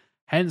exist.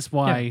 Hence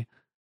why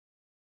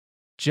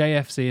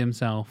JFC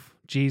himself,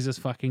 Jesus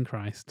fucking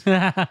Christ,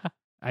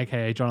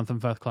 aka Jonathan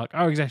Firth Clark,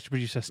 our executive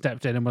producer,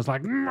 stepped in and was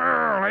like,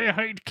 I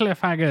hate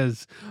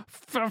cliffhangers.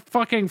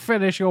 Fucking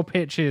finish your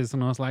pitches.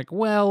 And I was like,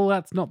 well,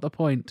 that's not the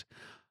point.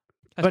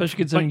 Especially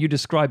considering you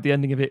described the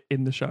ending of it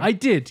in the show. I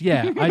did,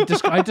 yeah. I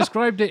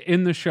described it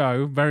in the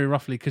show very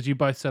roughly because you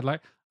both said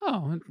like,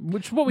 oh,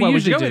 what we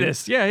usually do. With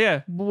this.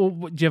 Yeah. Well,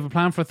 do you have a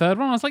plan for a third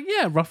one? I was like,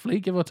 yeah, roughly,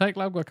 give or take.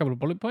 Like, I've got a couple of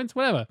bullet points,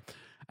 whatever.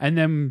 And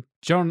then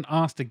John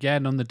asked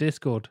again on the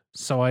Discord,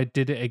 so I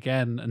did it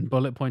again and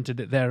bullet pointed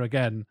it there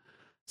again.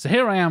 So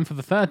here I am for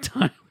the third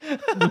time,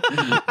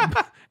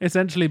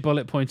 essentially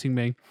bullet pointing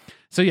me.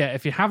 So yeah,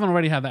 if you haven't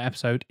already had that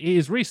episode, it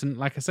is recent.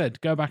 Like I said,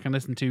 go back and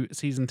listen to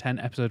season 10,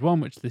 episode 1,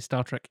 which is the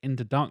Star Trek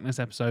Into Darkness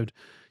episode.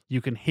 You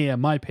can hear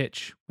my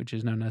pitch, which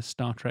is known as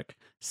Star Trek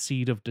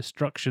Seed of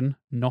Destruction,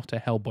 not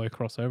a Hellboy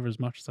crossover, as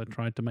much as I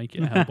tried to make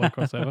it a Hellboy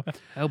crossover.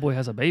 Hellboy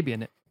has a baby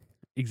in it.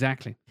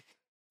 Exactly.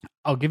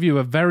 I'll give you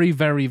a very,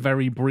 very,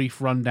 very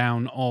brief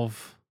rundown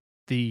of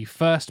the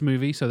first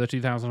movie, so the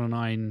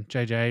 2009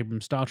 J.J.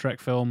 Abrams Star Trek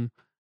film,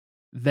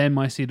 then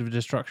my Seed of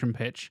Destruction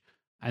pitch,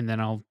 and then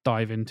I'll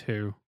dive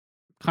into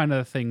kind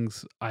of the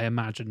things I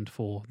imagined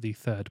for the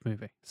third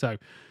movie. So,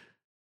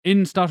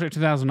 in Star Trek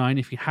 2009,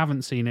 if you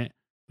haven't seen it,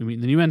 we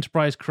meet the new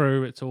Enterprise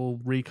crew. It's all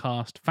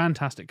recast,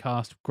 fantastic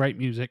cast, great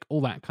music,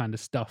 all that kind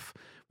of stuff.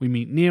 We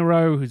meet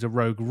Nero, who's a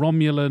rogue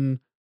Romulan.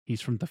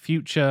 He's from the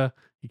future.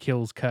 He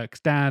kills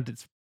Kirk's dad.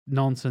 It's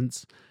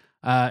nonsense.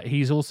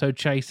 He's also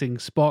chasing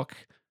Spock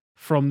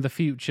from the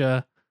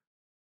future,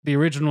 the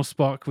original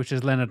Spock, which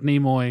is Leonard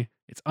Nimoy.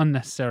 It's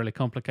unnecessarily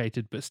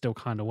complicated, but still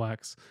kind of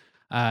works.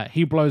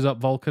 He blows up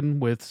Vulcan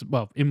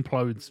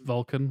implodes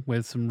Vulcan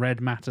with some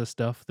red matter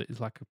stuff that is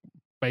like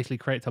basically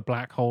creates a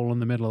black hole in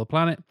the middle of the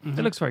planet. Mm-hmm.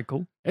 It looks very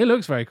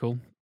cool.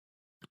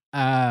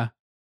 The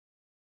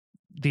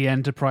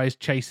Enterprise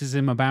chases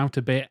him about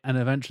a bit and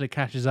eventually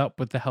catches up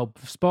with the help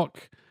of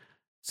Spock.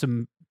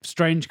 Some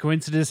strange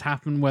coincidences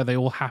happen where they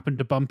all happen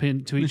to bump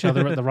into each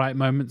other at the right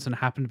moments and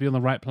happen to be on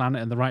the right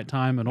planet at the right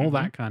time and all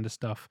that kind of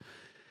stuff.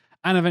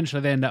 And eventually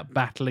they end up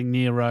battling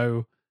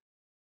Nero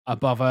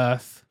above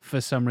Earth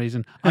for some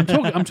reason. I'm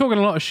talking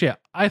a lot of shit.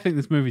 I think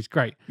this movie's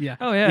great. Yeah.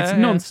 Oh yeah, It's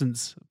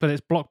nonsense, but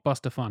it's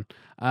blockbuster fun.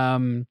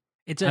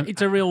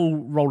 It's a real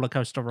roller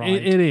coaster ride.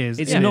 It is.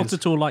 It's it not is.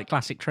 at all like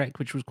classic Trek,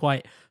 which was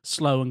quite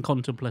slow and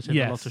contemplative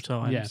a lot of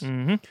times. Yes.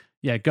 Mm-hmm.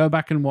 Yeah, go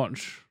back and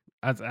watch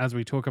as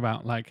we talk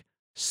about like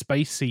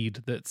Space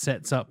Seed that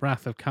sets up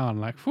Wrath of Khan.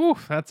 Like, whew,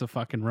 that's a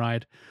fucking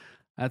ride.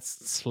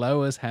 That's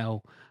slow as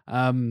hell.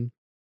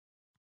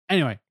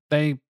 Anyway,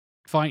 they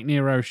fight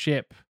Nero's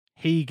ship.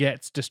 He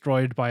gets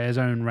destroyed by his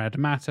own red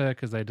matter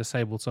because they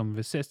disabled some of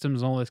his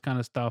systems and all this kind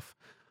of stuff.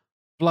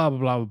 Blah, blah,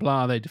 blah, blah,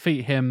 blah. They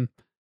defeat him.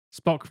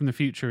 Spock from the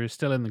future is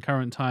still in the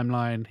current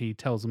timeline. He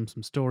tells them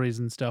some stories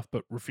and stuff,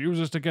 but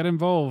refuses to get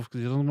involved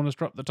because he doesn't want to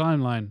disrupt the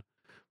timeline,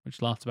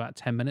 which lasts about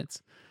 10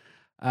 minutes.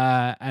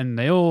 And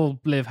they all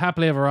live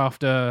happily ever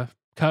after.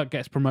 Kirk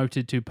gets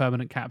promoted to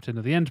permanent captain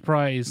of the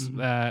Enterprise.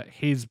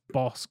 His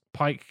boss,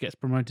 Pike, gets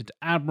promoted to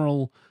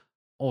admiral,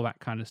 all that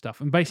kind of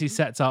stuff. And basically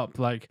sets up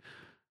like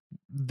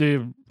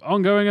the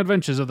ongoing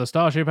adventures of the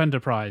Starship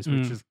Enterprise,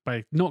 which is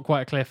like, not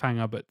quite a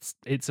cliffhanger, but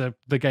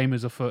the game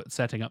is afoot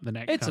setting up the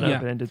next. It's an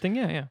open-ended thing,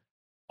 yeah.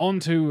 On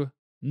to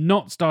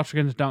not Star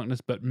Trek Into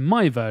Darkness, but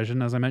my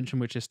version, as I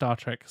mentioned, which is Star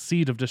Trek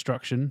Seed of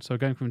Destruction. So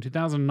going from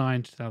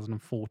 2009 to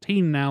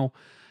 2014 now.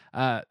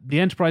 The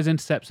Enterprise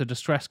intercepts a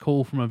distress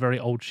call from a very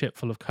old ship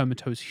full of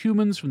comatose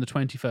humans from the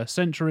 21st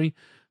century.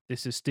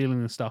 This is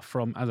stealing the stuff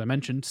from, as I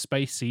mentioned,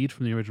 Space Seed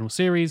from the original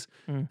series.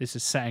 This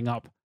is setting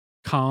up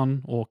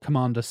Khan, or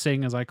Commander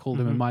Singh, as I called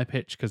him in my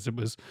pitch, because it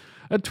was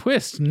a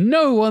twist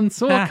no one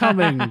saw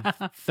coming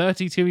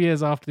 32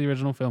 years after the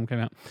original film came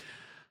out.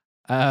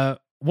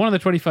 One of the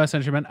 21st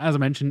century men, as I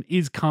mentioned,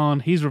 is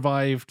Khan. He's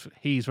revived.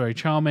 He's very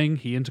charming.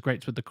 He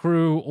integrates with the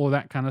crew, all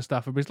that kind of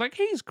stuff. Everybody's like,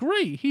 he's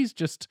great. He's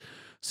just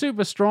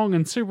super strong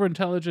and super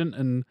intelligent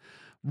and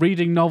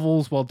reading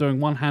novels while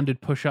doing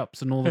one-handed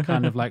push-ups and all the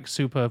kind of like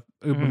super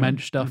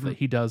ubermensch stuff that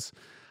he does.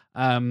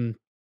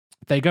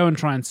 They go and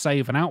try and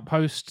save an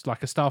outpost,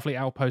 like a Starfleet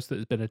outpost that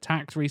has been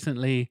attacked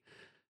recently.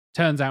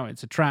 Turns out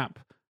it's a trap.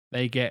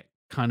 They get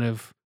kind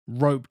of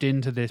roped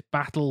into this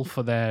battle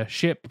for their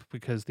ship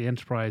because the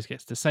Enterprise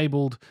gets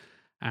disabled,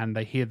 and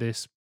they hear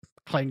this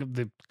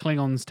the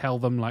Klingons tell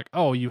them like,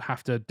 oh, you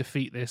have to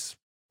defeat this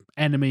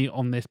enemy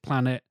on this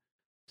planet.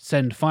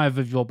 Send 5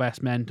 of your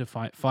best men to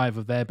fight 5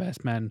 of their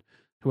best men.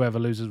 Whoever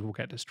loses will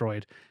get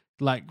destroyed.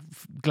 Like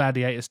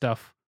Gladiator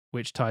stuff,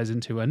 which ties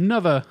into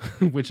another,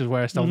 which is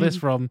where I stole this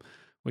from,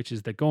 which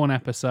is the Gorn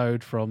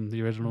episode from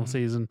the original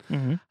season.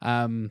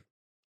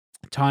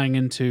 Tying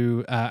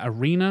into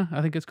Arena,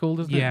 I think it's called,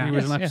 isn't it? The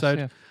original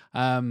episode.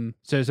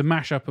 So it's a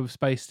mashup of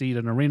Space Seed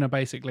and Arena,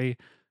 basically.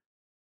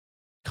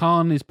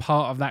 Khan is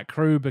part of that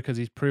crew because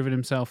he's proven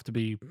himself to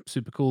be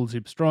super cool,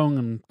 super strong,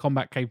 and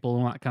combat capable,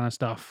 and all that kind of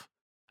stuff,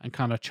 and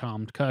kind of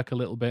charmed Kirk a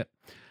little bit.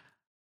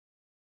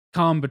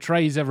 Khan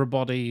betrays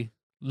everybody,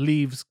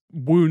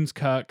 wounds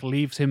Kirk,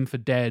 leaves him for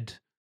dead,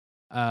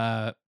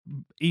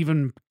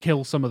 even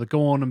kills some of the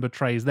Gorn and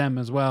betrays them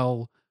as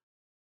well,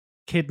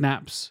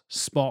 kidnaps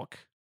Spock,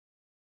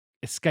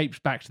 escapes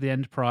back to the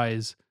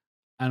Enterprise,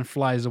 and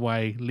flies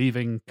away,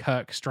 leaving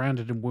Kirk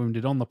stranded and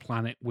wounded on the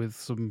planet with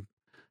some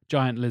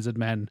giant lizard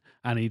men,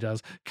 and he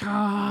does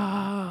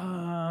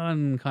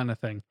Khan kind of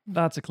thing.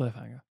 That's a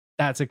cliffhanger.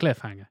 That's a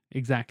cliffhanger,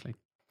 exactly.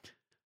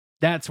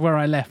 That's where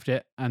I left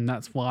it, and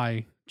that's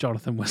why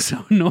Jonathan was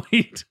so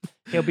annoyed.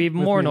 He'll be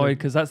even more annoyed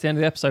because that's the end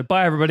of the episode.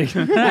 Bye, everybody.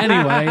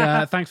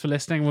 Anyway, thanks for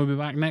listening. We'll be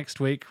back next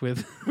week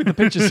with the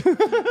pictures.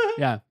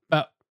 Yeah,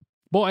 but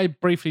what I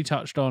briefly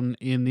touched on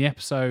in the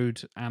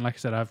episode, and like I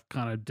said, I've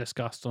kind of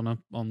discussed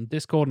on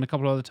Discord and a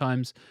couple of other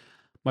times,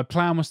 my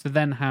plan was to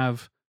then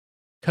have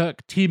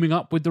Kirk teaming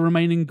up with the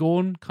remaining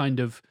Gorn, kind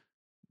of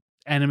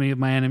enemy of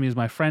my enemy is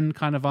my friend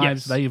kind of vibes.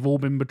 Yes. They've all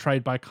been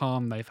betrayed by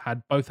Khan. They've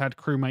both had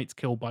crewmates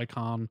killed by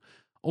Khan,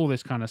 all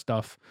this kind of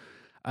stuff.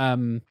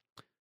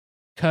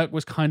 Kirk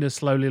was kind of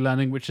slowly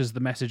learning, which is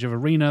the message of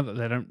Arena that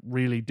they don't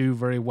really do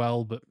very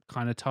well, but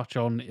kind of touch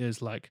on,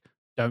 is like,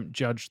 don't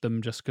judge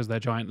them just because they're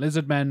giant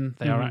lizard men.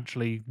 They are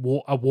actually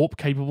a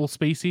warp-capable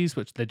species,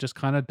 which they just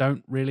kind of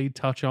don't really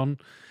touch on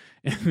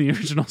in the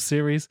original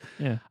series.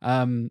 Yeah.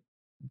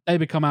 They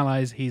become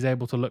allies. He's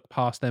able to look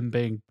past them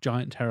being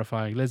giant,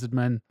 terrifying lizard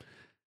men.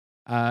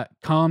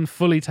 Khan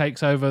fully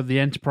takes over the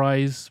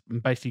Enterprise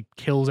and basically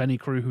kills any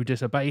crew who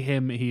disobey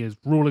him. He is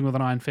ruling with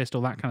an iron fist,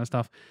 all that kind of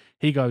stuff.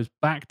 He goes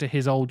back to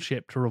his old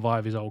ship to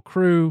revive his old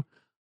crew,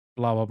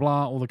 blah, blah,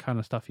 blah, all the kind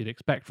of stuff you'd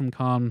expect from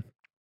Khan.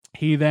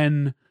 He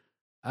then,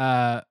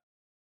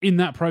 in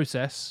that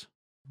process,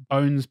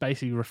 Bones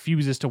basically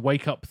refuses to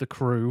wake up the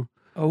crew.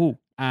 Oh.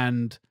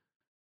 And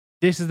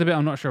this is the bit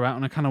I'm not sure about,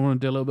 and I kind of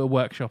want to do a little bit of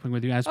workshopping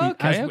with you as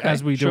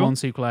we do on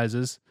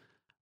Sequelizers.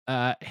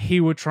 He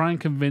would try and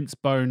convince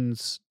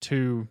Bones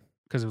to,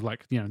 because of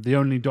like, the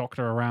only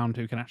doctor around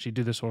who can actually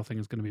do this sort of thing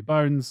is going to be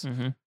Bones.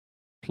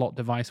 Plot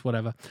device,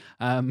 whatever.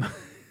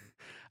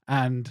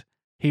 And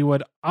he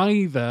would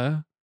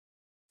either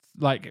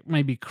like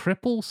maybe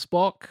cripple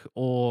Spock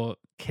or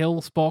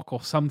kill Spock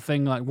or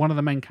something, like one of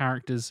the main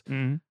characters.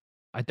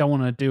 I don't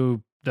want to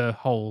do the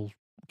whole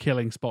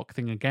killing Spock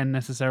thing again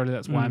necessarily.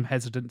 That's why I'm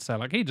hesitant to say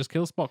like he just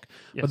kills Spock.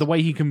 Yes. But the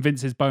way he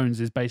convinces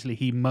Bones is basically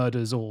he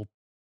murders or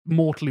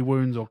mortally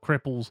wounds or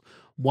cripples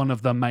one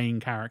of the main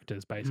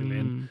characters basically.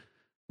 And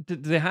do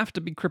they have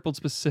to be crippled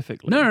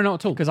specifically? no,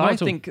 not at all. Because Not I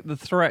at all. think the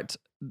threat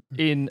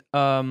in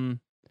I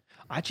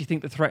actually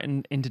think the threat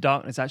in Into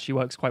Darkness actually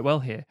works quite well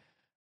here,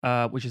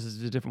 which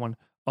is a different one.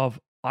 Of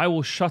I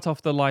will shut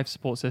off the life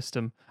support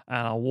system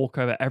and I'll walk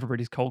over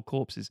everybody's cold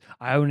corpses.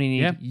 I only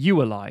need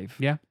you alive.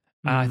 Yeah.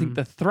 And I think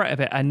the threat of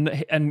it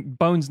and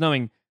Bones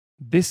knowing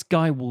this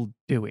guy will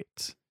do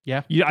it.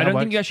 Yeah, I don't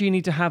think you actually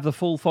need to have the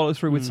full follow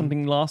through with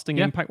something lasting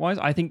impact wise.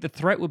 I think the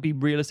threat would be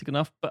realistic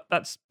enough, but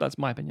that's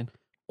my opinion.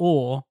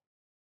 Or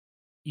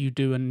you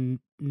do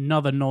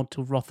another nod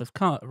to Wrath of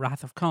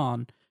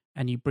Khan,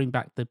 and you bring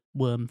back the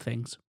worm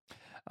things.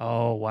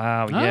 Oh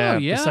wow, Oh, yeah,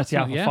 yeah, the SETI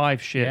Alpha yeah.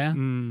 5 shit.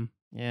 Yeah.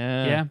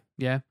 Yeah.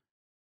 Yeah.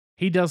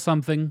 He does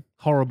something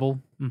horrible,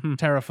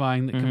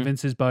 terrifying that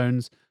convinces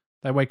Bones.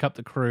 They wake up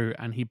the crew,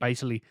 and he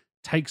basically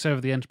takes over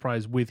the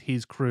Enterprise with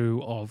his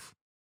crew of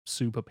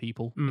super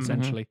people,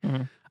 essentially.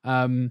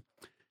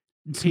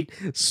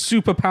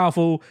 Super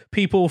powerful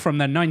people from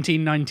the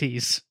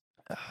 1990s.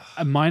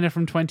 A minor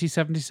from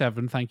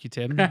 2077, thank you,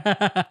 Tim.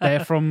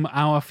 They're from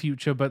our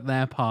future, but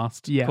they're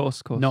past. Yeah.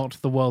 Of course. Not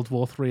the World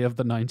War III of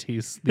the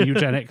 90s, the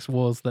eugenics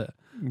wars that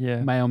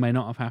Yeah. may or may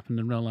not have happened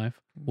in real life.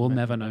 We'll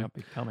never May know. not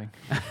be coming.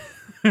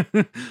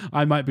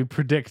 I might be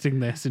predicting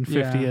this in 50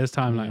 Yeah. years'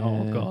 time, like,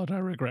 oh Yeah. God, I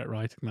regret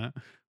writing that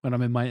when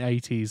I'm in my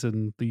 80s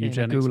and the In a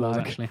eugenics wars gulag.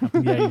 actually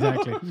happened. Yeah,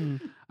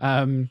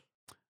 exactly.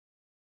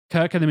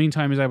 Kirk, in the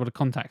meantime, is able to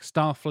contact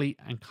Starfleet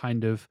and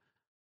kind of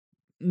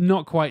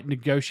not quite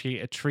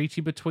negotiate a treaty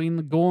between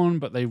the Gorn,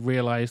 but they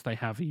realize they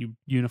have a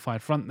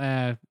unified front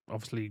there.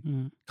 Obviously,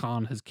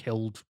 Khan has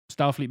killed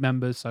Starfleet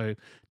members, so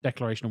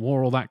declaration of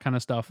war, all that kind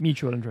of stuff.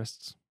 Mutual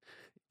interests.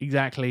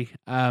 Exactly.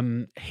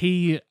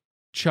 He's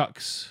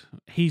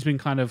been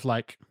kind of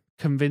like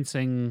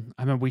convincing.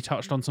 I remember we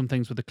touched on some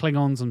things with the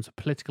Klingons and some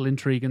political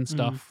intrigue and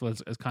stuff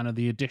as kind of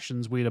the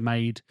additions we'd have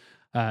made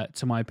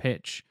to my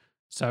pitch.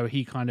 So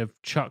he kind of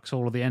chucks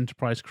all of the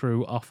Enterprise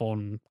crew off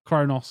on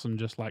Kronos and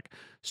just like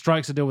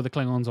strikes a deal with the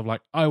Klingons of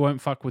like, I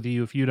won't fuck with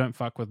you if you don't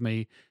fuck with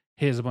me.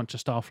 Here's a bunch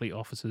of Starfleet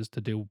officers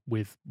to deal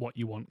with what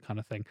you want, kind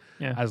of thing.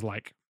 Yeah. As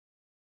like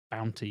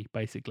bounty,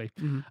 basically.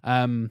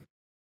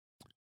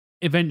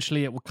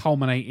 Eventually it will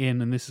culminate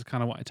in, and this is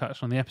kind of what I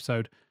touched on the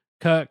episode,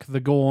 Kirk, the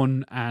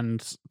Gorn,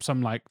 and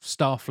some like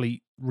Starfleet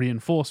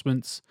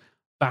reinforcements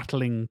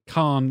battling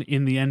Khan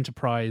in the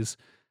Enterprise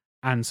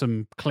and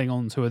some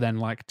Klingons who are then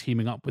like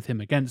teaming up with him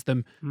against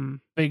them.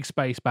 Big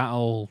space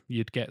battle.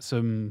 You'd get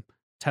some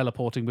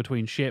teleporting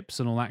between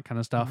ships and all that kind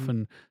of stuff.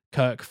 And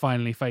Kirk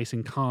finally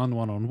facing Khan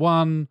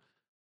one-on-one,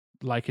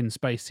 like in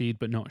Space Seed,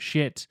 but not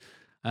shit,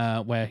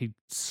 where he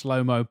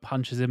slow-mo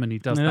punches him and he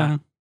does that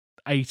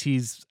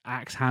 80s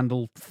axe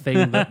handle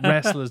thing that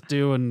wrestlers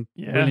do and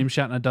William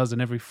Shatner does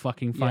in every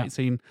fucking fight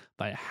scene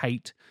that I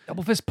hate.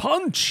 Double fist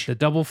punch. The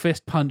double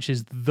fist punch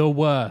is the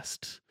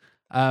worst.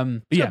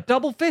 But It's got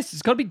double fist.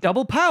 It's got to be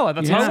double power.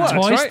 That's how it it's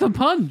works, twice right? the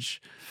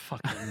punch.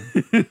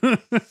 Fucking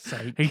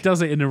sake. He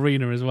does it in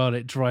arena as well. And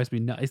it drives me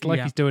nuts. It's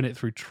like he's doing it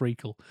through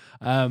treacle.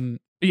 But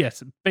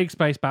yes, big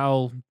space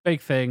battle,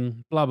 big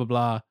thing, blah, blah,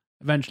 blah.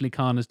 Eventually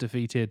Khan is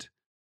defeated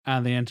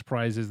and the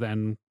Enterprise is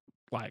then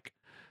like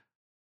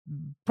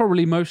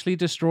probably mostly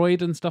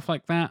destroyed and stuff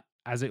like that,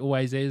 as it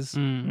always is.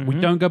 We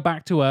don't go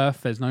back to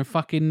Earth. There's no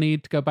fucking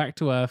need to go back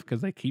to Earth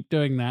because they keep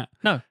doing that.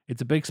 No.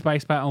 It's a big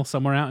space battle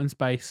somewhere out in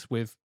space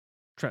with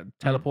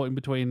teleporting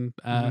between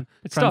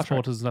It's Star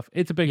Trek. transporters and stuff.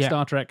 It's a big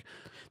Star Trek,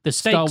 The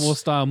Star stakes, Wars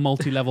style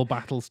multi-level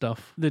battle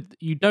stuff.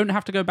 you don't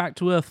have to go back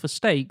to Earth for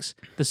stakes.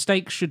 The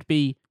stakes should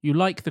be you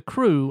like the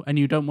crew and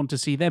you don't want to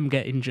see them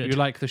get injured. You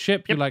like the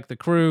ship, you like the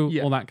crew,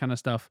 all that kind of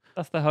stuff.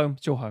 That's their home.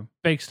 It's your home.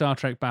 Big Star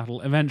Trek battle.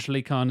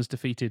 Eventually Khan is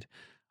defeated.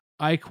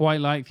 I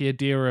quite like the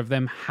idea of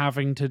them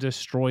having to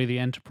destroy the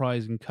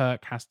Enterprise and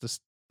Kirk has to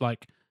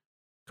like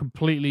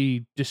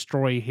completely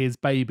destroy his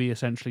baby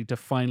essentially to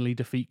finally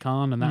defeat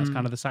Khan, and that's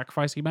kind of the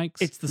sacrifice he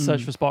makes. It's the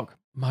search for Spock.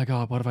 My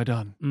God, what have I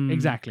done?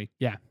 Exactly.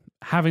 Yeah.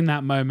 Having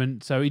that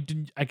moment. So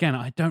again,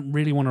 I don't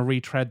really want to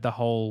retread the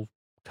whole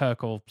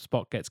Kirk or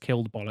Spock gets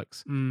killed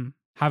bollocks.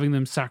 Having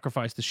them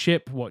sacrifice the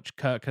ship, which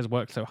Kirk has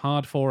worked so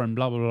hard for, and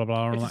blah blah blah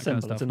blah, all It's that kind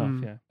of simple. stuff. It's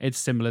enough. Yeah. It's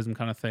symbolism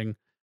kind of thing.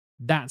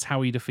 That's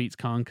how he defeats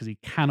Khan because he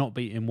cannot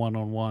beat him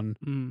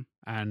one-on-one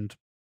and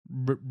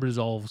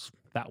resolves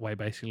that way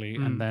basically.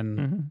 And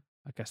then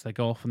I guess they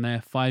go off on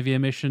their 5-year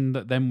mission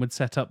that then would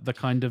set up the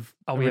kind of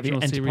We have the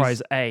original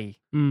Enterprise series.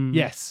 A.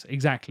 Yes,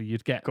 exactly.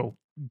 You'd get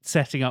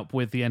setting up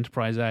with the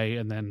Enterprise A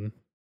and then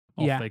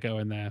off they go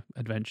in their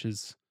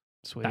adventures.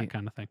 Sweet. That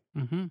kind of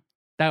thing.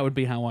 That would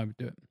be how I would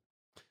do it.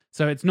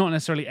 So it's not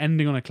necessarily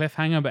ending on a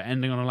cliffhanger, but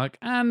ending on a like,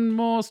 and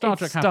more Star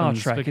Trek Star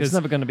happens. Trek. Because It's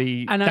never going to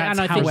be. that's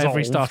I how think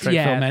every Star Trek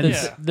film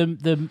ends.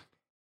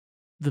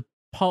 The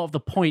part of the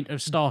point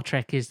of Star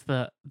Trek is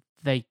that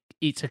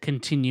it's a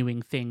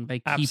continuing thing. They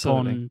keep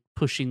Absolutely. on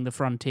pushing the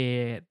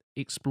frontier,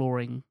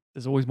 exploring.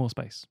 There's always more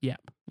space. Yeah.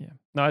 Yeah.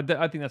 No,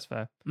 I think that's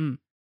fair.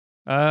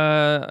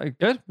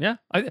 Good. Yeah.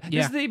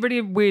 This is the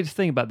really weird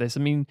thing about this. I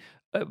mean,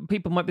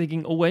 people might be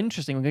thinking, "Oh, we're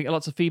interesting. We're going to get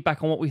lots of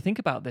feedback on what we think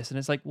about this," and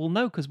it's like, well,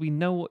 no, because we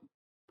know what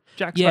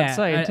Jack's about to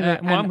say. And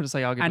I'm going to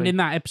say, arguably. And in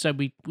that episode,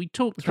 we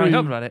talked It's through really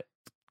about it.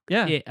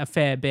 Yeah, it a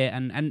fair bit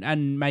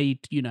and made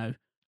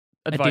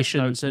Advice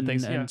additions notes and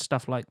things, and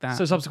stuff like that.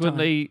 So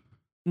subsequently,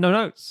 no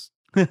notes.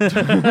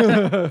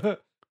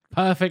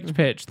 Perfect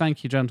pitch.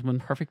 Thank you, gentlemen.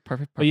 Perfect.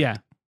 But yeah,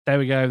 there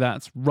we go.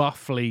 That's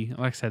roughly,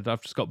 like I said,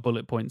 I've just got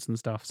bullet points and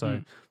stuff.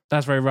 So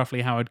that's very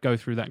roughly how I'd go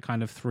through that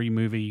kind of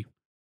 3-movie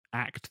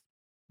act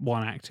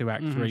 1, act 2,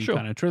 act 3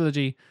 kind of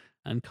trilogy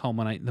and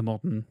culminate the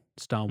modern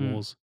Star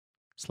Wars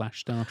 /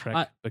 Star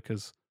Trek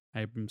because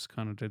Abrams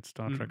kind of did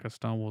Star Trek as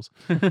Star Wars.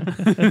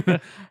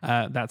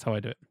 That's how I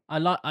do it. I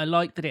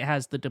like that it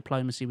has the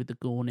diplomacy with the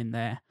Gorn in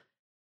there,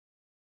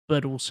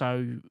 but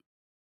also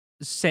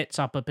sets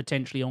up a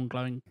potentially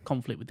ongoing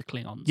conflict with the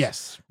Klingons.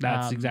 Yes,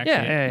 that's exactly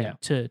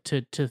it.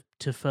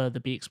 To further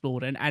be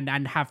explored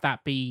and have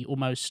that be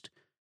almost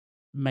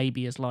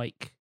maybe as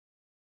like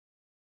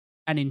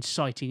an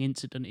inciting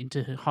incident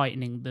into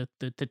heightening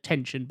the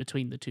tension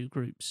between the two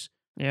groups.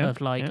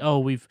 Of like, oh,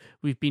 we've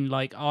been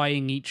like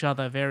eyeing each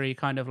other very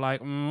kind of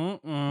like,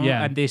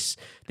 and this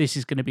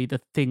is going to be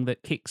the thing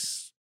that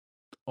kicks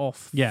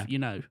off. Yeah,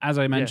 as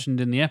I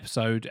mentioned in the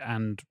episode,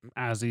 and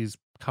as is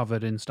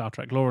covered in Star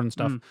Trek lore and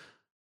stuff,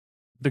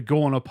 the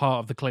Gorn are part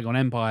of the Klingon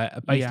Empire,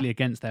 are basically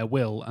against their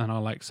will, and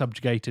are like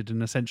subjugated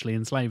and essentially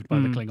enslaved by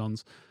the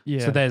Klingons.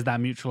 So there's that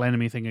mutual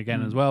enemy thing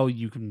again as well.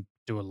 You can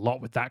do a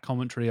lot with that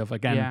commentary of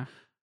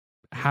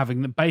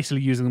having them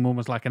basically using them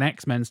almost like an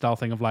X-Men style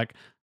thing of like,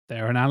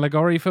 they're an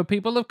allegory for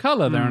people of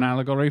color. They're an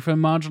allegory for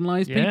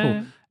marginalized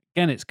people.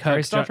 Again, it's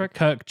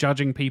Kirk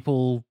judging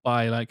people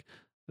by like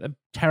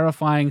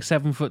terrifying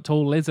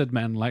 7-foot-tall lizard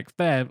men. Like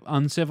they're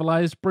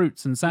uncivilized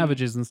brutes and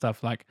savages and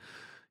stuff. Like,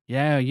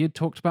 yeah, you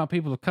talked about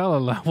people of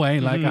color that way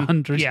like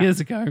 100 years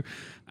ago.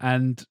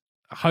 And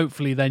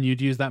hopefully then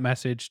you'd use that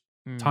message,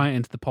 tie it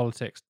into the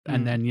politics,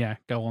 and then,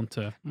 go on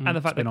to And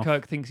the fact that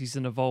Kirk thinks he's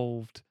an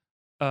evolved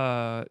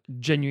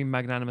genuine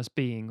magnanimous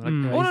being. Like,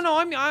 oh no,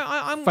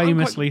 I'm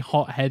famously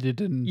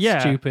hot-headed and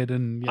stupid,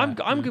 and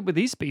I'm good with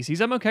these species.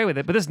 I'm okay with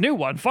it, but this new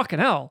one, fucking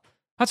hell,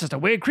 that's just a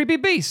weird, creepy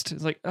beast.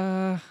 It's like,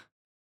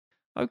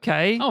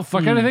 okay. Oh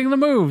fuck anything that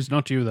moves.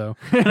 Not you though.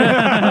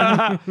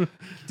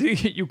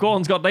 You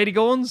Gorns got lady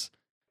Gorns?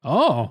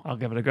 Oh, I'll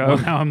give it a go. Well,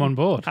 now I'm on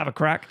board. Have a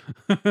crack.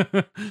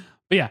 But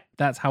yeah,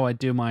 that's how I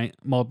do my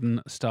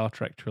modern Star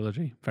Trek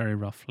trilogy, very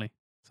roughly.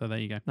 So there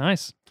you go.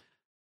 Nice,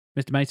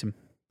 Mr. Mason.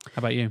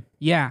 How about you?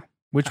 Yeah.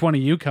 Which one are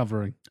you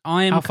covering?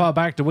 How far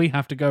back do we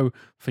have to go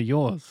for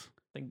yours?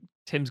 I think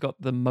Tim's got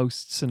the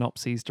most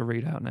synopses to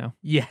read out now.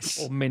 Yes.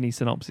 Or mini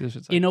synopses, I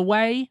should say. In a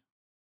way,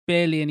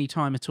 barely any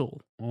time at all.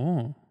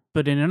 Oh.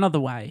 But in another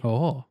way,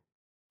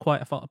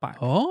 quite a far back.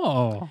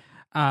 Oh.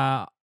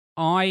 I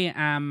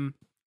am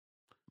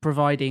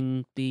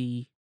providing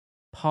the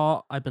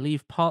part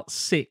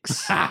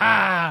 6.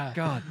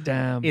 God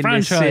damn. In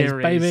franchise, this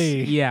series.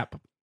 baby. Yep.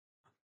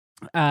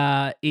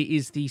 It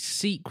is the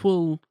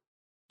sequel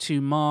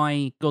to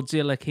my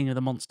Godzilla King of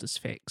the Monsters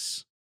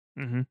fix.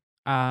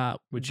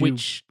 Which you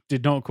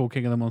did not call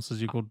King of the Monsters,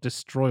 you called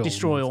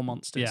Destroy All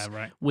Monsters. Yeah,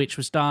 right. Which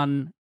was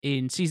done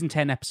in season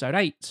 10, episode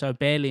 8, so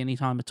barely any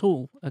time at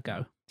all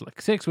ago.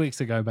 Like 6 weeks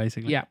ago,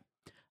 basically. Yeah.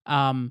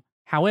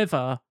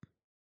 However,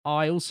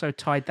 I also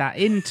tied that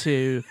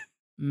into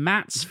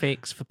Matt's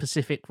fix for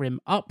Pacific Rim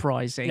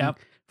Uprising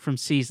from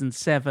season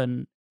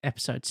 7,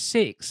 episode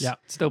 6. Yeah,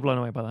 still blown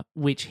away by that.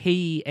 Which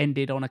he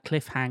ended on a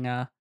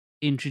cliffhanger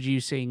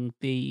introducing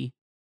the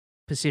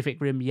Pacific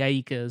Rim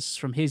Jaegers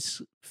from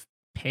his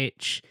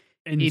pitch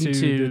into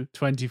the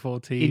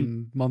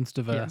 2014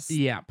 Monsterverse.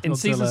 Yeah. In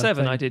season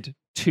 7, I did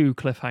 2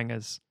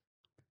 cliffhangers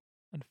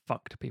and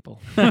fucked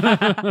people.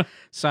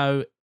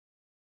 So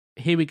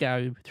here we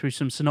go through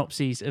some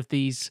synopses of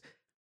these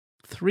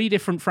 3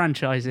 different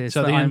franchises.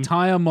 So the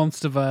entire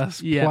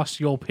Monsterverse plus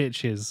your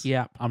pitches.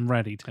 Yeah. I'm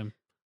ready, Tim.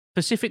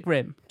 Pacific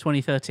Rim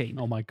 2013.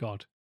 Oh my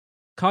god.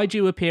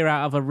 Kaiju appear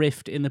out of a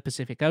rift in the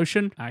Pacific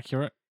Ocean.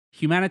 Accurate.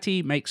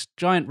 Humanity makes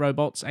giant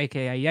robots,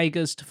 aka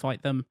Jaegers, to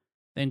fight them,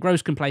 then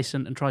grows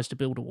complacent and tries to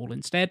build a wall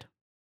instead.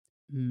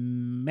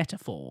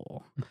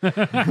 Metaphor.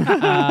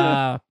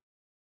 The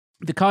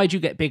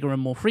Kaiju get bigger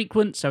and more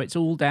frequent, so it's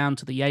all down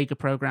to the Jaeger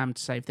program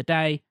to save the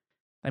day.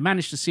 They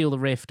manage to seal the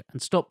rift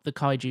and stop the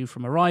Kaiju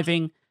from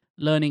arriving,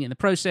 learning in the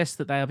process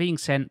that they are being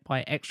sent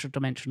by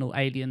extra-dimensional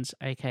aliens,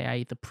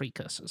 aka the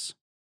Precursors.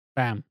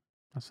 Bam.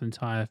 That's an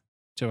entire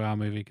 2-hour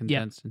movie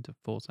condensed into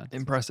 4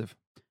 sentences. Impressive.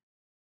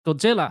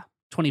 Godzilla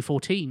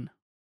 2014,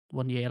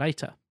 1 year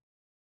later.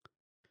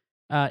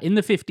 In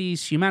the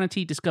 50s,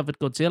 humanity discovered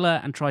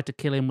Godzilla and tried to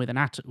kill him with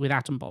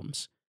atom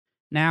bombs.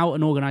 Now,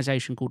 an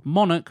organization called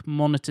Monarch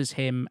monitors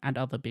him and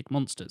other big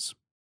monsters.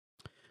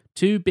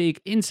 2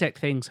 big insect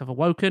things have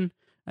awoken,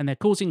 and they're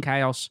causing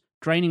chaos,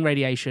 draining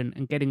radiation,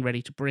 and getting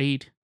ready to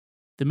breed.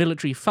 The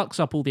military fucks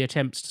up all the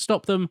attempts to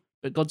stop them,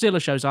 but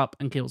Godzilla shows up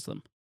and kills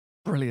them.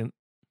 Brilliant.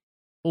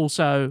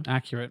 Also,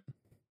 accurate.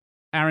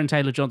 Aaron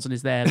Taylor Johnson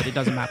is there, but it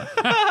doesn't matter.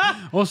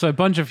 Also, a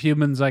bunch of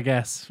humans, I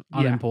guess,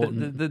 Yeah.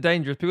 unimportant. The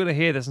danger is people to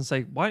hear this and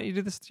say, why don't you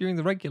do this during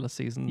the regular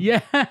season?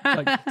 Yeah.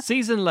 Like,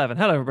 season 11.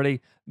 Hello,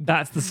 everybody.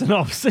 That's the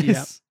synopsis.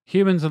 Yeah.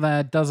 Humans are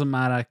there, doesn't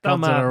matter. Don't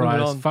Godzilla matter, moving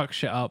arrives, on. fuck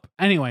shit up.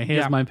 Anyway,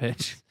 here's Yeah. my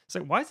pitch.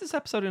 So why is this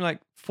episode in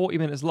like 40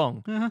 minutes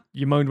long?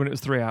 You moaned when it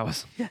was 3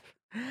 hours.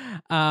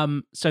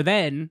 So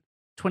then,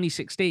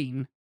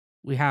 2016,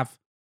 we have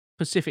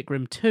Pacific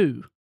Rim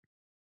 2,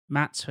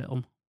 Matt's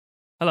film.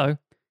 Hello.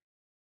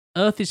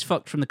 Earth is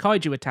fucked from the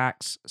kaiju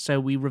attacks, so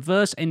we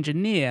reverse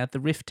engineer the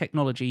Rift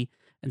technology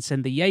and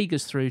send the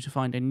Jaegers through to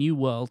find a new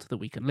world that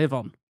we can live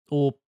on,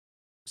 or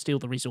steal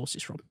the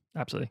resources from.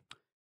 Absolutely.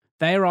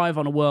 They arrive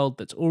on a world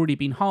that's already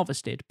been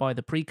harvested by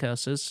the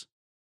precursors.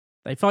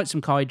 They fight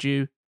some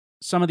kaiju,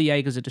 some of the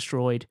Jaegers are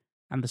destroyed,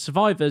 and the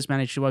survivors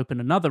manage to open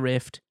another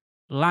rift,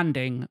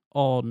 landing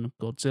on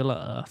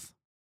Godzilla Earth.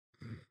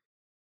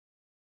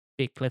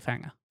 Big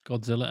cliffhanger.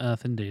 Godzilla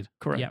Earth, indeed.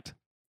 Correct. Yep.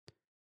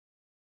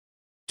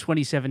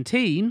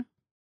 2017,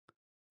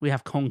 we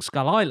have Kong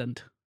Skull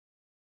Island.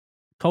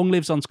 Kong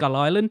lives on Skull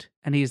Island,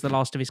 and he is the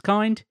last of his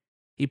kind.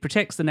 He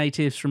protects the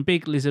natives from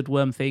big lizard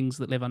worm things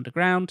that live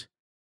underground.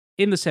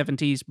 In the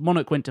 70s,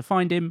 Monarch went to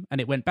find him,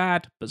 and it went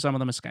bad, but some of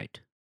them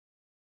escaped.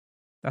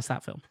 That's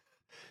that film.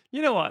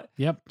 You know what?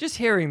 Yep. Just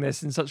hearing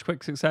this in such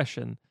quick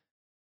succession,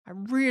 I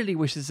really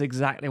wish this is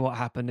exactly what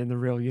happened in the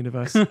real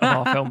universe of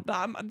our film.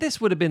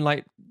 This would have been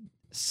like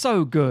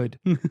so good.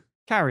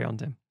 Carry on,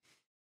 Tim.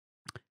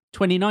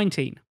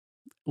 2019,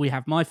 we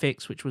have my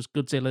fix, which was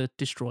Godzilla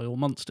Destroy All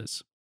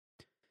Monsters.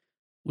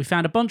 We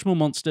found a bunch more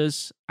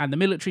monsters, and the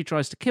military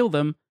tries to kill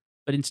them,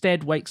 but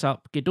instead wakes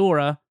up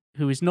Ghidorah,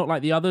 who is not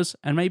like the others,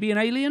 and maybe an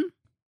alien?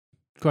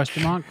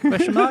 Question mark?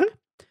 Question mark?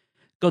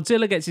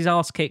 Godzilla gets his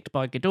ass kicked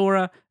by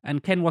Ghidorah,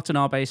 and Ken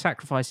Watanabe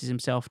sacrifices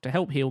himself to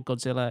help heal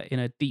Godzilla in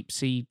a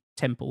deep-sea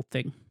temple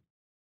thing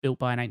built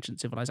by an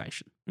ancient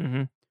civilization.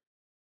 Mm-hmm.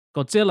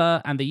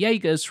 Godzilla and the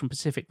Jaegers from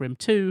Pacific Rim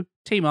 2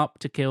 team up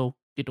to kill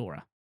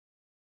Ghidorah.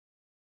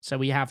 So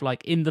we have,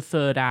 like, in the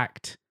third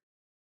act,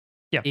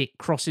 it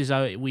crosses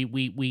over.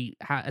 We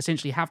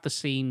essentially have the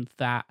scene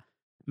that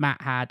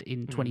Matt had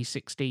in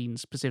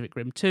 2016's Pacific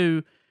Rim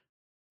 2,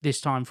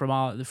 this time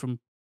from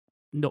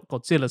not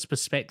Godzilla's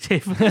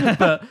perspective,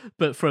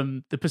 but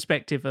from the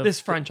perspective of This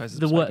franchise's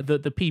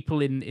the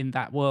people in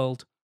that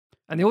world.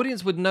 And the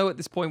audience would know at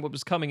this point what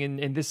was coming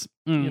in this,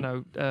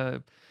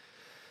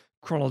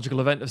 chronological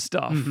event of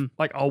stuff.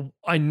 Like, oh,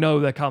 I know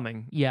they're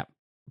coming. Yeah.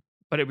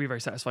 But it'd be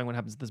very satisfying when it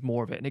happens. There's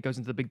more of it, and it goes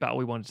into the big battle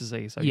we wanted to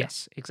see. So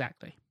yes,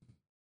 exactly.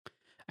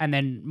 And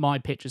then my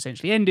pitch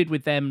essentially ended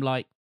with them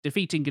like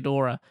defeating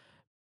Ghidorah,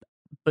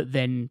 but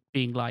then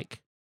being like,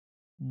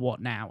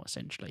 "What now?"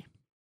 Essentially.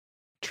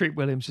 Treat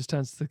Williams just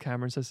turns to the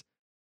camera and says,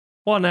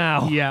 "What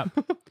now?" Yeah.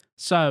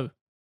 So,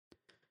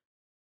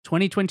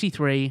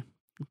 2023,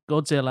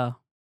 Godzilla,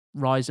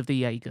 Rise of the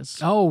Jaegers.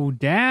 Oh,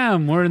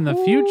 damn. We're in the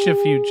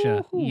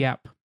future.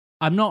 Yep.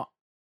 I'm not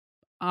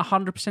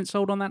 100%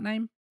 sold on that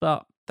name,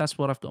 but that's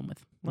what I've gone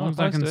with. As long as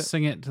I can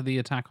sing it to the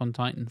Attack on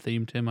Titan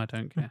theme, Tim, I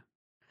don't care.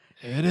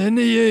 Hit in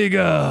the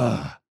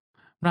Jaeger.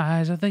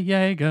 Rise of the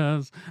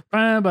Jaegers.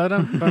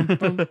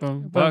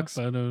 Works.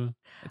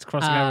 It's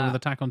crossing over with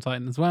Attack on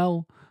Titan as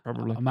well.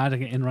 Probably. I'm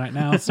adding it in right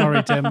now.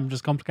 Sorry, Tim. I'm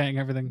just complicating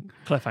everything.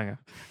 Cliffhanger.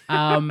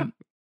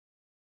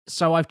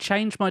 So I've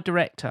changed my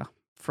director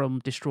from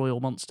Destroy All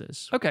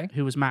Monsters. Okay.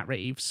 Who was Matt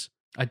Reeves.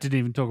 I didn't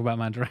even talk about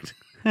my director.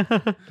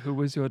 Who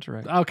was your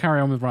director? I'll carry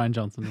on with Ryan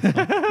Johnson.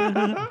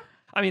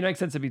 I mean, it makes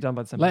sense to be done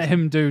by the same Let person.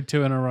 him do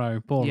 2 in a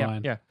row. Poor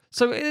Ryan. Yeah.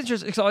 So it's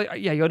interesting. So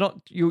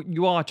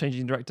you are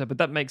changing director, but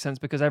that makes sense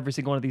because every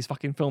single one of these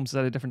fucking films is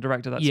at a different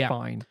director. That's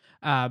fine.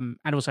 And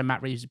also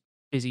Matt Reeves is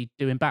busy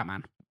doing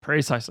Batman.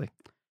 Precisely.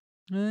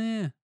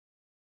 Yeah.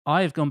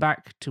 I have gone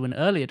back to an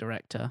earlier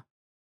director.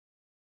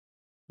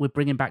 We're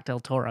bringing back Del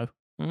Toro.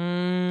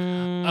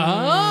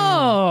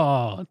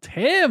 Oh,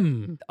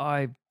 Tim.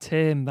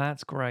 Tim,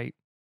 that's great.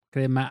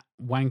 Look at Matt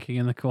wanking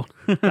in the corner.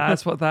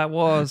 That's what that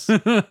was.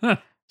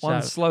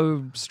 One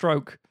slow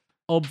stroke.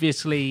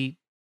 Obviously,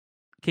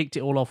 kicked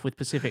it all off with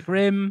Pacific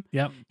Rim.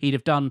 Yep. He'd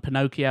have done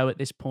Pinocchio at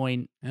this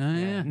point.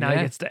 Now he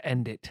gets to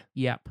end it.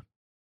 Yep. On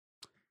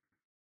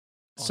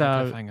a So,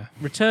 cliffhanger.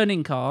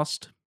 returning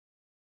cast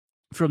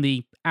from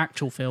the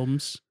actual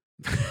films.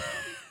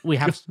 We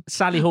have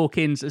Sally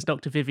Hawkins as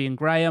Dr. Vivian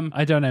Graham.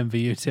 I don't envy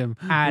you, Tim.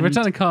 And the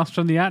returning cast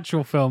from the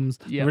actual films.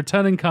 Yep. The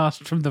returning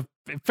cast from the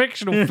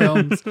fictional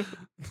films.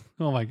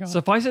 Oh my God.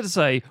 Suffice it to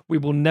say, we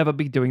will never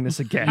be doing this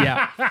again.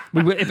 Yeah.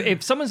 We will,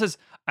 if someone says,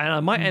 and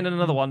I might end in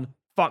another one,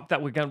 fuck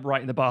that, we're going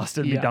right in the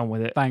bastard and be done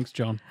with it. Thanks,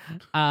 John.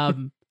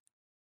 And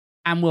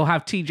we'll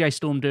have TJ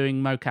Storm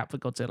doing mocap for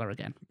Godzilla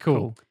again.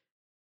 Cool.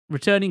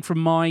 Returning from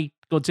my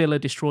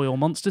Godzilla Destroy All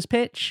Monsters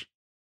pitch,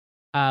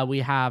 we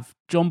have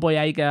John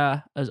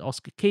Boyega as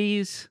Oscar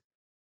Keyes,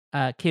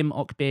 Kim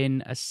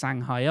Ok-bin as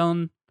Sang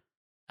Hyun,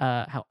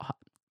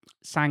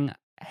 Sang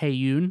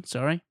Hae-yoon,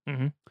 sorry.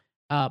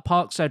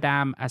 Park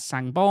So-dam as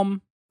Sang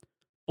Bom,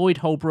 Boyd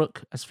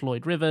Holbrook as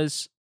Floyd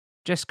Rivers,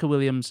 Jessica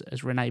Williams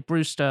as Renee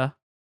Brewster,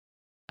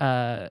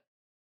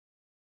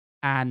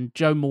 and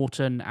Joe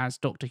Morton as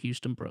Dr.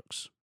 Houston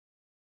Brooks.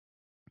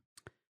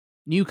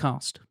 New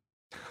cast.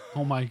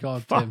 Oh my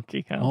God, Tim.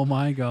 Fucking hell. Oh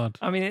my God.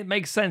 I mean, it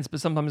makes sense, but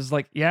sometimes it's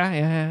like,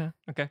 yeah.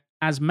 Okay.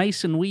 As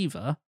Mason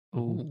Weaver,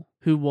 Ooh.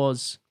 who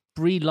was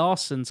Brie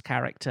Larson's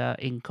character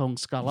in Kong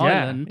Skull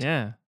Yeah, Island,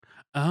 yeah.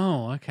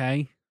 Oh,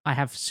 okay. I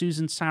have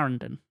Susan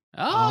Sarandon.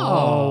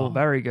 Oh,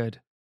 very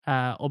good.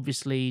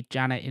 Obviously,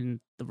 Janet in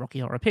the Rocky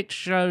Horror Picture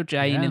Show,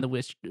 Jane Yeah. in the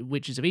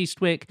Witches of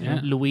Eastwick,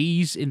 Yeah.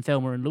 Louise in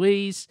Thelma and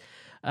Louise.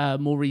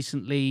 More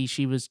recently,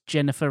 she was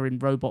Jennifer in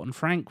Robot and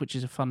Frank, which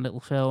is a fun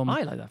little film.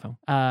 I like that film.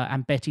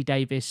 And Betty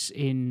Davis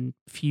in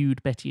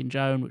Feud, Betty and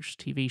Joan, which is a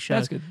TV show.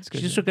 That's good. That's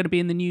good. She's also going to be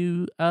in the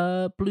new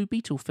Blue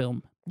Beetle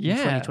film in Yeah.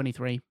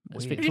 2023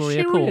 as Weird. Victoria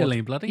Is she Cord.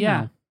 really? Bloody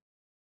Yeah.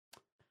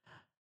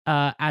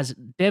 hell. As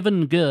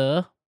Devon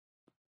Gurr,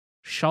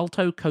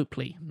 Sholto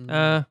Copley.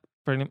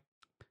 Brilliant.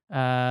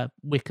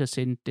 Wickus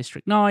in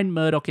District 9,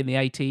 Murdoch in the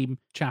A-Team,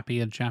 Chappie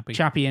and Chappie.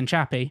 Chappie and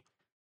Chappie,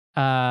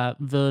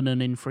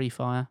 Vernon in Free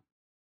Fire.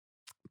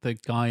 The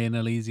guy in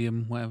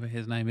Elysium, whatever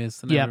his name is,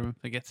 that Yep. never-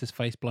 that gets his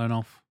face blown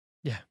off.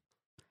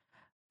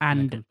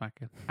 And comes back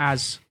in.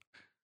 as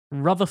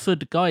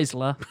Rutherford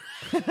Geisler,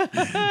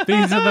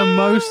 These are the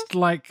most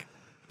like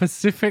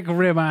Pacific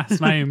Rim ass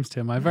names,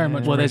 Tim. I very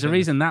much. well, there's a appreciate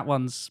reason that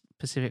one's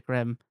Pacific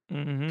Rim,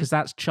 Mm-hmm. because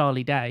that's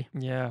Charlie Day.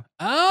 Yeah. it.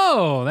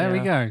 Oh, there we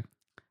Yeah.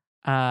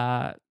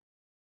 go.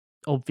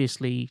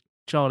 Obviously,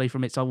 Charlie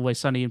from It's Always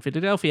Sunny in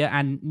Philadelphia,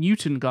 and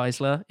Newton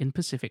Geisler in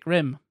Pacific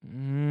Rim.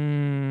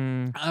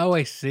 Oh,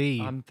 I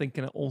see. I'm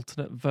thinking an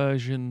alternate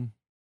version,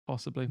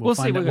 possibly. We'll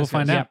see. find out- we'll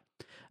find out.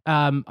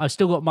 I've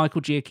still got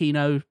Michael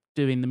Giacchino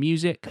doing the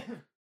music.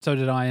 So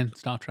did I in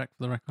Star Trek,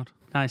 for the record.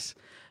 Nice.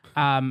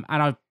 And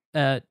I've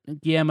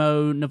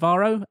Guillermo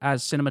Navarro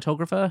as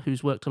cinematographer,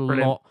 who's worked a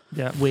Brilliant. lot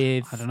Yeah.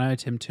 with. I don't know,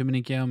 Tim. Too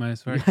many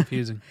Guillermo's. Very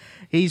confusing.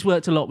 He's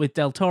worked a lot with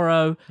Del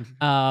Toro.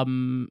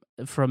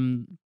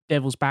 From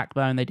Devil's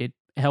Backbone, they did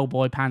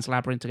Hellboy, Pan's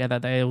Labyrinth together.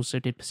 They also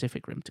did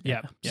Pacific Rim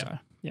together. Yeah, So.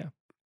 yeah.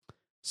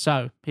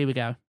 So here we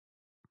go.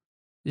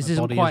 This My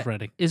isn't body quite is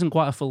ready. isn't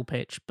quite a full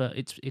pitch, but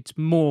it's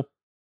more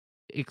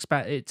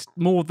it's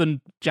more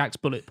than Jack's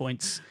bullet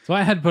points. So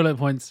I had bullet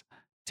points.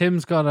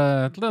 Tim's got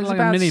a little It's like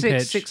a about mini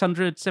pitch.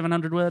 600,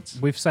 700 words.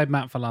 We've saved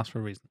Matt for last for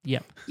a reason.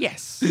 Yep.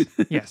 Yes.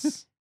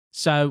 Yes.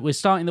 So we're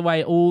starting the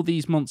way all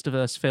these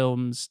MonsterVerse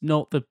films,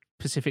 not the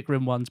Pacific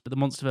Rim ones, but the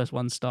MonsterVerse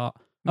ones start.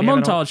 A We have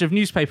an montage of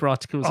newspaper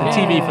articles and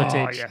TV Oh,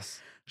 footage yes.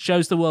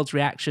 shows the world's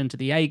reaction to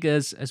the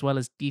Jaegers, as well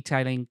as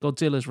detailing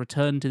Godzilla's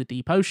return to the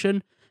deep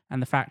ocean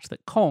and the fact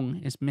that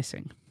Kong is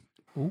missing.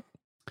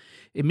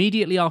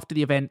 Immediately after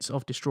the events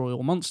of Destroy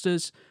All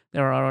Monsters,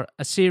 there are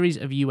a series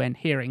of UN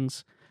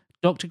hearings.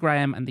 Dr.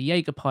 Graham and the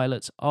Jaeger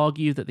pilots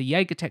argue that the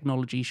Jaeger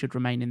technology should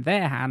remain in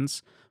their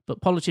hands,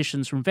 but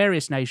politicians from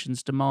various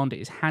nations demand it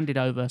is handed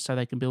over so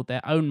they can build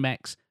their own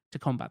mechs to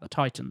combat the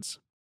Titans.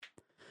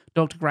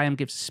 Dr. Graham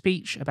gives a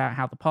speech about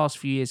how the past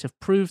few years have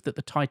proved that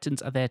the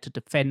Titans are there to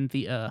defend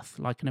the Earth,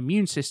 like an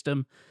immune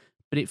system,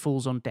 but it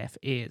falls on deaf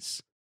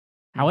ears.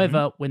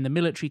 However, when the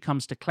military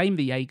comes to claim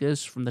the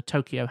Jaegers from the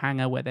Tokyo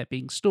hangar where they're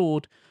being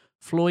stored,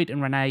 Floyd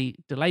and Renee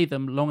delay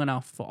them long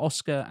enough for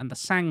Oscar and the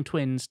Sang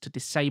twins to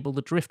disable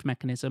the drift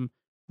mechanism,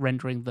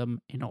 rendering them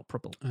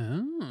inoperable.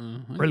 Oh,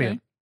 okay.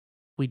 Brilliant.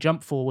 We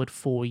jump forward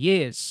 4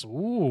 years.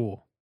 Ooh.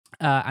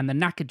 And the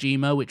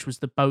Nakajima, which was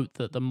the boat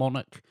that the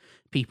Monarch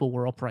people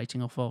were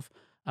operating off of,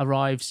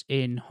 arrives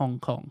in Hong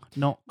Kong,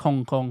 not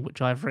Kong Kong,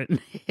 which I've written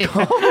here.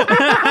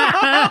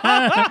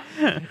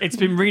 It's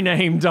been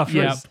renamed after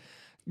Yep. us.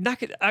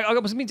 I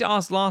was meaning to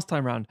ask last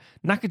time round.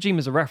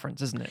 Nakajima's a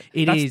reference, isn't it?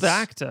 It That's is. the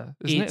actor,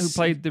 isn't it? Who It's-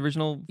 played the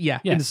original Yeah.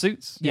 in the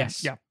suits?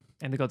 Yes. Yeah.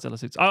 In the Godzilla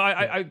suits.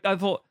 I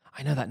thought,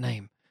 I know that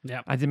name.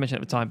 Yeah. I didn't mention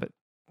it at the time, but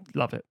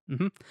love it.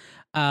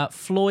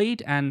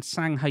 Floyd and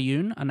Sang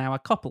Hyun are now a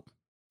couple.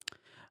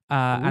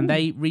 And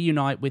they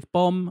reunite with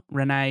Bomb,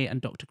 Renee,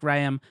 and Dr.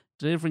 Graham,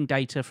 delivering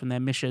data from their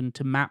mission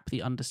to map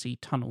the undersea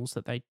tunnels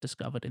that they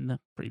discovered in the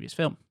previous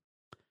film.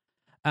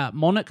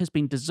 Monarch has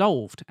been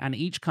dissolved, and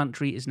each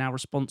country is now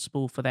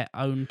responsible for their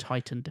own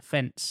Titan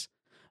defense.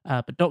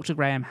 But Dr.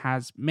 Graham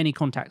has many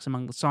contacts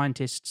among the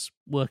scientists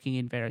working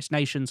in various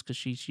nations because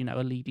she's,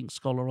 a leading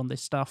scholar on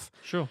this stuff.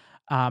 Sure.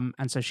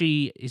 And so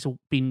she is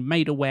been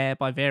made aware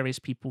by various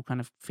people kind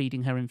of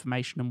feeding her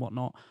information and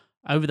whatnot.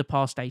 Over the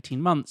past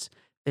 18 months,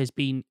 there's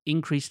been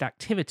increased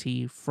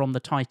activity from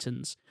the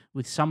Titans,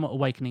 with some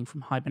awakening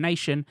from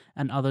hibernation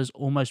and others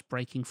almost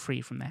breaking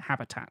free from their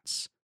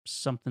habitats.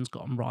 Something's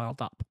got them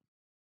riled up.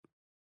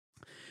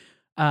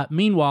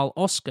 Meanwhile,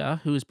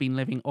 Oscar, who has been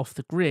living off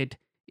the grid,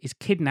 is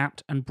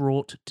kidnapped and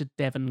brought to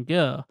Devon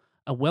Gurr,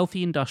 a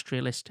wealthy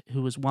industrialist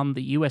who has won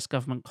the US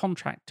government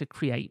contract to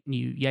create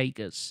new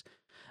Jaegers.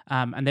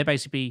 And they're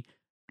basically,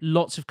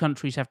 lots of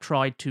countries have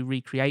tried to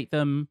recreate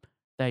them.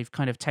 They've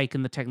kind of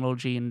taken the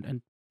technology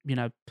and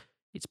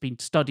it's been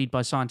studied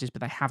by scientists,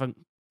 but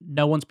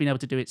no one's been able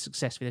to do it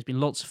successfully. There's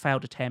been lots of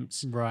failed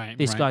attempts. Right.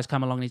 This right. guy's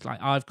come along and he's like,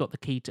 I've got the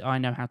key I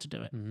know how to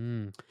do it.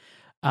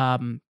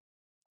 Mm.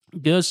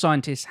 Gur's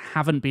scientists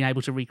haven't been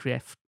able to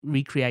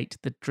recreate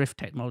the drift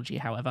technology,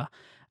 however.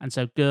 And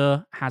so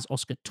Gur has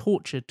Oscar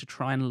tortured to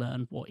try and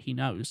learn what he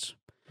knows.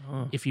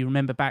 Oh. If you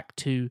remember back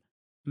to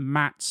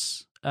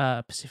Matt's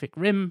Pacific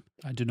Rim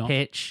I do not.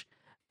 pitch,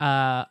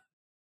 I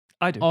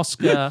do.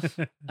 Oscar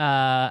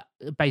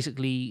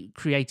basically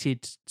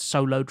created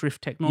solo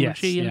drift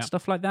technology Yes, and yeah.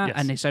 stuff like that. Yes.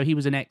 And so he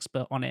was an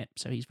expert on it.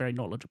 So he's very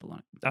knowledgeable on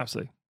it.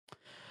 Absolutely.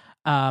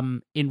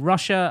 In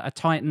Russia, a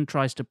Titan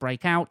tries to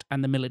break out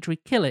and the military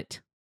kill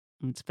it.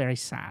 And it's very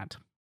sad.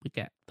 We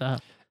get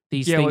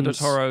these Guillermo del things.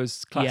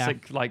 Toro's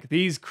classic, like,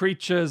 these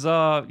creatures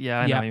are... Yeah,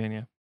 I know what you mean,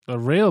 yeah. The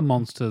real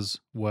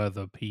monsters were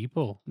the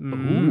people.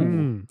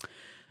 Mm.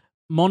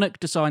 Monarch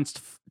decides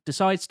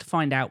to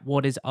find out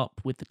what is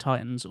up with the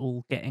Titans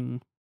all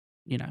getting,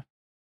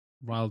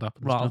 Riled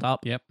up.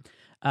 Yep.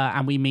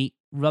 And we meet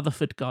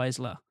Rutherford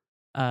Geisler,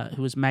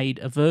 who has made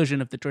a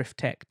version of the drift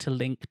tech to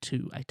link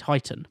to a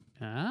Titan.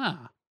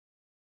 Ah.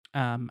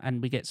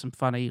 And we get some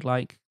funny,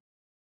 like,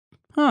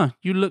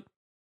 you look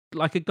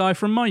like a guy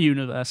from my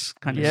universe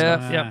kind of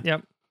stuff.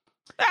 Yep.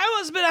 I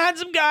must have been a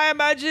handsome guy, I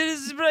imagine.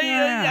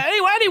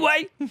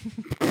 Anyway.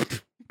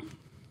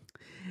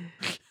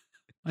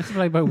 I used to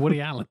play by Woody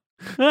Allen.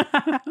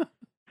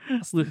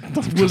 That's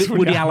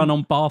Woody Allen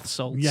on bath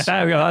salts. Yeah.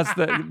 There we go.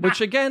 That's which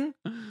again,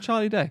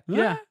 Charlie Day.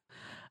 Yeah.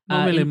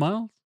 1 million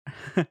miles.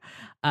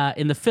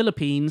 In the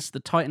Philippines, the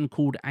Titan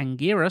called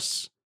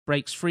Anguirus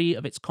breaks free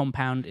of its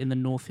compound in the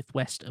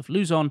northwest of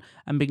Luzon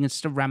and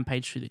begins to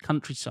rampage through the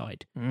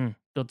countryside.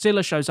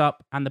 Godzilla shows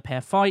up and the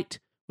pair fight,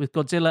 with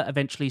Godzilla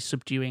eventually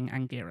subduing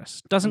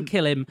Anguirus. Doesn't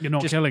kill him. You're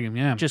not killing him,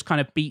 yeah. Just kind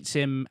of beats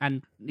him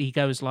and he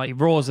goes like... He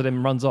roars at him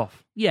and runs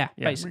off. Yeah,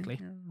 basically.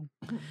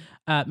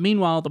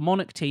 Meanwhile, the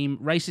Monarch team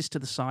races to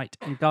the site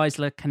and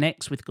Geisler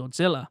connects with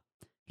Godzilla.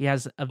 He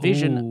has a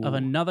vision of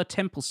another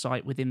temple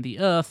site within the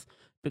Earth,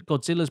 but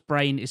Godzilla's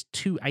brain is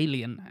too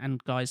alien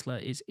and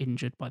Geisler is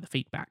injured by the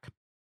feedback.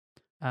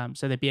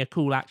 So there'd be a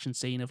cool action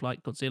scene of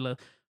like Godzilla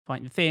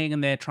fighting the thing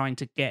and they're trying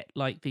to get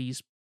like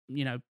these,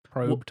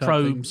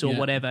 probes or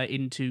whatever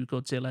into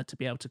Godzilla to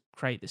be able to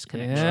create this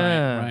connection.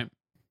 Yeah.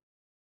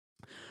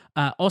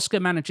 Right.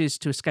 Oscar manages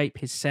to escape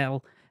his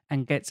cell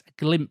and gets a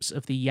glimpse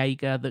of the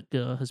Jaeger that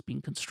Gur has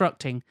been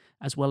constructing,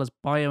 as well as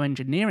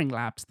bioengineering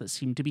labs that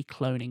seem to be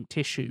cloning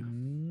tissue.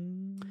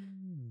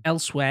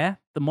 Elsewhere,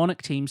 the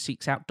Monarch team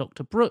seeks out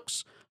Dr.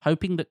 Brooks,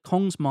 hoping that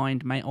Kong's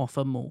mind may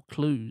offer more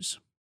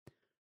clues.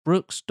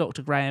 Brooks,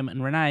 Dr. Graham,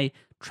 and Renee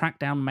track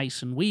down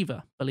Mason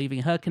Weaver,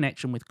 believing her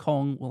connection with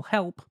Kong will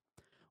help,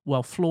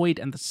 while Floyd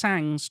and the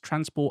Sangs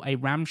transport a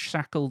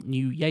ramshackle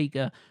new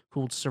Jaeger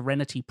called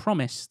Serenity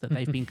Promise that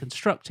they've been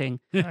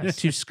constructing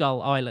to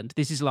Skull Island.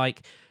 This is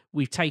like,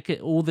 we've taken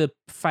all the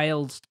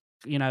failed,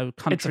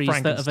 countries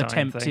that have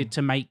attempted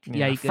to make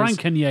Jaegers.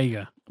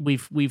 Franken-Jaeger.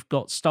 We've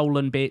got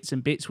stolen bits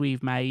and bits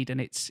we've made, and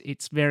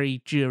it's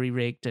very jury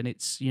rigged, and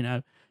it's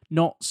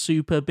not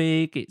super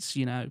big. It's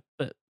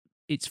but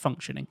it's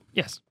functioning.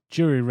 Yes.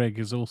 Jury Rig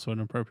is also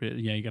an appropriate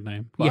Jaeger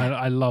name.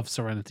 I love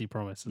Serenity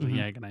Promise as a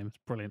Jaeger name. It's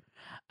brilliant.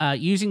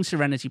 Using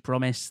Serenity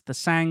Promise, the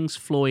Sangs,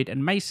 Floyd,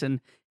 and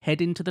Mason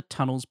head into the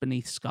tunnels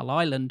beneath Skull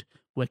Island,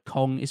 where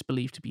Kong is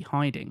believed to be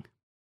hiding.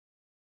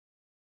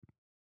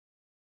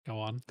 Go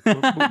on.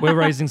 We're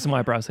raising some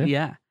eyebrows here.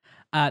 Yeah.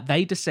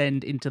 They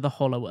descend into the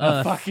Hollow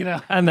Earth. Fucking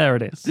hell. And there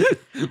it is.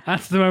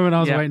 That's the moment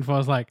I was waiting for. I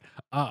was like,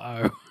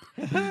 uh-oh.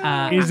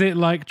 Is it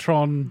like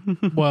Tron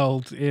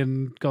World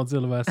in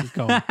Godzilla vs.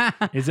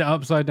 Kong? Is it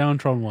upside down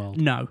Tron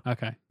World? No.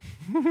 Okay.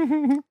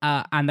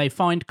 And they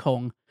find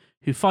Kong,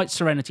 who fights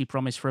Serenity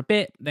Promise for a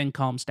bit, then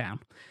calms down.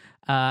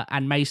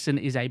 And Mason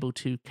is able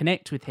to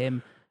connect with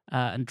him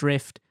and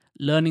drift,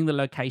 learning the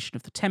location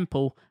of the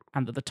temple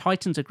and that the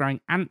Titans are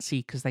growing antsy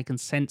because they can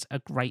sense a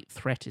great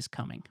threat is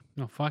coming.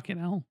 Oh, fucking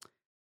hell.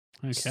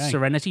 Okay.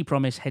 Serenity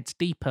Promise heads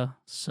deeper,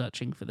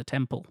 searching for the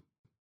temple.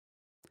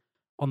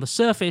 On the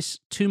surface,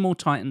 2 more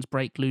Titans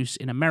break loose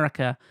in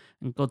America,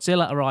 and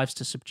Godzilla arrives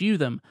to subdue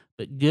them,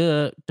 but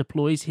Gur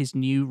deploys his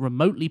new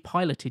remotely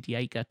piloted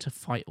Jaeger to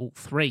fight all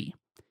 3.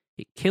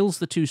 It kills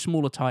the 2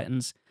 smaller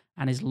Titans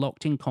and is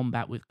locked in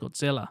combat with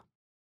Godzilla.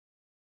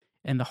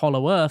 In the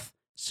Hollow Earth,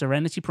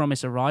 Serenity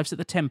Promise arrives at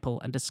the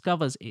temple and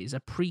discovers it is a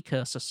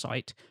precursor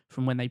site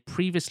from when they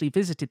previously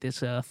visited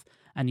this Earth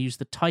and used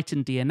the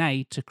Titan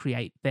DNA to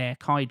create their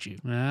kaiju.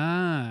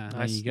 Ah,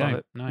 there you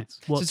go. Nice.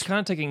 So it's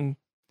kind of taking...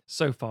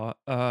 So far,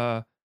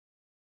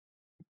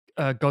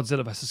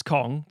 Godzilla vs.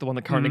 Kong, the one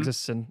that currently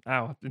exists in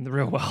the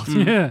real world.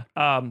 Yeah.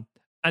 And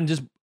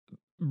just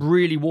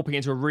really warping it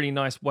into a really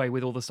nice way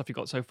with all the stuff you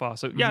got so far.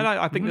 So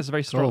I think this is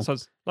very strong. So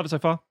love it so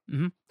far.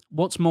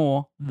 What's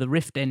more, the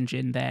Rift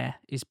engine there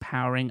is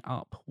powering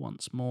up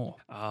once more.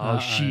 Oh,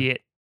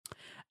 shit.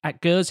 At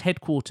Gur's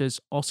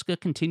headquarters, Oscar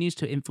continues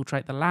to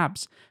infiltrate the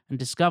labs and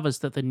discovers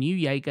that the new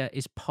Jaeger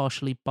is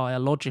partially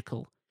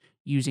biological,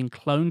 using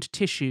cloned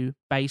tissue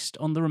based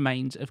on the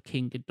remains of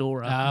King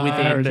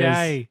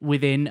Ghidorah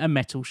within a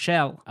metal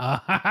shell.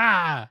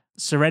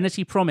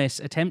 Serenity Promise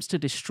attempts to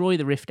destroy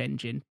the Rift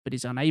engine, but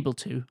is unable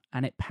to,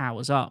 and it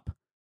powers up.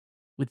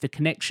 With the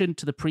connection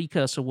to the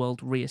precursor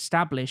world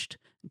re-established,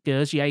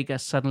 Gers Jaeger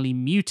suddenly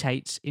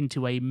mutates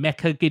into a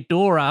Mecha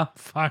Ghidorah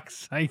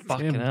Fuck's sake,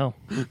 Fucking Tim. hell.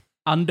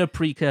 under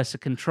precursor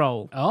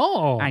control.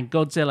 Oh. And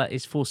Godzilla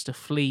is forced to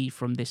flee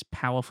from this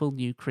powerful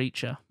new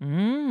creature.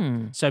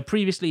 Mm. So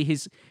previously,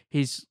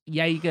 his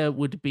Jaeger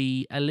would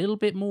be a little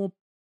bit more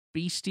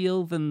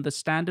bestial than the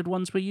standard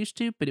ones we're used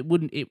to, but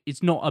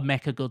it's not a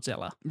Mecha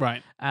Godzilla.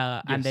 Right.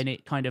 And then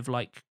it kind of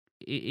like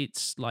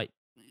it's like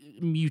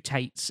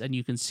mutates, and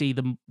you can see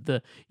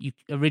you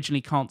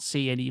originally can't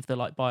see any of the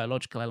like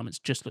biological elements,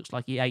 just looks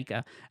like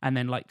Jaeger, and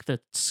then like the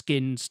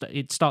skin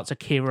it starts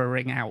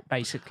Akira-ing out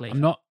basically. I'm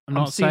not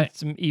I'm seeing saying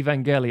some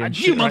Evangelion you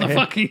shit right here.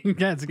 motherfucking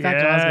that's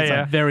exactly what I was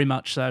gonna say. Very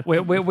much so.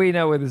 We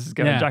know where this is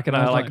going. Yeah, Jack and I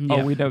I was are like, like,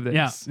 oh, we know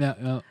this.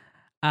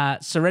 Yeah.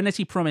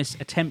 Serenity Promise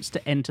attempts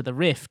to enter the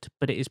rift,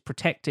 but it is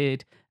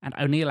protected and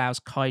only allows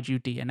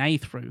kaiju DNA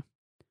through.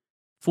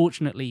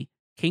 Fortunately,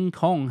 King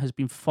Kong has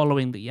been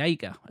following the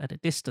Jaeger at a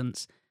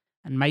distance,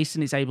 and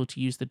Mason is able to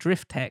use the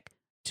drift tech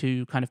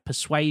to kind of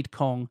persuade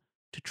Kong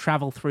to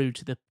travel through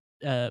to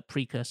the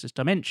precursor's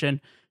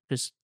dimension,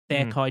 because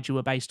their kaiju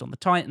are based on the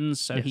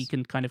Titans, so he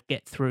can kind of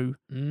get through,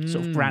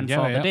 sort of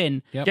grandfathered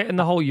in. Yep. Get in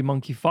the hole, you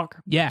monkey fuck.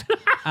 Yeah.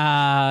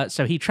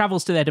 So he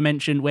travels to their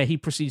dimension where he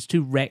proceeds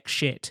to wreck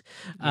shit.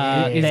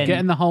 Is then-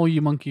 getting the whole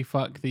you monkey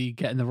fuck the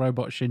getting the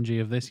robot Shinji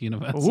of this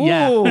universe.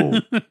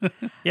 Ooh.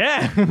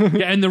 Yeah.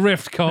 Get in the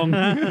rift, Kong.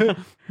 I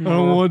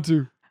don't want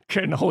to.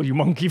 Get in the hole, you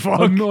monkey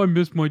fuck. I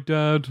miss my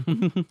dad.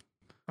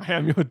 I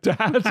am your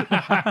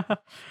dad.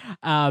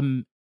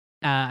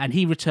 And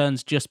he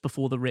returns just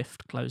before the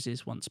rift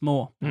closes once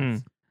more.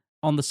 Mm.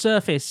 On the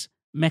surface,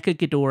 Mecha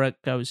Ghidorah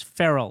goes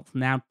feral,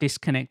 now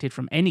disconnected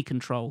from any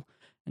control,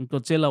 and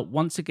Godzilla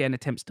once again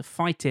attempts to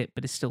fight it,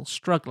 but is still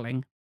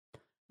struggling.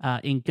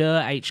 In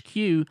Gur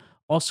HQ,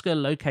 Oscar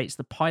locates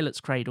the pilot's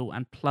cradle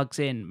and plugs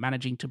in,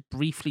 managing to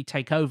briefly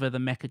take over the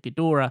Mecha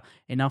Ghidorah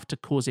enough to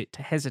cause it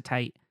to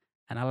hesitate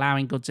and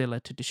allowing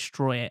Godzilla to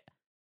destroy it.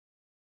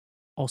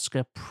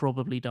 Oscar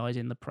probably dies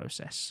in the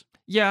process.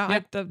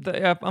 Yeah,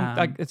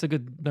 Yep. it's a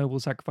good noble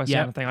sacrifice yeah,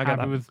 kind of thing. I get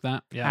Happy that. with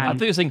that. Yeah. I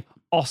thought you were saying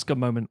Oscar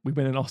moment. We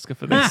win an Oscar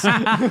for this.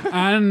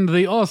 And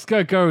the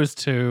Oscar goes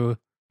to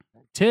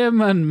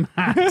Tim and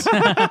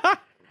Matt.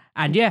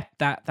 And yeah,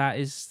 that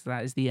is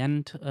the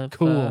end of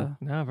Cool.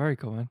 No, very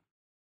cool, man.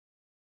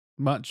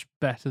 Much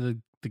better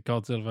than the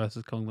Godzilla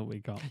versus Kong that we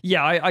got.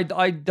 Yeah, I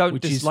don't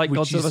Which is- dislike which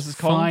Godzilla is vs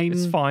Kong.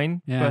 It's fine.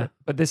 fine. Yeah.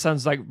 But this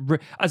sounds like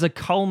as a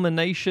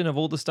culmination of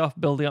all the stuff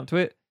building up to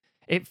it,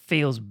 it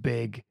feels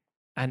big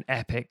and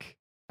epic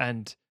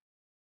and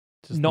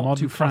Just not the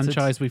modern too cluttered.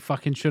 franchise we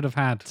fucking should have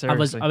had. I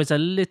was Seriously. I was a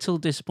little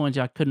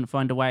disappointed I couldn't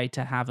find a way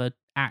to have an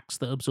axe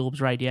that absorbs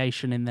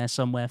radiation in there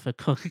somewhere for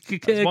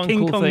King one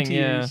cool Kong thing, to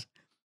yeah. use.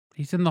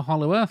 He's in the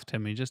Hollow Earth,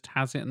 Tim. He just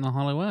has it in the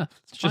Hollow Earth.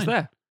 It's just fine.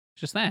 there.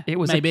 It's just there. It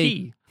was Maybe. a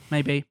key.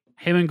 Maybe.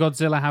 Him and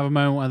Godzilla have a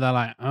moment where they're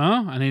like,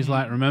 and he's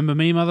like, remember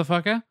me,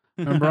 motherfucker?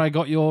 Remember I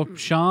got your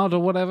shard or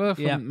whatever?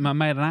 Yeah. I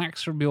made an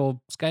axe from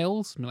your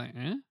scales? I'm like,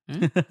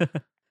 There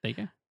you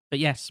go. But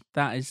yes,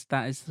 that is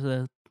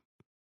the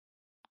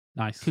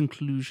Nice.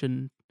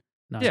 conclusion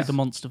Nice. to the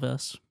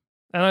Monsterverse.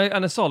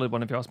 And a solid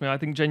one, if you ask me. I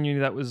think genuinely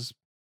that was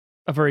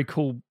a very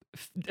cool,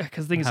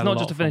 because the thing is Had a not lot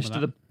just to of fun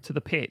finish with to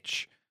the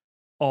pitch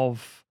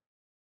of,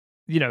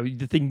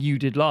 the thing you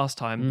did last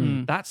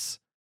time. That's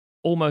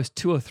almost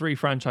 2 or 3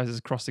 franchises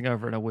crossing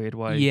over in a weird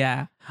way.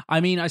 Yeah. I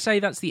mean, I say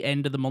that's the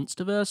end of the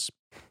Monsterverse.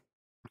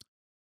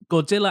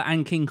 Godzilla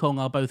and King Kong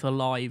are both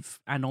alive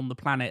and on the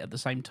planet at the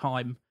same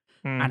time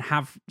and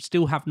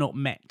still have not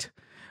met.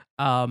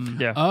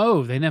 Yeah.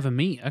 Oh, they never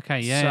meet. Okay,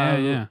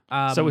 yeah.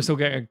 So we're still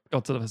getting a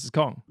Godzilla vs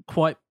Kong.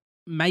 Quite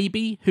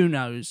maybe, who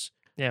knows?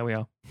 Yeah, we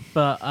are.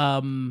 But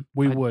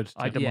We would.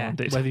 I Tim.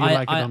 demand it. Whether you I,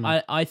 like it or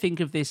not. I think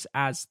of this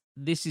as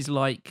this is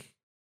like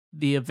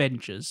the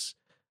Avengers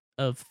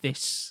of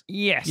this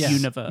Yes.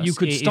 universe. You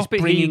could It is stop it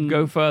here, bringing-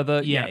 go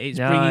further. Yeah, it's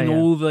bringing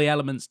all the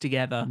elements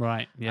together.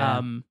 Right, yeah.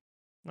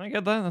 I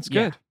get that. That's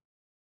Yeah. good.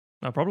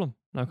 No problem.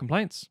 No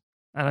complaints.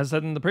 And as I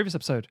said in the previous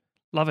episode,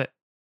 love it.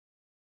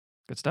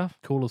 Good stuff.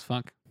 Cool as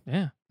fuck.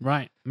 Yeah.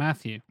 Right,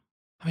 Matthew.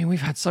 I mean,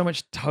 we've had so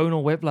much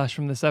tonal whiplash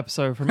from this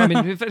episode. To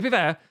be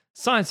fair,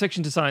 science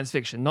fiction to science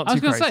fiction, not I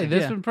was too going to crazy. say,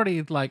 this been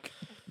pretty, like,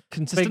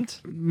 Consistent.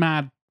 big,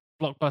 mad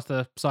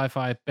blockbuster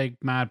sci-fi, big,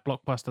 mad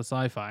blockbuster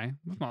sci-fi.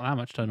 There's not that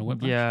much tonal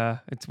whiplash. Yeah,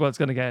 it's going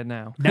to get it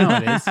now. Now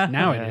it is.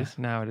 Now Yeah, it is.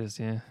 Now it is,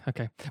 yeah.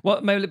 Okay. Well,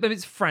 maybe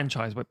it's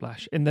franchise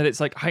whiplash in that it's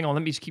like, hang on,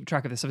 let me just keep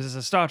track of this. So there's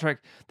a Star Trek,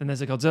 then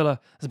there's a Godzilla,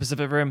 there's a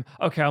Pacific Rim.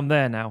 Okay, I'm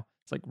there now.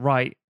 It's like,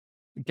 right,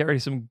 get ready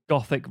for some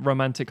gothic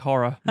romantic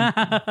horror,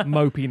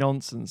 mopey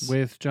nonsense.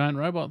 With giant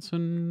robots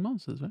and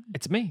monsters, right?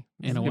 It's me.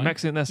 In a You're way.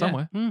 mixing it there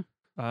somewhere.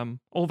 Mm.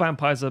 All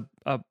vampires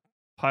are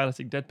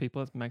piloting dead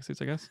people as mech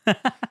suits, I guess.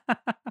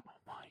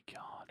 My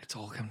God. It's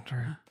all come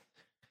true.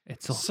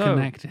 It's all So-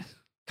 connected.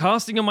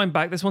 Casting on my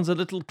back, this one's a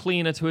little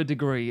cleaner to a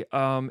degree.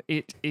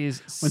 It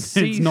is When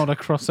it's not a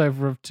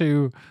crossover of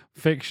 2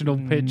 fictional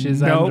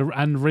pitches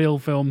and real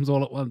films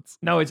all at once.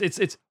 No,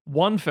 it's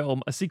one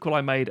film, a sequel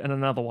I made, and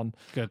another one.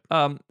 Good.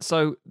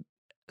 So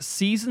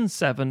season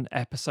 7,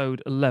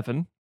 episode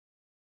 11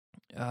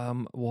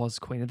 was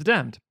Queen of the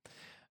Damned,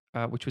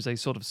 which was a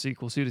sort of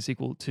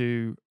pseudo-sequel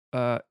to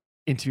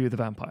Interview with the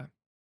Vampire.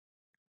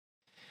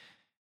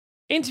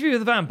 Interview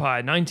with the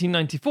Vampire,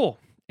 1994.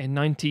 In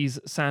 90s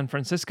San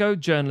Francisco,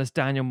 journalist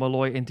Daniel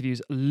Malloy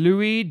interviews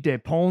Louis de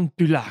Pont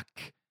du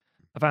Lac,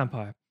 a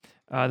vampire.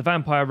 The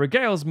vampire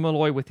regales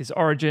Malloy with his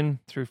origin.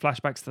 Through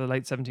flashbacks to the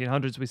late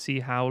 1700s, we see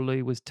how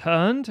Louis was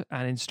turned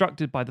and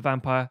instructed by the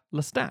vampire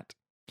Lestat.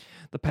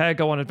 The pair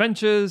go on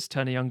adventures,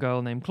 turn a young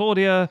girl named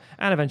Claudia,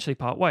 and eventually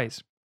part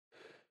ways.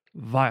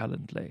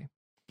 Violently.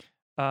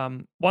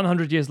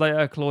 100 years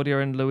later, Claudia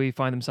and Louis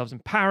find themselves in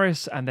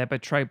Paris, and they're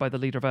betrayed by the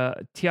leader of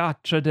a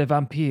Théâtre des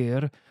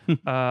Vampires,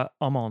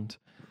 Armand.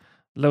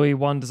 Louis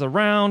wanders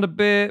around a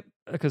bit,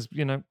 because,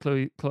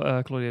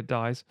 Claudia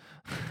dies.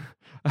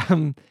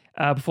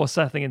 Before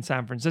settling in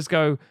San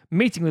Francisco,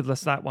 meeting with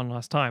Lestat one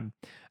last time.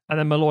 And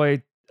then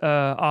Malloy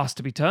asked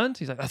to be turned.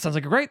 He's like, that sounds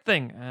like a great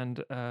thing.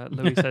 And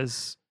Louis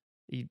says,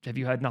 have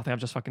you heard nothing I've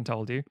just fucking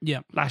told you? Yeah.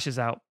 Lashes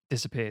out,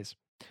 disappears.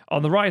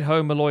 On the ride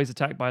home, Malloy is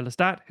attacked by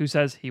Lestat, who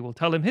says he will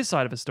tell him his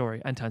side of the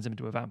story and turns him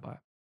into a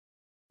vampire.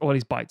 Or at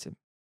least bites him.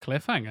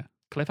 Cliffhanger.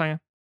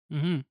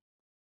 Mm-hmm.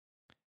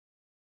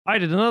 I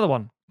did another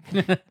one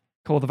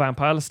called The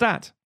Vampire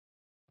Lestat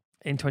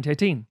in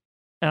 2018.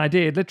 And I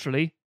did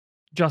literally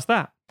just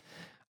that.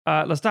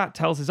 Lestat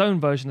tells his own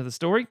version of the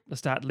story.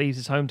 Lestat leaves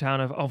his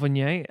hometown of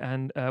Auvergne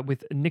and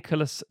with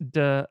Nicolas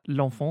de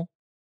l'Enfant.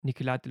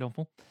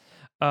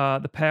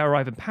 The pair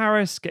arrive in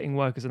Paris, getting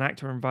work as an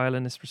actor and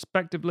violinist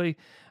respectively.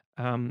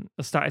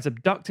 Lestat is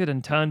abducted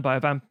and turned by a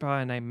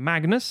vampire named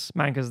Magnus.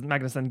 Magnus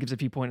then gives a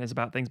few pointers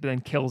about things, but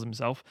then kills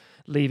himself,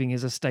 leaving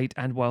his estate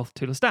and wealth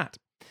to Lestat.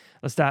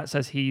 Lestat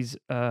says he's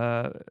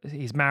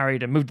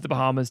married and moved to the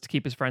Bahamas to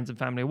keep his friends and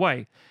family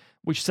away,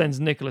 which sends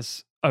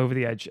Nicholas over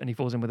the edge, and he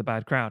falls in with a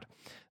bad crowd.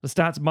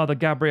 Lestat's mother,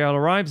 Gabrielle,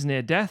 arrives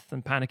near death,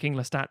 and panicking,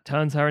 Lestat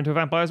turns her into a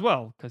vampire as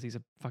well, because he's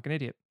a fucking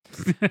idiot.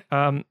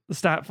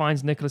 Lestat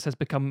finds Nicholas has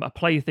become a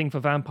plaything for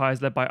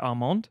vampires led by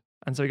Armand,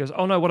 and so he goes,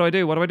 oh no, what do I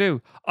do? What do I do?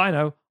 I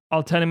know,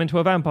 I'll turn him into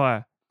a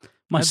vampire.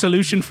 My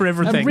solution for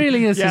everything. That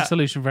really is his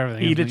solution for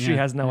everything. He literally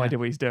has no idea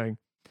what he's doing.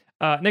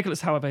 Nicholas,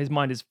 however, his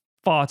mind is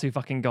far too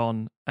fucking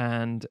gone,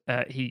 and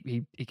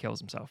he kills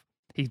himself.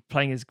 He's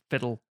playing his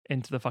fiddle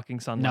into the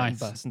fucking sunlight and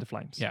bursts into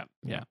flames. Yeah.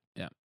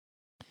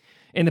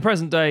 In the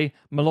present day,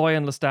 Malloy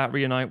and Lestat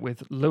reunite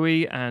with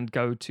Louis and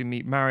go to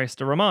meet Marius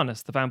de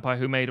Romanus, the vampire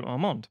who made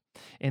Armand.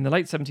 In the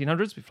late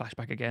 1700s, we flash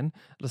back again,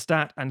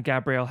 Lestat and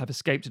Gabrielle have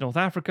escaped to North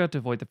Africa to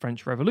avoid the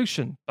French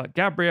Revolution, but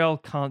Gabrielle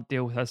can't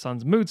deal with her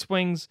son's mood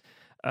swings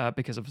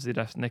because obviously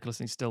the death of Nicholas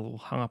and he's still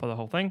hung up on the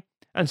whole thing.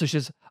 And so she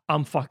says,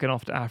 I'm fucking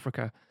off to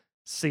Africa.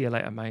 See you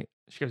later, mate.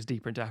 She goes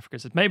deeper into Africa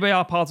and says, maybe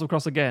our paths will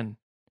cross again.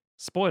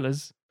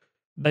 Spoilers,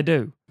 they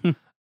do.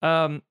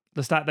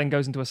 Lestat then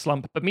goes into a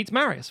slump, but meets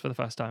Marius for the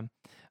first time.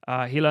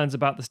 He learns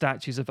about the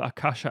statues of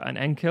Akasha and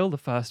Enkil, the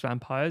first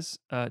vampires,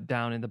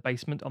 down in the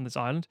basement on this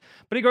island.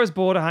 But he grows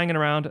bored of hanging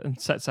around and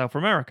sets sail for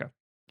America.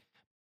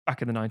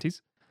 Back in the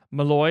 90s,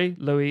 Malloy,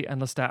 Louis, and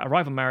Lestat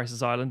arrive on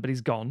Marius's island, but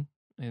he's gone.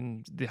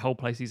 And the whole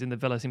place he's in, the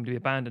villa, seemed to be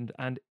abandoned.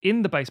 And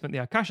in the basement, the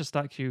Akasha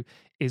statue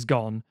is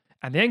gone,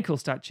 and the Enkil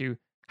statue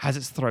has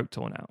its throat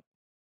torn out,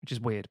 which is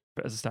weird,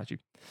 but as a statue.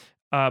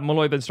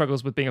 Malloy then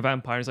struggles with being a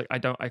vampire. He's like,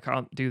 I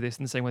can't do this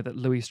in the same way that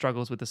Louis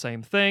struggles with the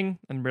same thing.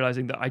 And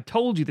realizing that I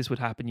told you this would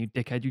happen, you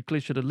dickhead. You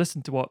clearly should have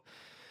listened to what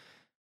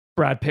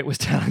Brad Pitt was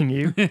telling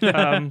you.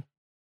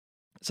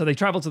 So they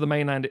travel to the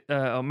mainland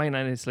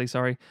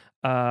Italy,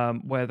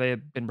 where there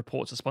have been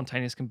reports of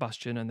spontaneous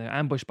combustion, and they're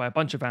ambushed by a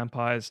bunch of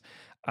vampires,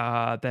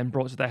 then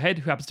brought to their head,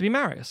 who happens to be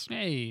Marius.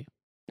 Hey.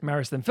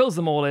 Marius then fills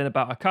them all in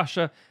about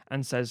Akasha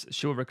and says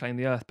she'll reclaim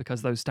the earth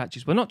because those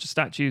statues were not just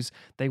statues,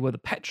 they were the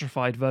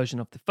petrified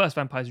version of the first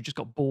vampires who just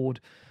got bored,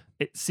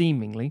 it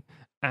seemingly,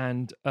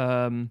 and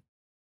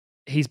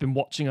he's been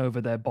watching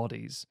over their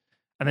bodies.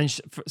 And then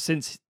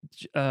since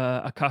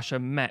Akasha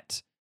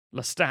met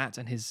Lestat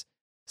and his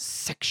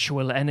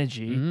sexual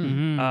energy,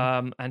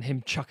 and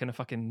him chucking a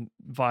fucking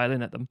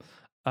violin at them,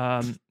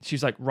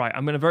 she's like, right,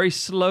 I'm going to very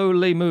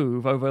slowly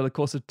move over the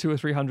course of 200 or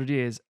 300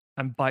 years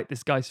and bite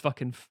this guy's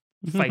fucking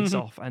face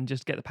off and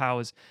just get the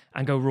powers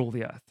and go rule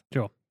the earth.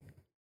 Sure.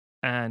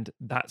 And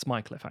that's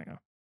my cliffhanger.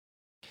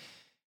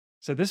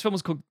 So this film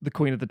was called The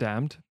Queen of the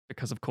Damned,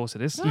 because of course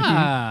it is.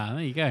 There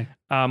you go.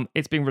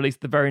 It's being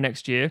released the very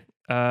next year,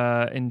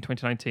 in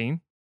 2019.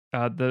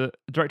 The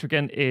director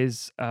again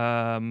is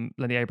Lenny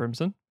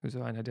Abramson, who's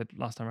who I did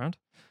last time around.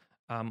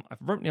 I've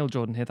wrote Neil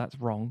Jordan here. That's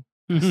wrong.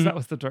 That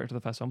was the director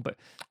of the first one, but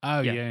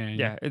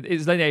yeah.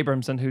 It's Lenny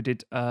Abramson who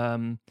did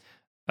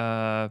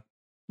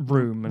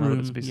Room and all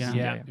those pieces.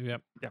 Yeah.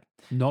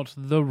 Not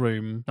The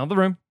Room. Not The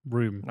Room.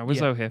 Room. No,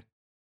 Wiseau here.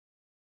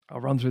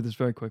 I'll run through this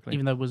very quickly.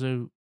 Even though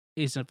Wiseau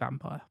is a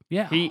vampire.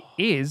 Yeah. He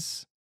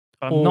is,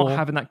 but I'm not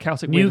having that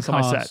Celtic weirdness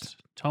on my set.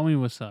 Tommy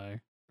Wiseau.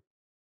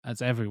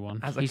 That's everyone.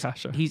 As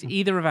Akasha. He's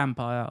either a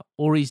vampire,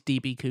 or he's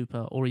DB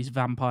Cooper, or he's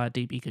vampire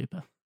DB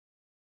Cooper.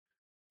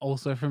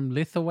 Also from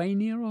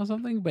Lithuania or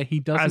something, but he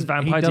doesn't. As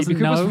vampire he doesn't DB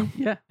Cooper's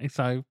know. Yeah.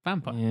 So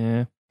vampire.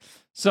 Yeah.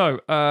 So,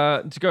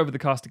 to go over the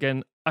cast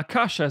again,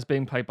 Akasha is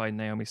being played by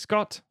Naomi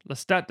Scott.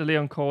 Lestat de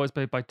Leoncourt is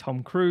played by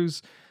Tom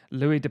Cruise.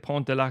 Louis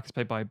Dupont de Lac is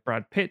played by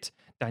Brad Pitt.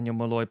 Daniel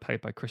Malloy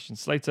played by Christian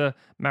Slater.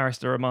 Maris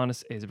de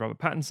Romanis is Robert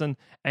Pattinson.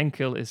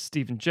 Enkil is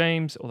Stephen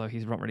James, although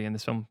he's not really in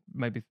this film.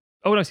 Maybe.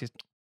 Oh, no, he's.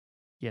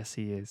 Yes,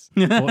 he is.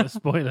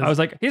 Spoilers. I was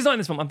like, he's not in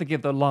this film. I'm thinking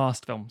of the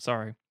last film.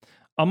 Sorry.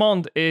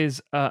 Armand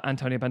is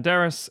Antonio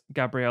Banderas.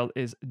 Gabrielle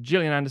is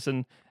Gillian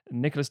Anderson.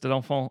 Nicolas de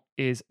l'Enfant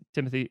is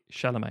Timothy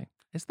Chalamet.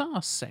 Is that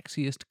our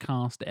sexiest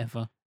cast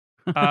ever?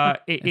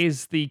 It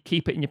is the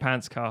keep it in your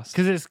pants cast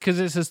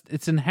Because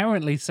it's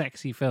inherently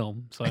sexy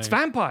film. So it's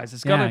vampires.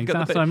 It's got yeah, got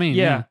that's the bit, what I mean.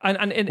 Yeah,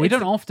 and we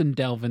don't often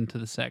delve into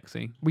the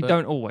sexy. We but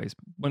don't always.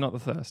 We're not the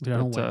thirst. We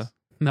don't but, always.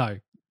 No,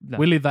 no.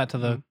 we leave that to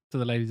the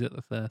ladies at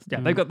the thirst.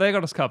 Yeah, they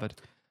got us covered.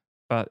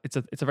 But it's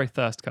a very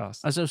thirst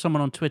cast. I saw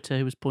someone on Twitter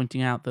who was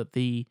pointing out that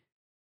the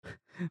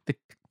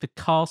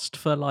cast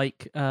for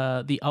like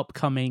the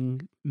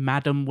upcoming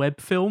Madam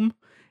Web film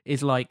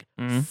is like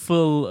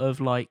full of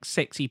like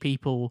sexy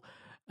people,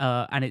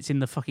 and it's in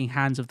the fucking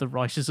hands of the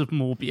writers of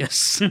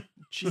Morbius.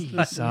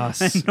 Jesus,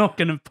 they're not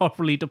going to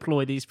properly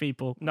deploy these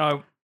people.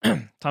 No,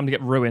 time to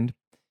get ruined.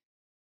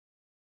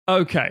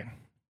 Okay,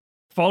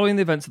 following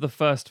the events of the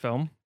first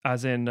film,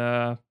 as in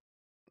the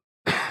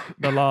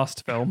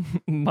last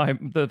film,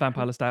 the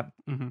Vampire Lestat.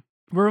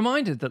 We're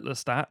reminded that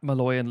Lestat,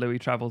 Malloy, and Louis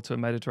traveled to a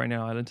Mediterranean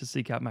island to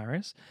seek out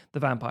Marius, the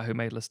vampire who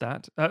made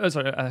Lestat.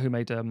 Who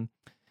made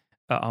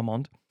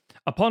Armand.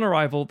 Upon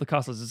arrival, the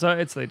castle is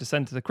deserted, so they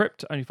descend to the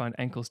crypt, only find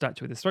Enkil's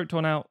statue with his throat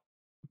torn out.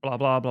 Blah,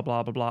 blah, blah,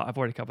 blah, blah, blah. I've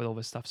already covered all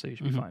this stuff, so you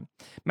should be fine.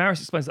 Marius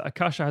explains that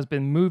Akasha has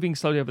been moving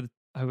slowly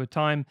over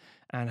time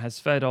and has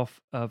fed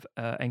off of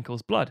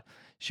Enkil's blood.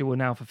 She will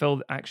now fulfill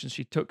the actions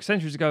she took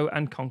centuries ago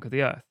and conquer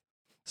the Earth.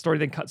 The story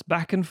then cuts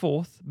back and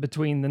forth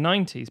between the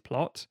 90s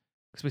plot,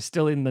 because we're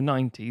still in the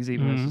 90s,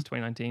 even though this is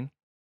 2019,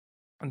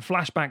 and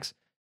flashbacks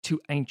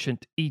to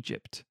ancient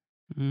Egypt.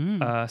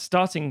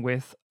 Starting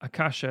with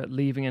Akasha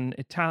leaving an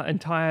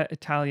entire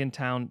Italian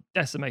town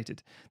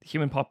decimated, the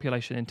human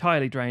population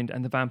entirely drained,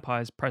 and the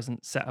vampires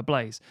present set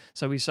ablaze.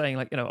 So he's saying,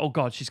 like, oh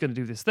God, she's going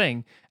to do this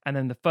thing. And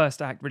then the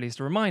first act really is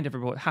to remind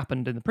everyone what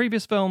happened in the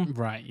previous film.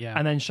 Right, yeah.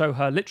 And then show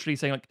her literally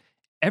saying, like,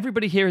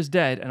 everybody here is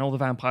dead and all the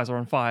vampires are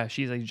on fire.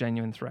 She's a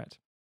genuine threat.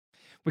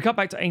 We cut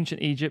back to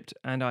ancient Egypt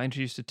and are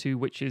introduced to two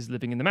witches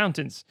living in the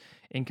mountains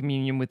in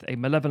communion with a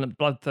malevolent,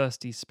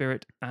 bloodthirsty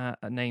spirit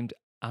named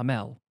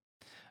Amel.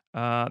 They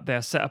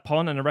are set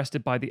upon and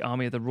arrested by the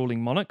army of the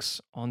ruling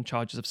monarchs on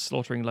charges of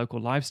slaughtering local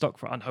livestock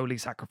for unholy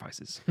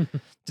sacrifices.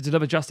 To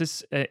deliver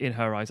justice, in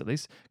her eyes at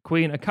least,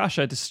 Queen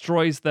Akasha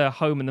destroys their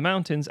home in the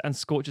mountains and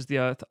scorches the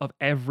earth of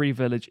every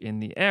village in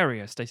the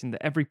area, stating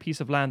that every piece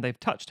of land they've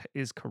touched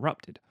is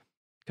corrupted,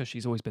 because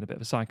she's always been a bit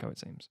of a psycho, it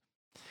seems.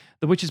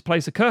 The witches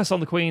place a curse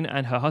on the queen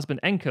and her husband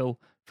Enkil.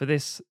 For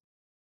this,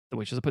 the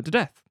witches are put to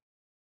death.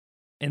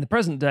 In the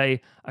present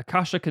day,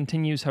 Akasha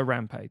continues her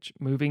rampage,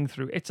 moving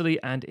through Italy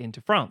and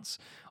into France.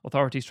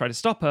 Authorities try to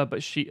stop her,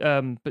 but she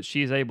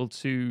is able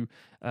to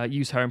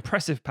use her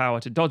impressive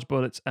power to dodge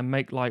bullets and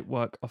make light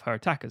work of her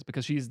attackers,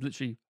 because she's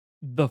literally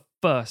the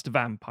first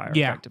vampire,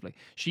 effectively.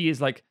 She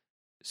is like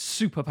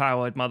super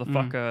powered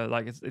motherfucker.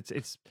 Like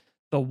it's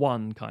the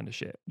one kind of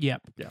shit.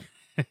 Yep. Yeah.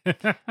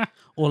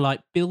 Or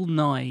like Bill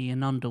Nye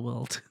in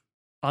Underworld.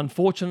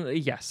 Unfortunately,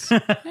 yes.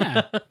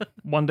 Yeah.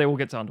 One day we'll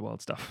get to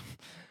Underworld stuff.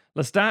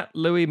 Lestat,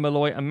 Louis,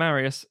 Malloy, and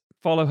Marius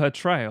follow her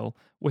trail,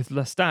 with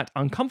Lestat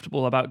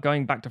uncomfortable about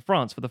going back to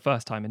France for the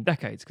first time in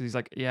decades, because he's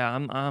like, yeah,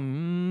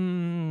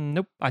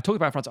 nope. I talked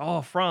about France.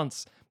 Oh,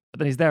 France. But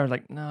then he's there and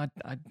like, no,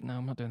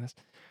 I'm not doing this.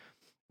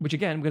 Which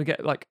again, we're going to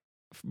get, like,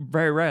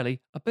 very rarely,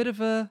 a bit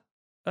of a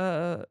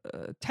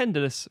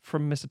tenderness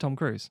from Mr. Tom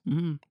Cruise.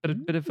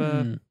 Bit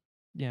of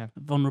yeah,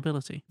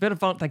 vulnerability. Thank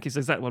you. That's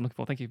exactly what I'm looking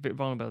for. Thank you. Bit of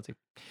vulnerability.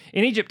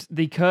 In Egypt,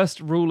 the cursed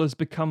rulers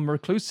become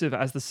reclusive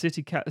as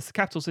the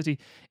capital city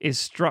is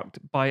struck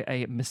by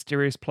a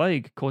mysterious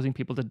plague, causing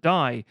people to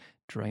die,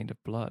 drained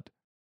of blood.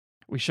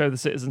 We show the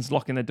citizens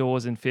locking their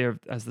doors in fear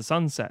as the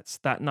sun sets.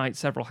 That night,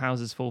 several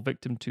houses fall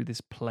victim to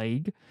this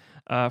plague.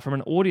 From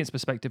an audience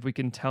perspective, we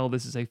can tell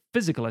this is a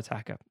physical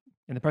attacker.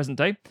 In the present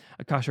day,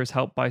 Akasha is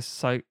helped by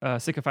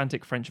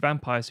sycophantic French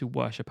vampires who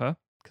worship her,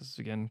 because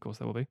again, of course,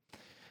 there will be.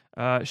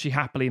 She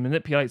happily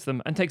manipulates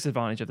them and takes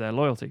advantage of their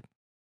loyalty.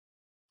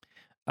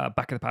 Back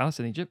at the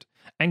palace in Egypt,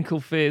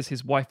 Enkil fears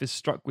his wife is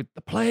struck with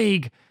the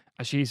plague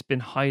as she's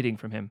been hiding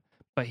from him,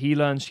 but he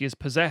learns she is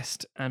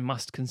possessed and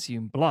must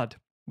consume blood.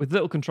 With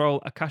little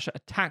control, Akasha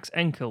attacks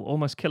Enkil,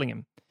 almost killing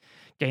him.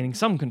 Gaining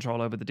some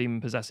control over the demon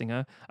possessing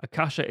her,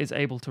 Akasha is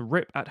able to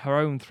rip at her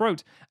own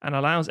throat and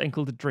allows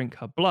Enkil to drink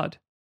her blood.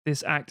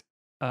 This act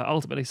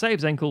ultimately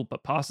saves Enkil,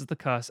 but passes the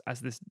curse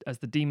as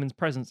the demon's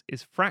presence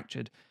is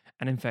fractured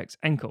and infects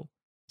Enkil.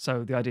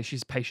 So the idea,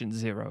 she's patient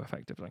zero,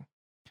 effectively.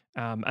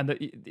 And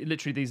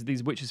literally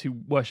these witches who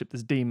worship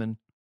this demon,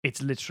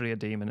 it's literally a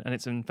demon, and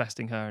it's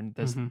infesting her, and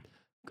there's,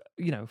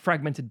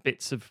 fragmented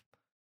bits of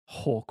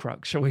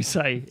Horcrux, shall we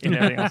say, in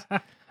everything else.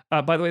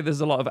 By the way,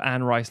 there's a lot of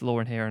Anne Rice lore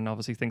in here, and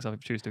obviously things I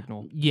choose to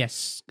ignore.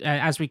 Yes,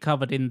 as we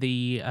covered in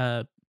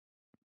the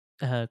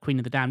Queen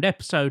of the Damned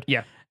episode.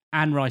 Yeah.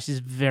 Anne Rice is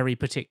very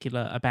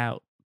particular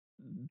about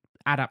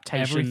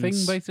adaptations. Everything,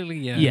 basically,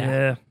 yeah.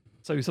 Yeah.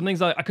 So some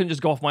things I couldn't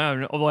just go off my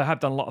own, although I have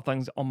done a lot of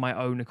things on my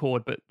own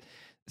accord, but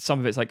some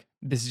of it's like,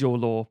 this is your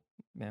law.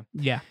 Yeah.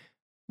 Yeah.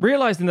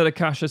 Realizing that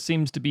Akasha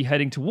seems to be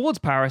heading towards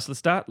Paris,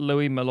 Lestat,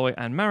 Louis, Malloy,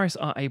 and Maris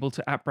are able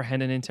to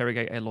apprehend and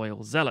interrogate a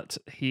loyal zealot.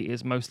 He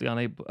is mostly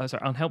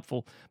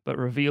unhelpful, but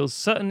reveals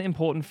certain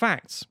important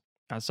facts.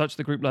 As such,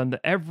 the group learn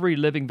that every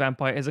living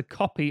vampire is a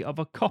copy of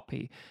a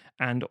copy,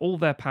 and all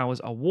their powers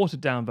are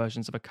watered-down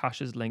versions of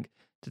Akasha's link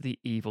to the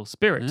evil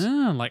spirit.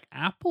 Ah, like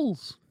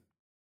apples.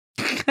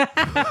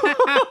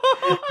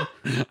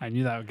 I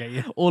knew that would get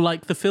you. Or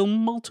like the film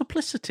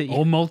Multiplicity.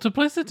 Or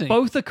Multiplicity.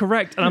 Both are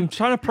correct, and I'm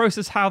trying to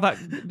process how that.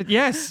 But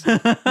yes,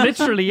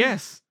 literally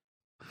yes.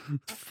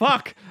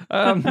 Fuck.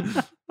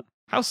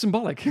 How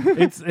symbolic.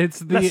 It's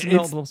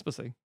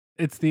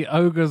the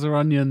ogres are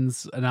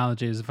onions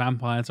analogies.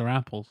 Vampires are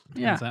apples.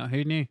 Yeah. Turns out,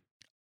 who knew?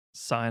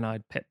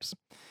 Cyanide pips.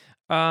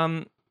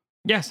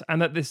 Yes,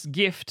 and that this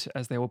gift,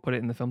 as they will put it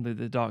in the film, the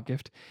dark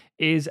gift,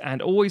 is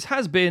and always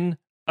has been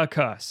a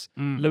curse.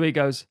 Louis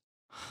goes,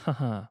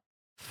 haha,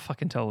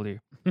 fucking told you.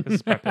 This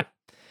is Brad Pitt.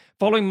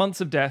 Following months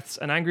of deaths,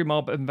 an angry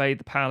mob invade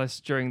the palace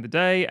during the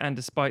day, and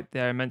despite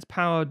their immense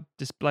power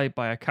displayed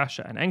by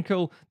Akasha and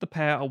Enkel, the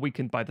pair are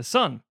weakened by the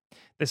sun.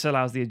 This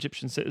allows the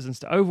Egyptian citizens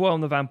to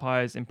overwhelm the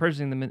vampires,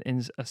 imprisoning them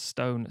in a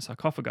stone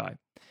sarcophagi.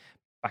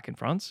 Back in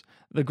France,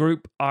 the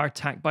group are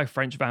attacked by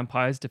French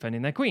vampires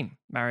defending their queen.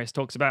 Marius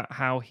talks about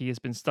how he has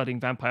been studying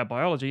vampire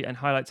biology and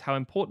highlights how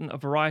important a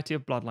variety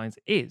of bloodlines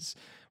is,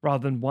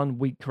 rather than one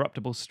weak,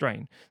 corruptible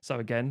strain. So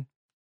again,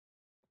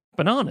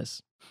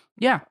 bananas.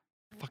 Yeah.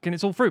 Fucking,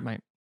 it's all fruit,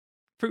 mate.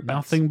 Fruit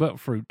bats. Nothing but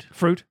fruit.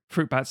 Fruit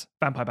bats,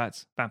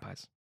 vampires.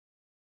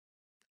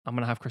 I'm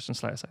going to have Christian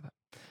Slater say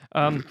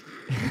that.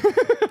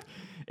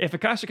 If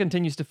Akasha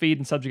continues to feed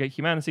and subjugate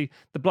humanity,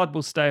 the blood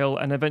will stale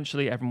and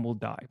eventually everyone will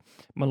die.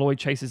 Malloy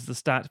chases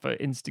Lestat for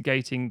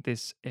instigating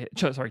this...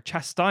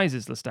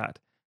 chastises Lestat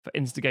for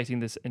instigating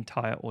this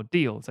entire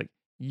ordeal. It's like,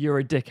 you're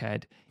a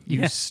dickhead.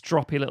 You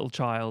stroppy little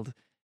child.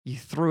 You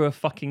threw a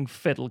fucking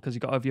fiddle because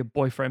you got over your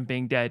boyfriend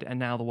being dead and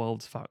now the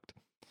world's fucked.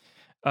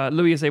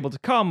 Louis is able to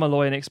calm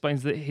Malloy and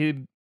explains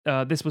that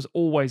this was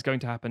always going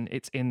to happen.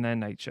 It's in their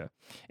nature.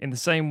 In the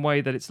same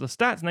way that it's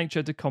Lestat's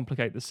nature to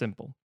complicate the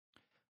simple.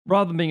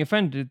 Rather than being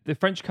offended, the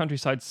French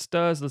countryside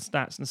stirs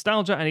Lestat's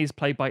nostalgia and he's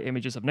played by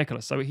images of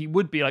Nicholas. So he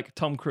would be like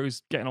Tom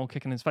Cruise getting all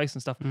kicking his face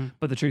and stuff.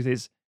 But the truth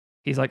is,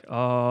 he's like,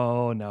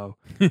 oh no,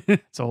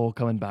 it's all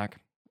coming back.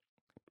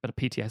 Bit of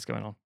PTS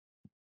going on.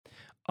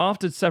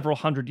 After several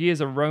hundred years,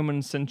 a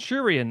Roman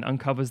centurion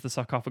uncovers the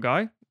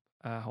sarcophagi,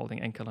 holding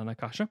Enkel and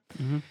Akasha,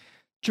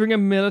 during a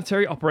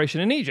military operation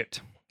in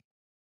Egypt.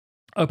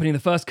 Opening the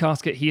first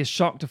casket, he is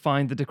shocked to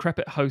find the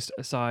decrepit host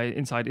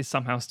inside is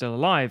somehow still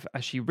alive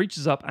as she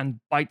reaches up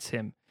and bites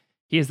him.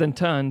 He is then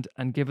turned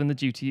and given the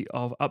duty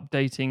of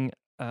updating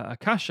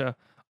Akasha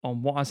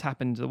on what has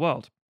happened to the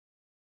world.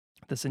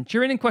 The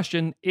centurion in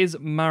question is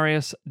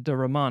Marius de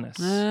Romanus.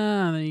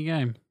 Ah, there you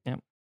go. Yeah.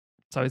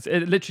 So it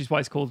literally is why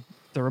it's called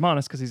de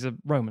Romanus, because he's a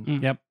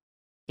Roman. Yep.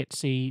 Get to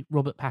see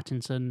Robert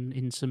Pattinson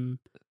in some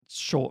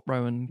short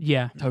Roman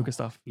toga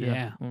stuff.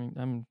 Yeah.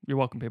 You're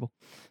welcome, people.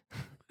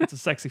 It's a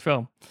sexy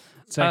film.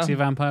 Sexy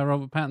vampire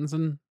Robert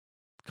Pattinson.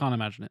 Can't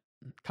imagine it.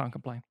 Can't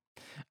complain.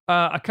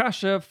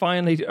 Akasha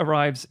finally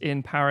arrives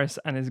in Paris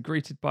and is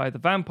greeted by the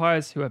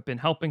vampires who have been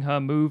helping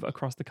her move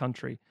across the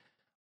country.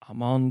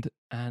 Armand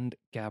and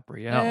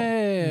Gabrielle.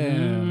 Hey,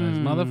 those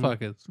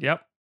motherfuckers.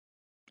 Yep.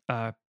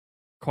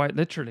 Quite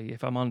literally,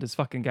 if Armand is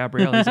fucking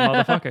Gabrielle, he's a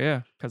motherfucker,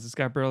 yeah. Because it's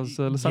Gabrielle's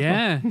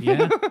Yeah,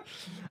 yeah.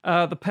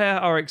 The pair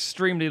are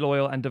extremely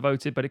loyal and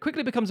devoted, but it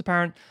quickly becomes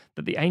apparent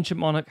that the ancient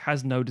monarch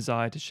has no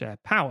desire to share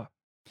power.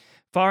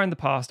 Far in the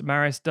past,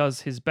 Marius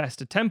does his best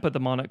to temper the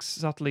monarchs,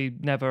 subtly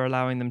never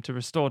allowing them to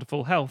restore to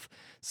full health,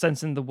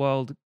 sensing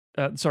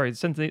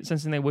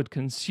they would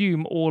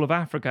consume all of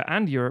Africa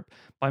and Europe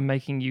by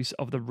making use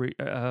of the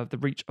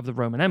reach of the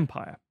Roman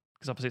Empire.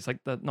 Because obviously it's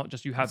like not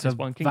just you have this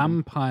one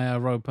kingdom. Vampire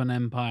Roman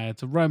Empire.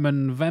 It's a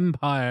Roman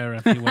vampire,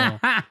 if you will.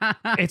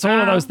 It's all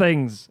of those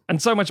things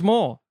and so much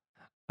more.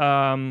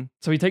 So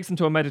he takes them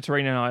to a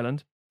Mediterranean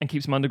island and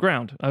keeps them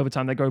underground. Over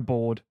time, they grow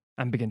bored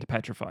and begin to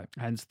petrify.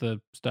 Hence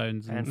the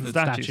stones and the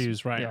statues.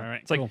 statues. Right, Yeah.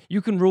 right. It's like,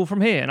 you can rule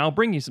from here and I'll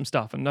bring you some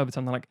stuff. And over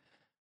time, they're like,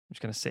 I'm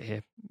just going to sit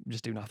here,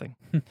 just do nothing.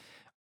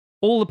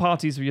 All the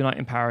parties reunite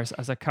in Paris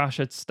as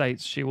Akasha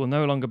states she will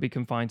no longer be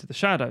confined to the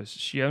shadows.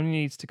 She only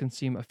needs to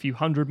consume a few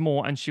hundred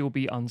more and she will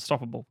be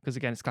unstoppable. Because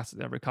again, it's classic,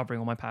 they're recovering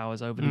all my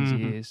powers over these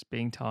years,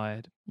 being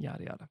tired,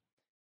 yada, yada.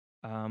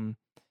 And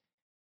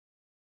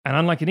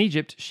unlike in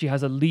Egypt, she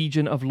has a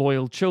legion of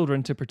loyal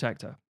children to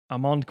protect her.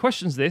 Armand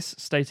questions this,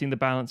 stating the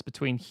balance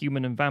between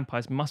human and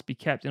vampires must be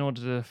kept in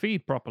order to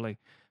feed properly.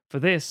 For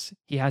this,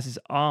 he has his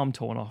arm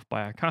torn off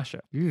by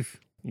Akasha.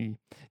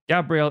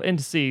 Gabrielle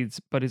intercedes,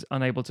 but is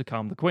unable to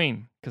calm the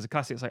queen. Because the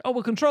classic is like, oh,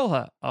 we'll control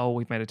her. Oh,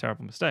 we've made a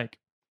terrible mistake.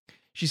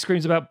 She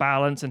screams about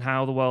balance and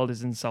how the world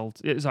is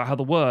how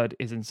the word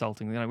is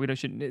insulting. You know, we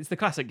shouldn't. It's the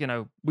classic. You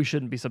know, we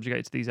shouldn't be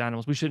subjugated to these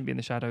animals. We shouldn't be in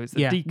the shadows.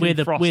 The Deacon we're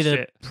the Frost we're the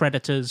shit.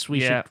 predators.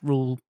 We should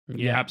rule.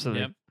 Yeah,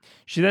 absolutely.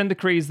 She then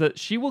decrees that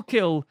she will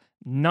kill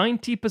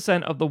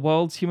 90% of the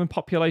world's human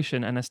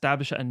population and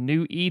establish a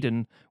new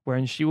Eden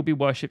wherein she will be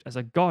worshipped as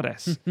a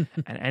goddess, and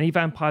any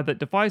vampire that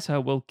defies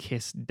her will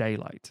kiss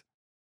daylight.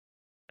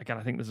 Again,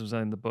 I think this was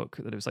in the book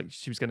that it was like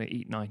she was going to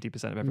eat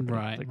 90% of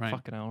everybody. Right.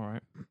 Fucking hell,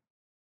 right.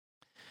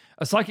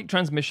 A psychic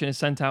transmission is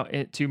sent out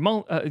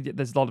to...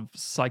 there's a lot of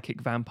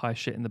psychic vampire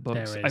shit in the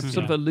books. There I've is,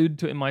 sort of alluded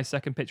to it in my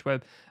second pitch where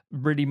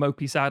really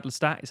mopey sad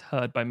Lestat is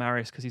heard by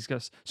Marius because he's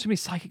got so many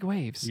psychic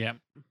waves. Yeah.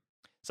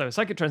 So a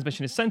psychic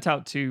transmission is sent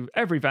out to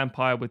every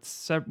vampire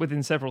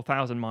within several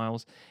thousand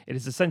miles. It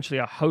is essentially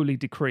a holy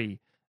decree.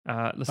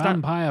 Lestat,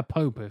 Vampire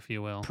Pope, if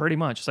you will. pretty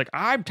much. It's like,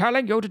 I'm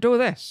telling you to do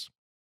this.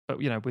 But,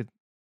 with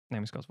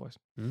Naomi Scott's voice.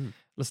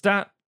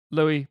 Lestat,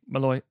 Louis,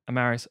 Malloy, and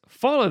Marius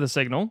follow the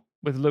signal,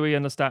 with Louis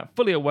and Lestat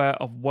fully aware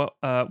of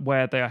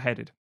where they are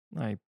headed,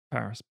 i.e.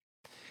 Paris.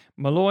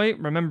 Malloy,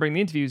 remembering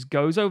the interviews,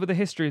 goes over the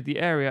history of the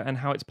area and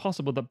how it's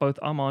possible that both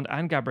Armand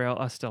and Gabrielle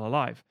are still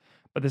alive.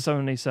 But this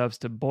only serves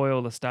to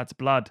boil Lestat's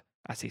blood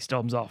as he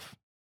storms off.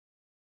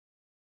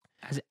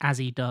 As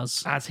he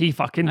does. As he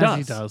fucking does.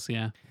 As he does,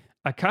 yeah.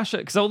 Akasha,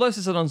 because although this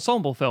is an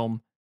ensemble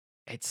film,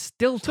 it's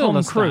still Still Tom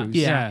Lestat, Cruise.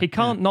 yeah. He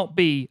can't not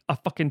be a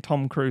fucking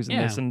Tom Cruise in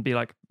this and be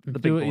like the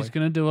big boy. He's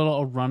going to do a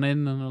lot of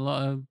running and a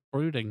lot of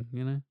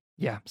brooding,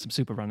 Yeah, some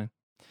super running.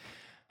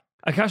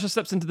 Akasha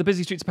steps into the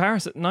busy streets of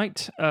Paris at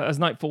night as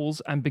night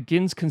falls and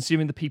begins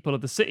consuming the people of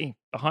the city.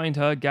 Behind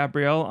her,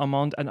 Gabrielle,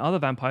 Armand, and other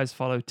vampires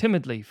follow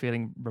timidly,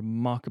 feeling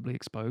remarkably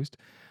exposed.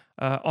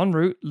 En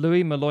route,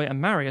 Louis, Malloy,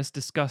 and Marius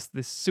discuss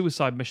this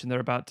suicide mission they're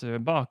about to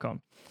embark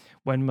on.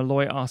 When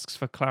Malloy asks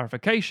for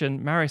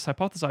clarification, Marius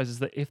hypothesizes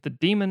that if the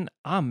demon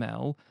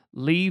Amel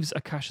leaves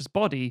Akasha's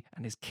body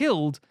and is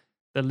killed,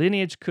 the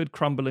lineage could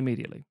crumble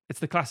immediately.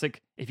 It's the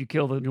classic, if you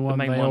kill the main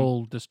they one.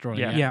 all destroy.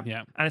 Yeah.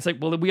 And it's like,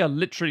 well, we are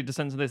literally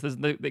descendants of this.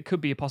 It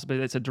could be a possibility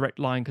that it's a direct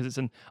line because it's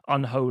an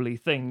unholy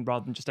thing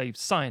rather than just a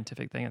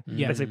scientific thing.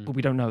 Yeah. It's like, but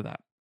we don't know that.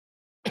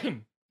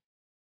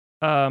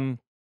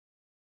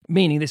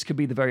 Meaning this could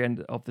be the very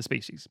end of the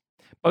species.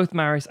 Both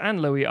Marius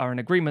and Louis are in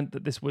agreement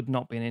that this would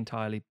not be an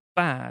entirely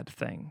bad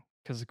thing.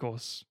 Because, of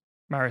course,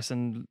 Marius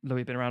and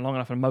Louis have been around long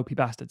enough and mopey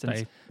bastards. And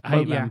They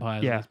hate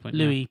vampires at this point.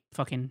 Louis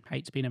fucking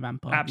hates being a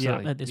vampire.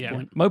 Absolutely. At this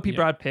point. Mopey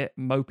Brad Pitt,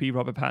 mopey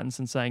Robert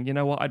Pattinson saying, you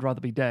know what, I'd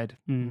rather be dead.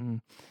 Two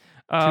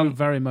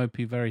very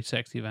mopey, very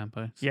sexy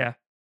vampires. Yeah.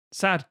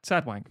 Sad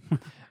wank.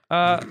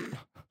 But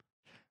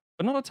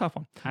not a tough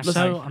one.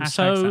 I'm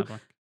so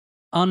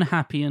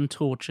unhappy and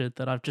tortured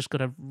that I've just got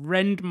to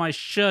rend my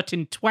shirt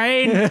in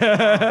twain,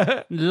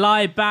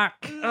 lie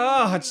back.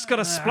 Oh, I just got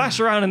to splash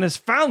around in this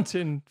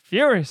fountain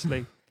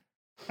furiously.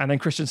 And then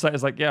Christian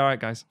Slater's like, yeah, all right,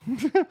 guys.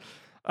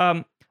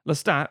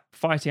 Lestat,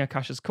 fighting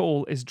Akasha's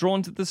call, is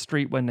drawn to the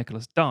street where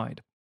Nicholas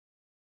died.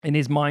 In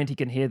his mind, he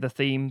can hear the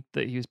theme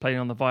that he was playing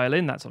on the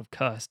violin, that sort of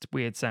cursed,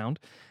 weird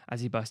sound,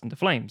 as he burst into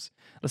flames.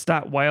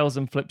 Lestat wails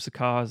and flips the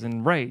cars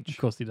in rage. Of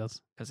course he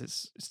does. Because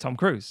it's Tom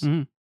Cruise.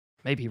 Mm-hmm.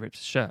 Maybe he rips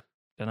his shirt.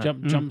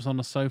 Don't know. Jumps on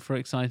a sofa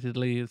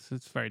excitedly. It's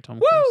very Tom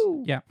Woo!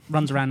 Cruise. Yeah,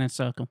 runs around in a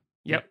circle.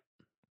 Yep.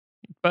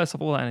 Bursts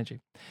off all that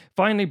energy.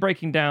 Finally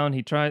breaking down,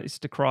 he tries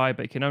to cry,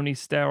 but he can only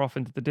stare off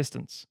into the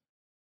distance.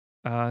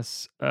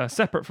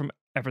 Separate from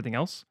everything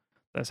else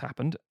that's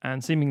happened,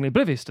 and seemingly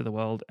oblivious to the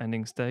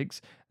world-ending stakes,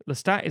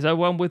 Lestat is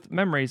overwhelmed with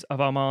memories of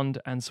Armand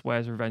and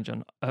swears revenge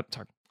on...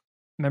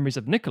 memories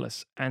of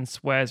Nicholas and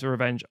swears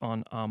revenge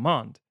on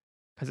Armand.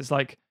 Because it's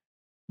like,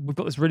 we've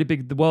got this really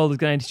big... The world is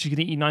going to... She's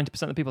going to eat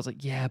 90% of the people. It's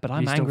like, yeah, but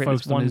I'm He's angry still at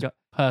this focused on one his guy.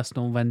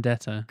 personal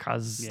vendetta.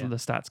 Because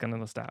Lestat's going to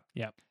Lestat.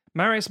 Yeah.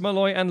 Marius,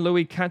 Malloy, and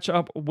Louis catch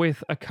up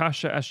with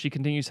Akasha as she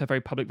continues her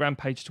very public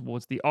rampage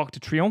towards the Arc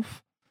de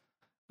Triomphe.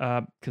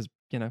 Because,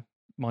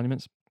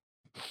 monuments.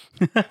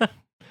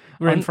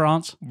 We're in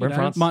France. We're in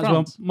France.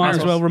 Might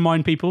as well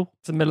remind people.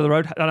 It's the middle of the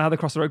road. I don't know how they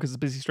cross the road because it's a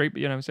busy street,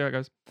 but see how it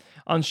goes.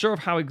 Unsure of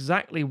how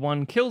exactly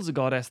one kills a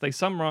goddess, they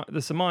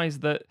surmise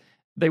that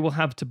they will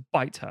have to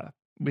bite her.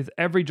 With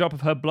every drop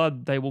of her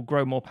blood, they will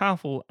grow more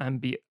powerful and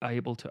be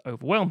able to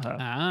overwhelm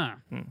her.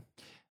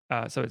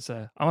 So it's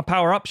I'm a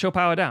power up, she'll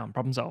power down.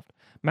 Problem solved.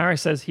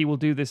 Marius says he will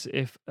do this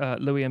if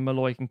Louis and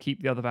Malloy can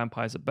keep the other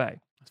vampires at bay.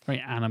 It's very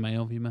anime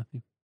of you,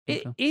 Matthew.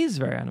 It is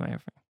very anime of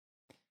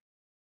me.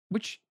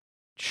 Which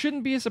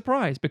shouldn't be a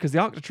surprise because the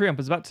Arc de Triomphe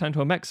is about to turn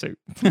into a mech suit.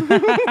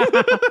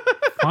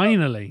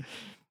 Finally.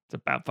 It's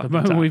about the fucking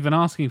moment time. we've been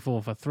asking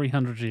for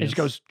 300 years. And she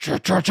goes,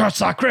 cha-cha-cha,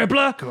 sacre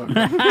bleu.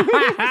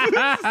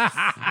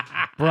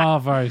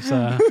 Bravo,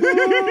 sir.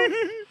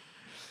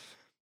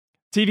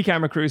 TV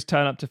camera crews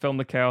turn up to film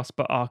the chaos,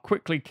 but are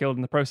quickly killed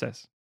in the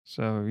process.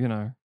 So,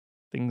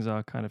 things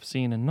are kind of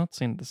seen and not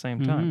seen at the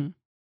same time. Mm-hmm.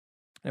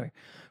 Anyway,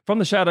 from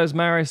the shadows,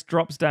 Marius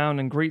drops down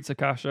and greets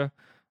Akasha.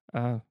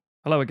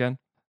 Hello again.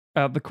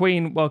 The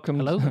Queen welcomes...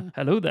 Hello there.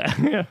 Hello there.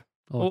 Yeah.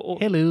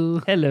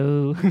 Hello.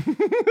 Hello.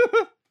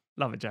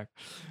 Love it, Jack.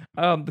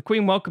 The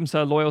Queen welcomes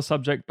her loyal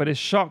subject, but is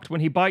shocked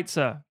when he bites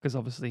her, because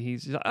obviously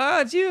he's like,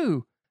 it's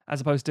you,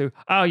 as opposed to,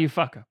 oh, you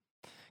fucker.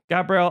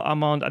 Gabriel,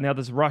 Armand, and the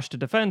others rush to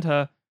defend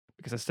her,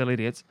 because they're still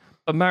idiots,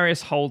 but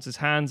Marius holds his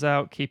hands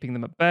out, keeping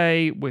them at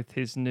bay with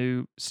his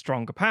new,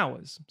 stronger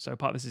powers. So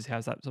part of this is he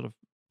has that sort of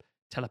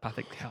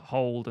telepathic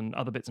hold and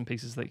other bits and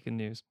pieces that he can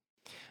use.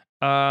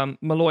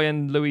 Malloy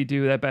and Louis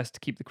do their best to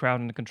keep the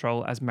crowd under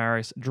control as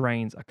Marius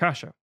drains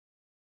Akasha.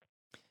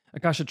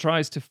 Akasha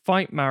tries to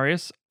fight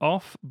Marius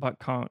off, but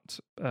can't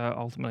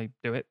ultimately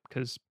do it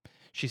because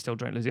she's still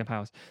losing her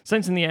powers.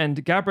 Since in the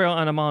end, Gabriel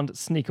and Armand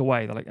sneak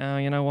away. They're like, oh,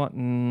 you know what?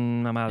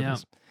 I'm out of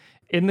this.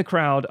 In the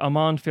crowd,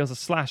 Armand feels a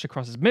slash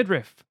across his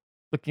midriff.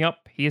 Looking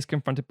up, he is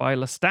confronted by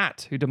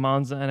Lestat, who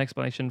demands an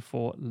explanation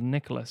for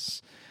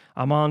Nicholas.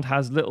 Armand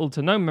has little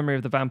to no memory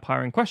of the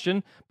vampire in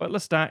question, but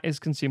Lestat is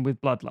consumed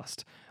with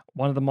bloodlust.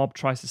 One of the mob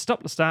tries to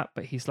stop Lestat,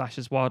 but he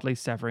slashes wildly,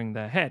 severing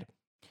their head.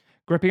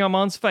 Gripping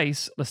Armand's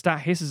face, Lestat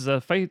hisses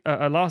a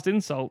last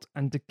insult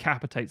and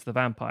decapitates the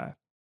vampire.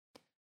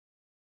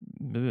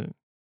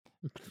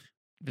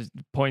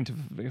 Point of...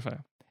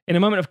 In a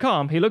moment of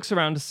calm, he looks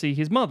around to see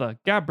his mother,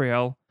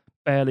 Gabrielle,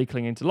 barely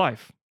clinging to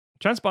life.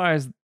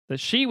 Transpires that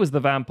she was the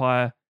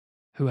vampire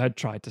who had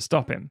tried to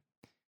stop him.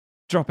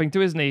 Dropping to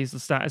his knees,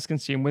 Lestat is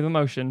consumed with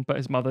emotion, but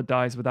his mother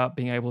dies without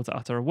being able to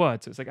utter a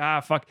word. So it's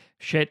like, fuck,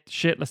 shit,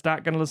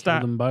 Lestat, gonna Lestat.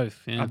 Kill them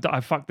both, yeah.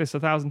 I've fucked this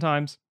 1,000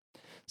 times.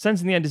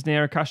 Sensing the end is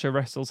near, Akasha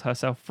wrestles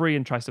herself free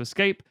and tries to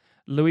escape.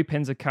 Louis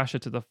pins Akasha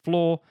to the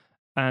floor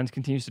and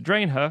continues to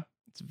drain her.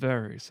 It's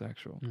very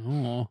sexual.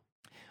 Oh.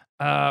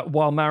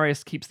 While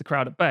Marius keeps the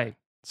crowd at bay.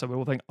 So we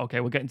all think, okay,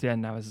 we're getting to the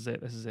end now. This is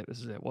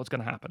it. What's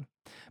going to happen?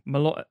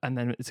 And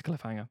then it's a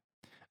cliffhanger.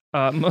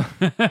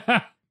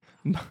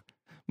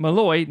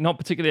 Malloy, not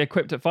particularly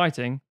equipped at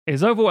fighting,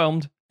 is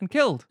overwhelmed and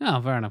killed.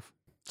 Oh, fair enough.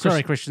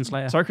 Sorry, Christian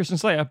Slayer. Sorry, Christian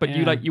Slayer, but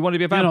you want to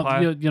be a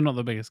vampire. You're not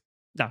the biggest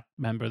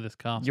member of this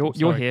cast.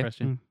 You're here.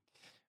 Christian.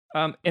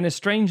 In a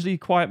strangely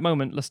quiet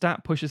moment,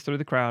 Lestat pushes through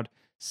the crowd,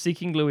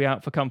 seeking Louis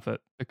out for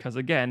comfort, because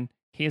again,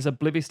 he is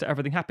oblivious to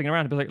everything happening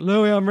around him. He's like,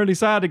 Louis, I'm really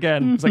sad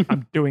again. He's like,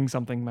 I'm doing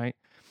something, mate.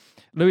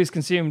 Louis is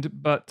consumed,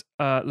 but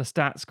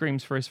Lestat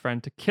screams for his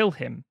friend to kill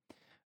him.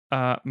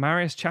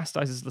 Marius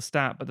chastises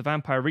Lestat, but the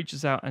vampire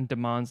reaches out and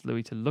demands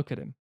Louis to look at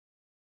him.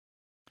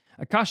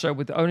 Akasha,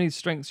 with the only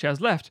strength she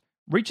has left,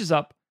 reaches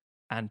up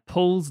and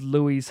pulls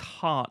Louis'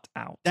 heart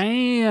out.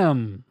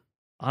 Damn!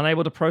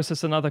 Unable to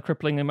process another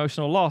crippling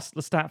emotional loss,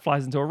 Lestat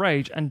flies into a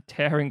rage and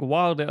tearing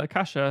wildly at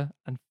Akasha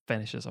and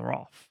finishes her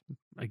off.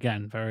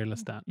 Again, very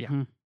Lestat. Yeah.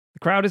 The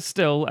crowd is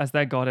still as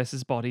their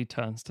goddess's body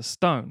turns to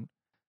stone.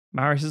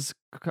 Marius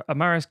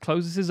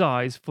closes his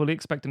eyes, fully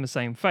expecting the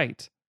same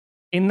fate.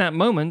 In that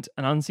moment,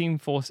 an unseen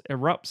force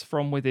erupts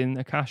from within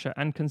Akasha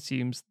and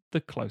consumes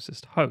the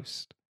closest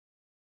host.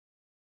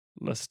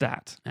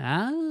 Lestat.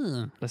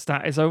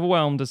 Lestat is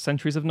overwhelmed as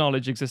centuries of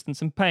knowledge,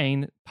 existence, and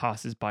pain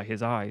passes by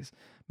his eyes.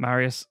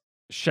 Marius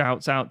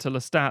shouts out to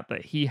Lestat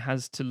that he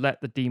has to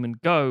let the demon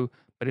go,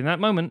 but in that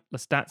moment,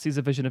 Lestat sees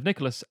a vision of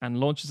Nicholas and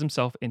launches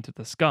himself into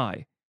the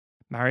sky.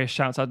 Marius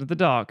shouts out of the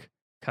dark,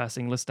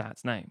 cursing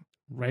Lestat's name.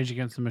 Rage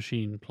Against the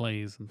Machine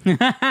plays.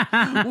 Wake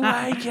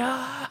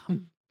up!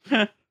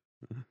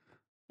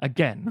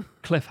 Again,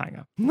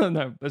 cliffhanger.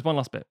 No, there's one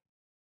last bit.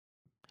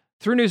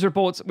 Through news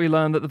reports, we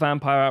learn that the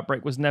vampire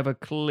outbreak was never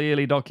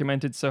clearly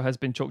documented, so has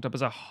been chalked up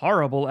as a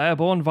horrible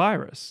airborne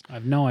virus. I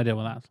have no idea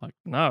what that's like.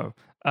 No,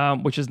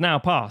 which has now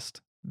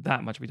passed.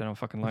 That much we don't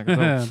fucking like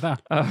at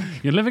all.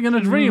 You're living in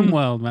a dream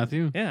world,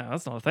 Matthew. Yeah,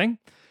 that's not a thing.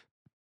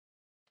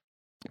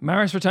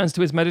 Marius returns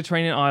to his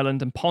Mediterranean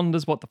island and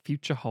ponders what the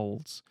future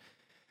holds.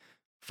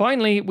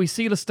 Finally, we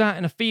see Lestat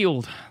in a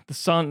field, the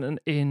sun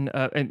in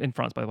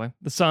France, by the way,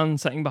 the sun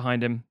setting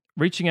behind him.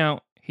 Reaching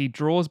out, he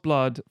draws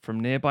blood from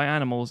nearby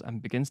animals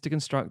and begins to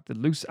construct the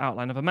loose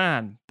outline of a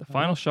man. The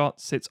final shot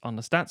sits on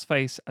Lestat's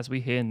face as we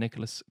hear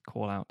Nicholas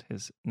call out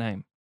his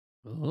name.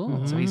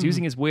 Ooh. So he's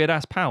using his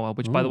weird-ass power,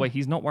 which, by the way,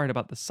 he's not worried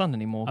about the sun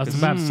anymore. I was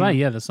about to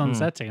say, the sun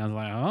setting. I was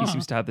like, oh. He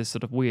seems to have this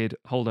sort of weird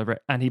hold over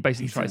it, and he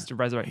basically tries to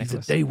resurrect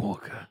Nicholas. He's a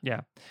daywalker.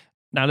 Yeah.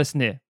 Now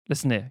listen here.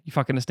 You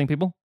fucking listening,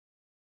 people?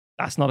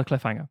 That's not a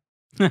cliffhanger.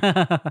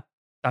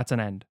 That's an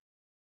end.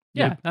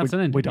 Yeah, that's an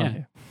end. We're done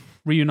here.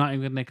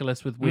 Reuniting with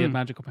Nicholas with weird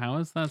magical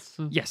powers. That's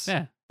yes.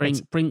 Yeah.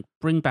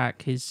 Bring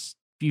back his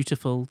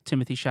beautiful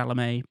Timothée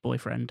Chalamet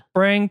boyfriend.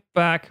 Bring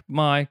back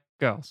my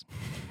girls.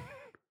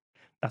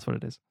 That's what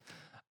it is.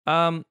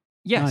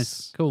 Yes.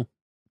 Nice. Cool.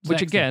 Which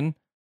Sexy. again,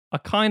 I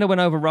kind of went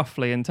over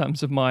roughly in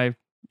terms of my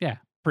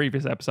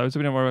previous episodes. So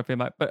we don't worry about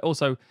that. But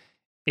also,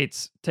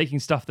 it's taking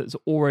stuff that's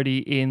already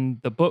in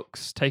the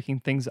books, taking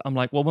things that I'm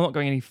like, well, we're not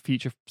going any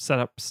future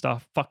setup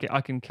stuff. Fuck it.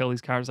 I can kill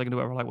these characters. I can do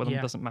whatever I like with them.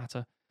 It doesn't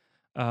matter.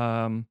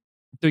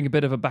 Doing a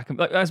bit of a back and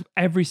like as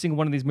every single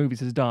one of these movies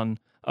has done,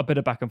 a bit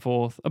of back and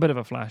forth, a bit of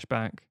a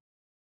flashback.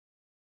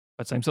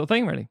 But same sort of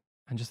thing, really.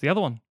 And just the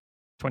other one.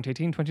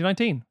 2018,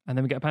 2019. And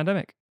then we get a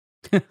pandemic.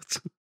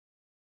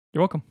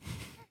 You're welcome.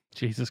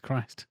 Jesus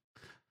Christ.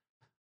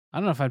 I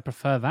don't know if I'd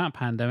prefer that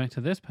pandemic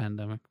to this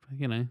pandemic. But,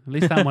 you know, at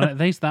least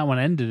that one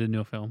ended in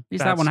your film. At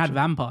least that one had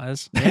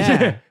vampires.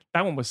 Yeah.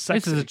 That one was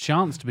sexy. This is a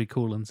chance to be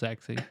cool and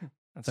sexy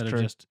That's instead true.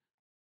 of just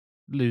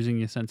losing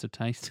your sense of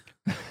taste.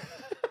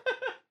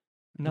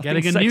 Nothing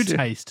Getting a new sexy.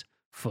 taste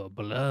for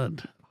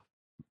blood.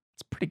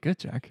 It's pretty good,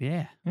 Jack.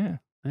 Yeah. Yeah.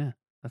 Yeah.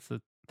 That's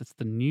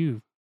the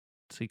new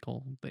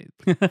sequel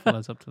that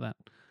follows up to that.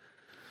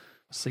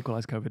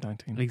 Sequelize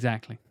COVID-19.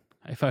 Exactly.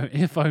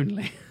 If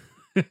only.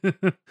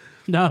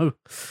 No.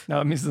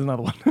 No, it means there's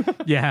another one.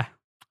 Yeah.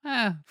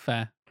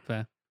 Fair.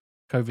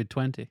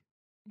 COVID-20.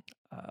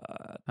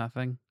 That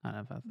thing. I don't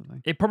know if that's the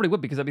thing. It probably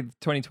would because that'd be the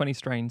 2020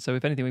 strain. So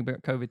if anything, we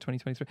got COVID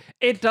 2023.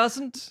 It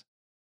doesn't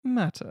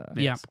matter.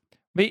 Yeah.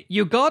 But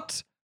you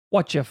got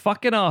what you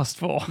fucking asked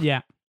for.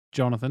 Yeah.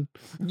 Jonathan.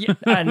 Yeah,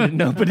 and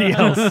nobody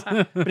else.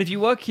 But if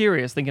you were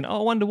curious, thinking, oh,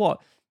 I wonder what,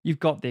 you've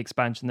got the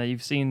expansion there.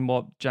 You've seen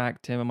what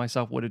Jack, Tim, and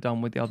myself would have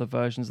done with the other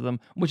versions of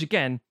them, which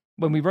again,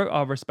 when we wrote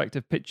our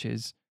respective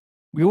pitches,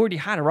 we already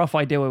had a rough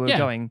idea where we were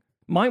going.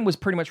 Mine was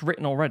pretty much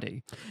written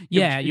already.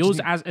 Yeah, yours,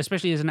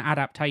 especially as an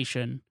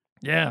adaptation.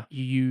 Yeah.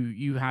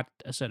 You had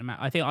a certain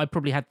amount. I think I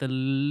probably had the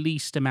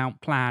least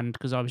amount planned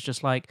because I was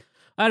just like,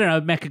 I don't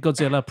know,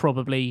 Mechagodzilla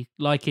probably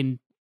like a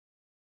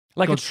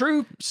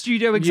true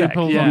studio exec. You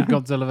pulled on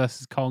Godzilla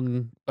vs.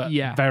 Kong, but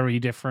very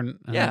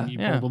different. And Yeah, then you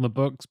yeah. pulled on the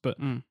books, but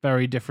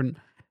very different.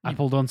 I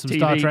pulled on some TV.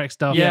 Star Trek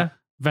stuff. Yeah.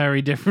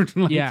 Very different.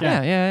 Like,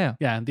 Yeah.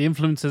 Yeah, the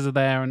influences are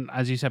there. And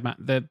as you said, Matt,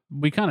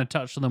 we kind of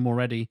touched on them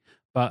already.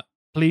 But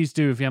please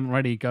do, if you haven't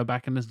already, go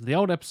back and listen to the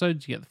old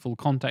episodes. You get the full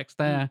context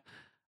there.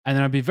 And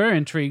then I'd be very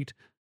intrigued,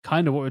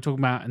 kind of what we were talking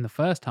about in the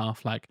first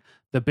half, like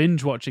the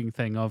binge watching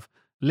thing of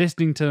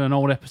listening to an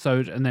old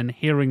episode and then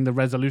hearing the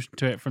resolution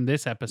to it from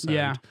this episode.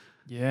 Yeah.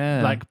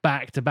 Yeah. Like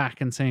back to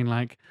back and saying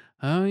like,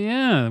 oh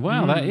yeah,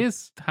 wow, that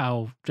is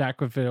how Jack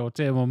would feel, or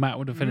Tim or Matt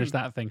would have finished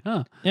that thing,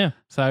 huh? Yeah.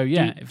 So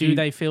yeah. Do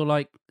they feel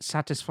like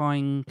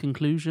satisfying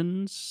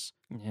conclusions?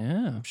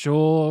 Yeah. I'm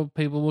sure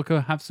people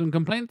will have some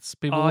complaints.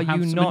 People Are will have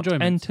you some not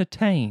enjoyment.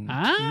 entertained?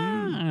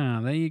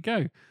 There you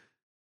go.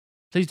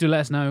 Please do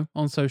let us know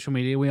on social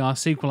media. We are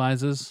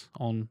Sequelizers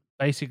on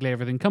basically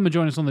everything. Come and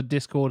join us on the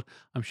Discord.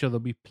 I'm sure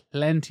there'll be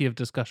plenty of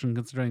discussion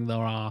considering there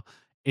are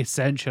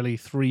essentially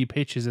 3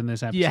 pitches in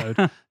this episode.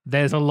 Yeah.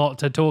 There's a lot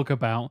to talk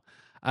about.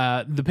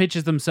 The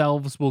pitches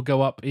themselves will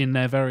go up in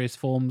their various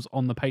forms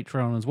on the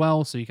Patreon as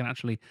well, so you can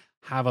actually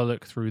have a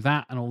look through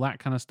that and all that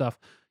kind of stuff.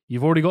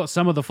 You've already got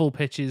some of the full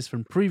pitches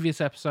from previous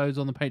episodes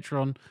on the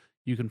Patreon.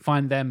 You can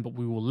find them, but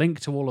we will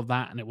link to all of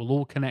that and it will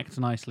all connect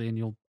nicely and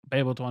you'll be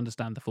able to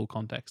understand the full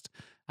context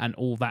and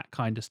all that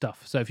kind of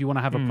stuff. So if you want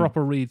to have a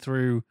proper read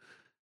through,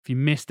 if you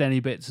missed any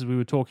bits as we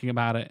were talking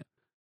about it,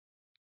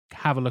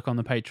 have a look on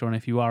the Patreon.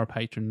 If you are a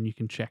patron, you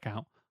can check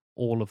out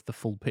all of the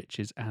full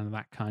pitches and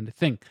that kind of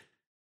thing.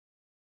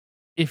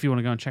 If you want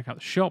to go and check out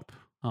the shop,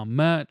 our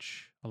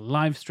merch, our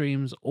live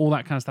streams, all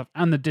that kind of stuff,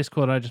 and the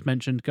Discord I just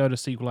mentioned, go to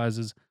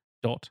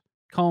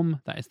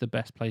sequelizers.com. That is the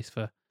best place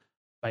for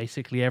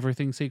basically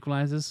everything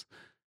Sequelizers.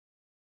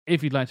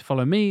 If you'd like to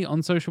follow me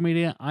on social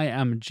media, I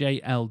am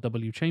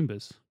JLW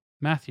Chambers.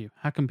 Matthew,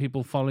 how can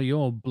people follow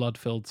your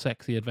blood-filled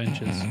sexy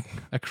adventures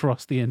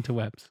across the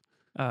interwebs?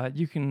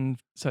 You can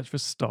search for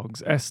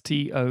Stogs,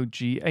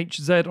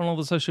 STOGHZ, on all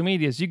the social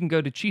medias. You can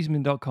go to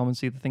cheeseman.com and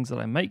see the things that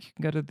I make. You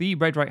can go to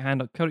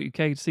theredrighthand.co.uk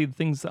to see the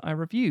things that I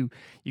review.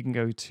 You can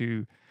go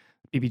to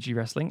BBG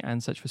Wrestling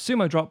and search for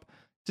Sumo Drop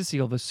to see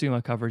all the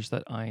sumo coverage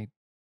that I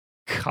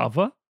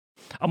cover.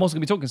 I'm also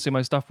going to be talking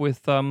sumo stuff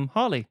with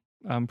Harley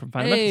from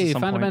Fundamentals. Hey, at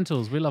some point.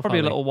 Fundamentals. We love Probably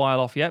Harley. a little while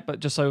off yet, but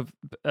just so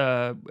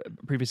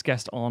previous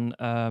guest on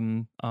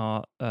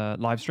our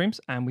live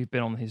streams, and we've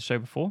been on his show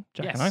before,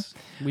 Jack and I.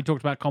 We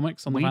talked about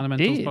comics on the We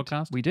Fundamentals did.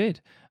 podcast. We did.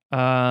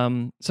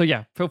 So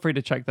yeah, feel free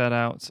to check that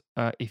out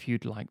if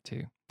you'd like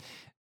to.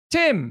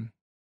 Tim,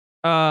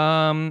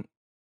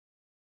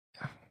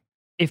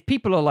 if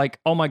people are like,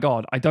 oh my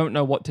God, I don't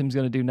know what Tim's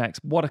going to do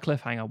next, what a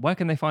cliffhanger, where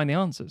can they find the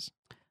answers?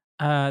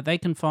 They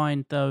can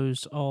find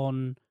those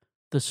on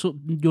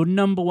your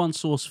number one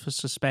source for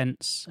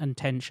suspense and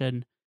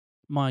tension,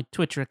 my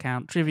Twitter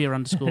account,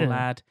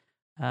 trivia_lad.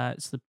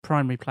 It's the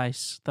primary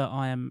place that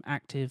I am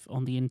active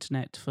on the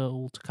internet for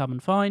all to come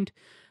and find.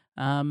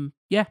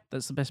 Yeah,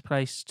 that's the best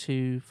place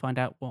to find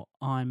out what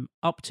I'm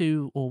up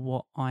to or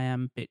what I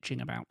am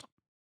bitching about.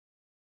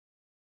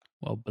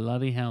 Well,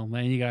 bloody hell.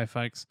 There you go,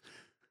 folks.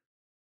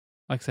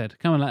 Like I said,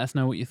 come and let us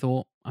know what you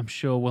thought. I'm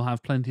sure we'll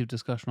have plenty of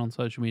discussion on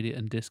social media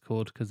and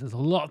Discord because there's a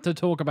lot to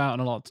talk about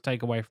and a lot to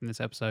take away from this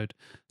episode.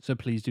 So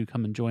please do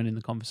come and join in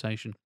the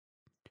conversation.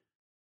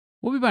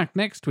 We'll be back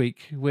next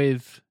week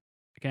with,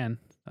 again,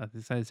 I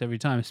say this every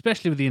time,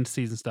 especially with the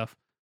interseason stuff,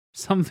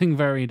 something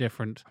very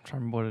different. I'm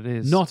trying to remember what it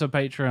is. Not a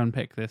Patreon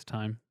pick this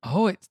time.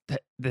 Oh,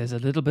 there's a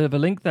little bit of a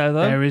link there,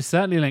 though. There is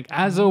certainly a link.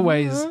 As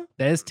always,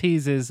 there's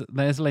teasers,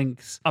 there's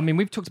links. I mean,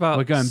 we've talked about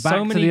We're going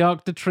back to the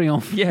Arc de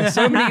Triomphe. Yeah,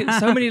 so many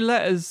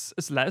letters,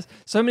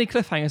 so many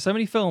cliffhangers, so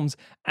many films,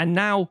 and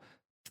now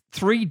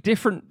 3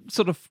 different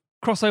sort of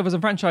crossovers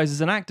and franchises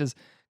and actors.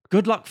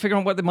 good luck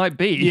figuring out what they might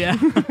be. Yeah.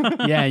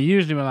 Yeah,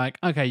 usually we're like,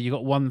 okay, you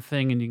got one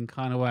thing and you can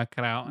kind of work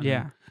it out. And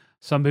Yeah.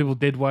 some people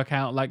did work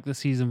out like the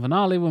season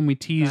finale when we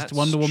teased That's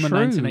Wonder Woman true.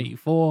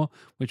 1984,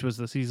 which was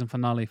the season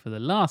finale for the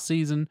last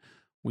season.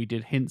 We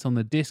did hints on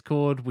the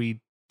Discord. We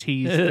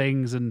teased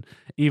things, and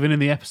even in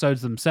the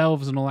episodes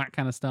themselves and all that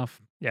kind of stuff.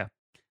 Yeah.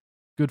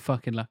 Good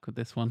fucking luck with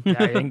this one.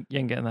 Yeah, you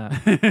ain't getting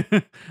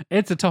that.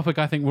 It's a topic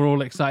I think we're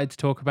all excited to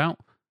talk about.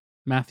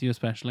 Matthew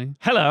especially.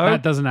 Hello.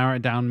 That doesn't narrow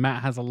it down.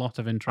 Matt has a lot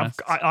of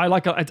interest. I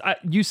like.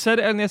 You said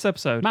it in this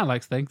episode. Matt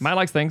likes things. Matt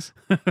likes things.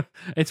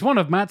 It's one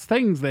of Matt's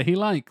things that he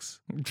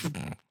likes.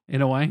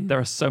 In a way. There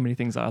are so many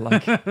things that I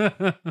like.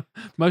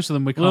 Most of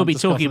them we can't We'll be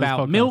discuss talking on this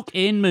about podcast. milk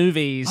in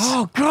movies.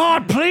 Oh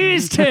God,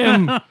 please,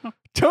 Tim.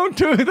 Don't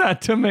do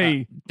that to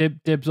me.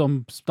 Dibs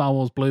on Star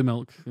Wars Blue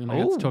Milk. You know,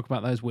 Ooh. let's talk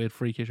about those weird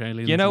freakish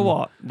aliens. You know and-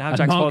 what? Now and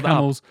Jack's Mark followed that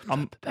Hamill's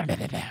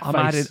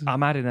up.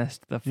 I'm adding this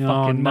to the fucking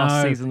Oh, must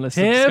no. season list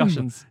Tim. of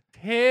discussions.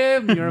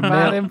 Tim, you're a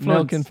bad influence.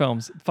 Milk in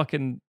films.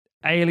 Fucking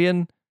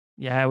Alien.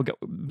 Yeah, we got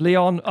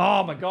Leon.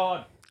 Oh my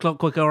God.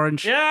 Clockwork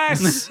Orange.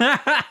 Yes.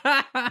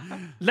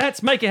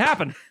 Let's make it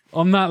happen.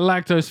 On that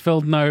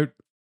lactose-filled note,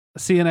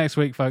 see you next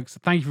week, folks.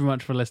 Thank you very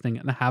much for listening,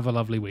 and have a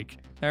lovely week.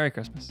 Merry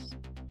Christmas.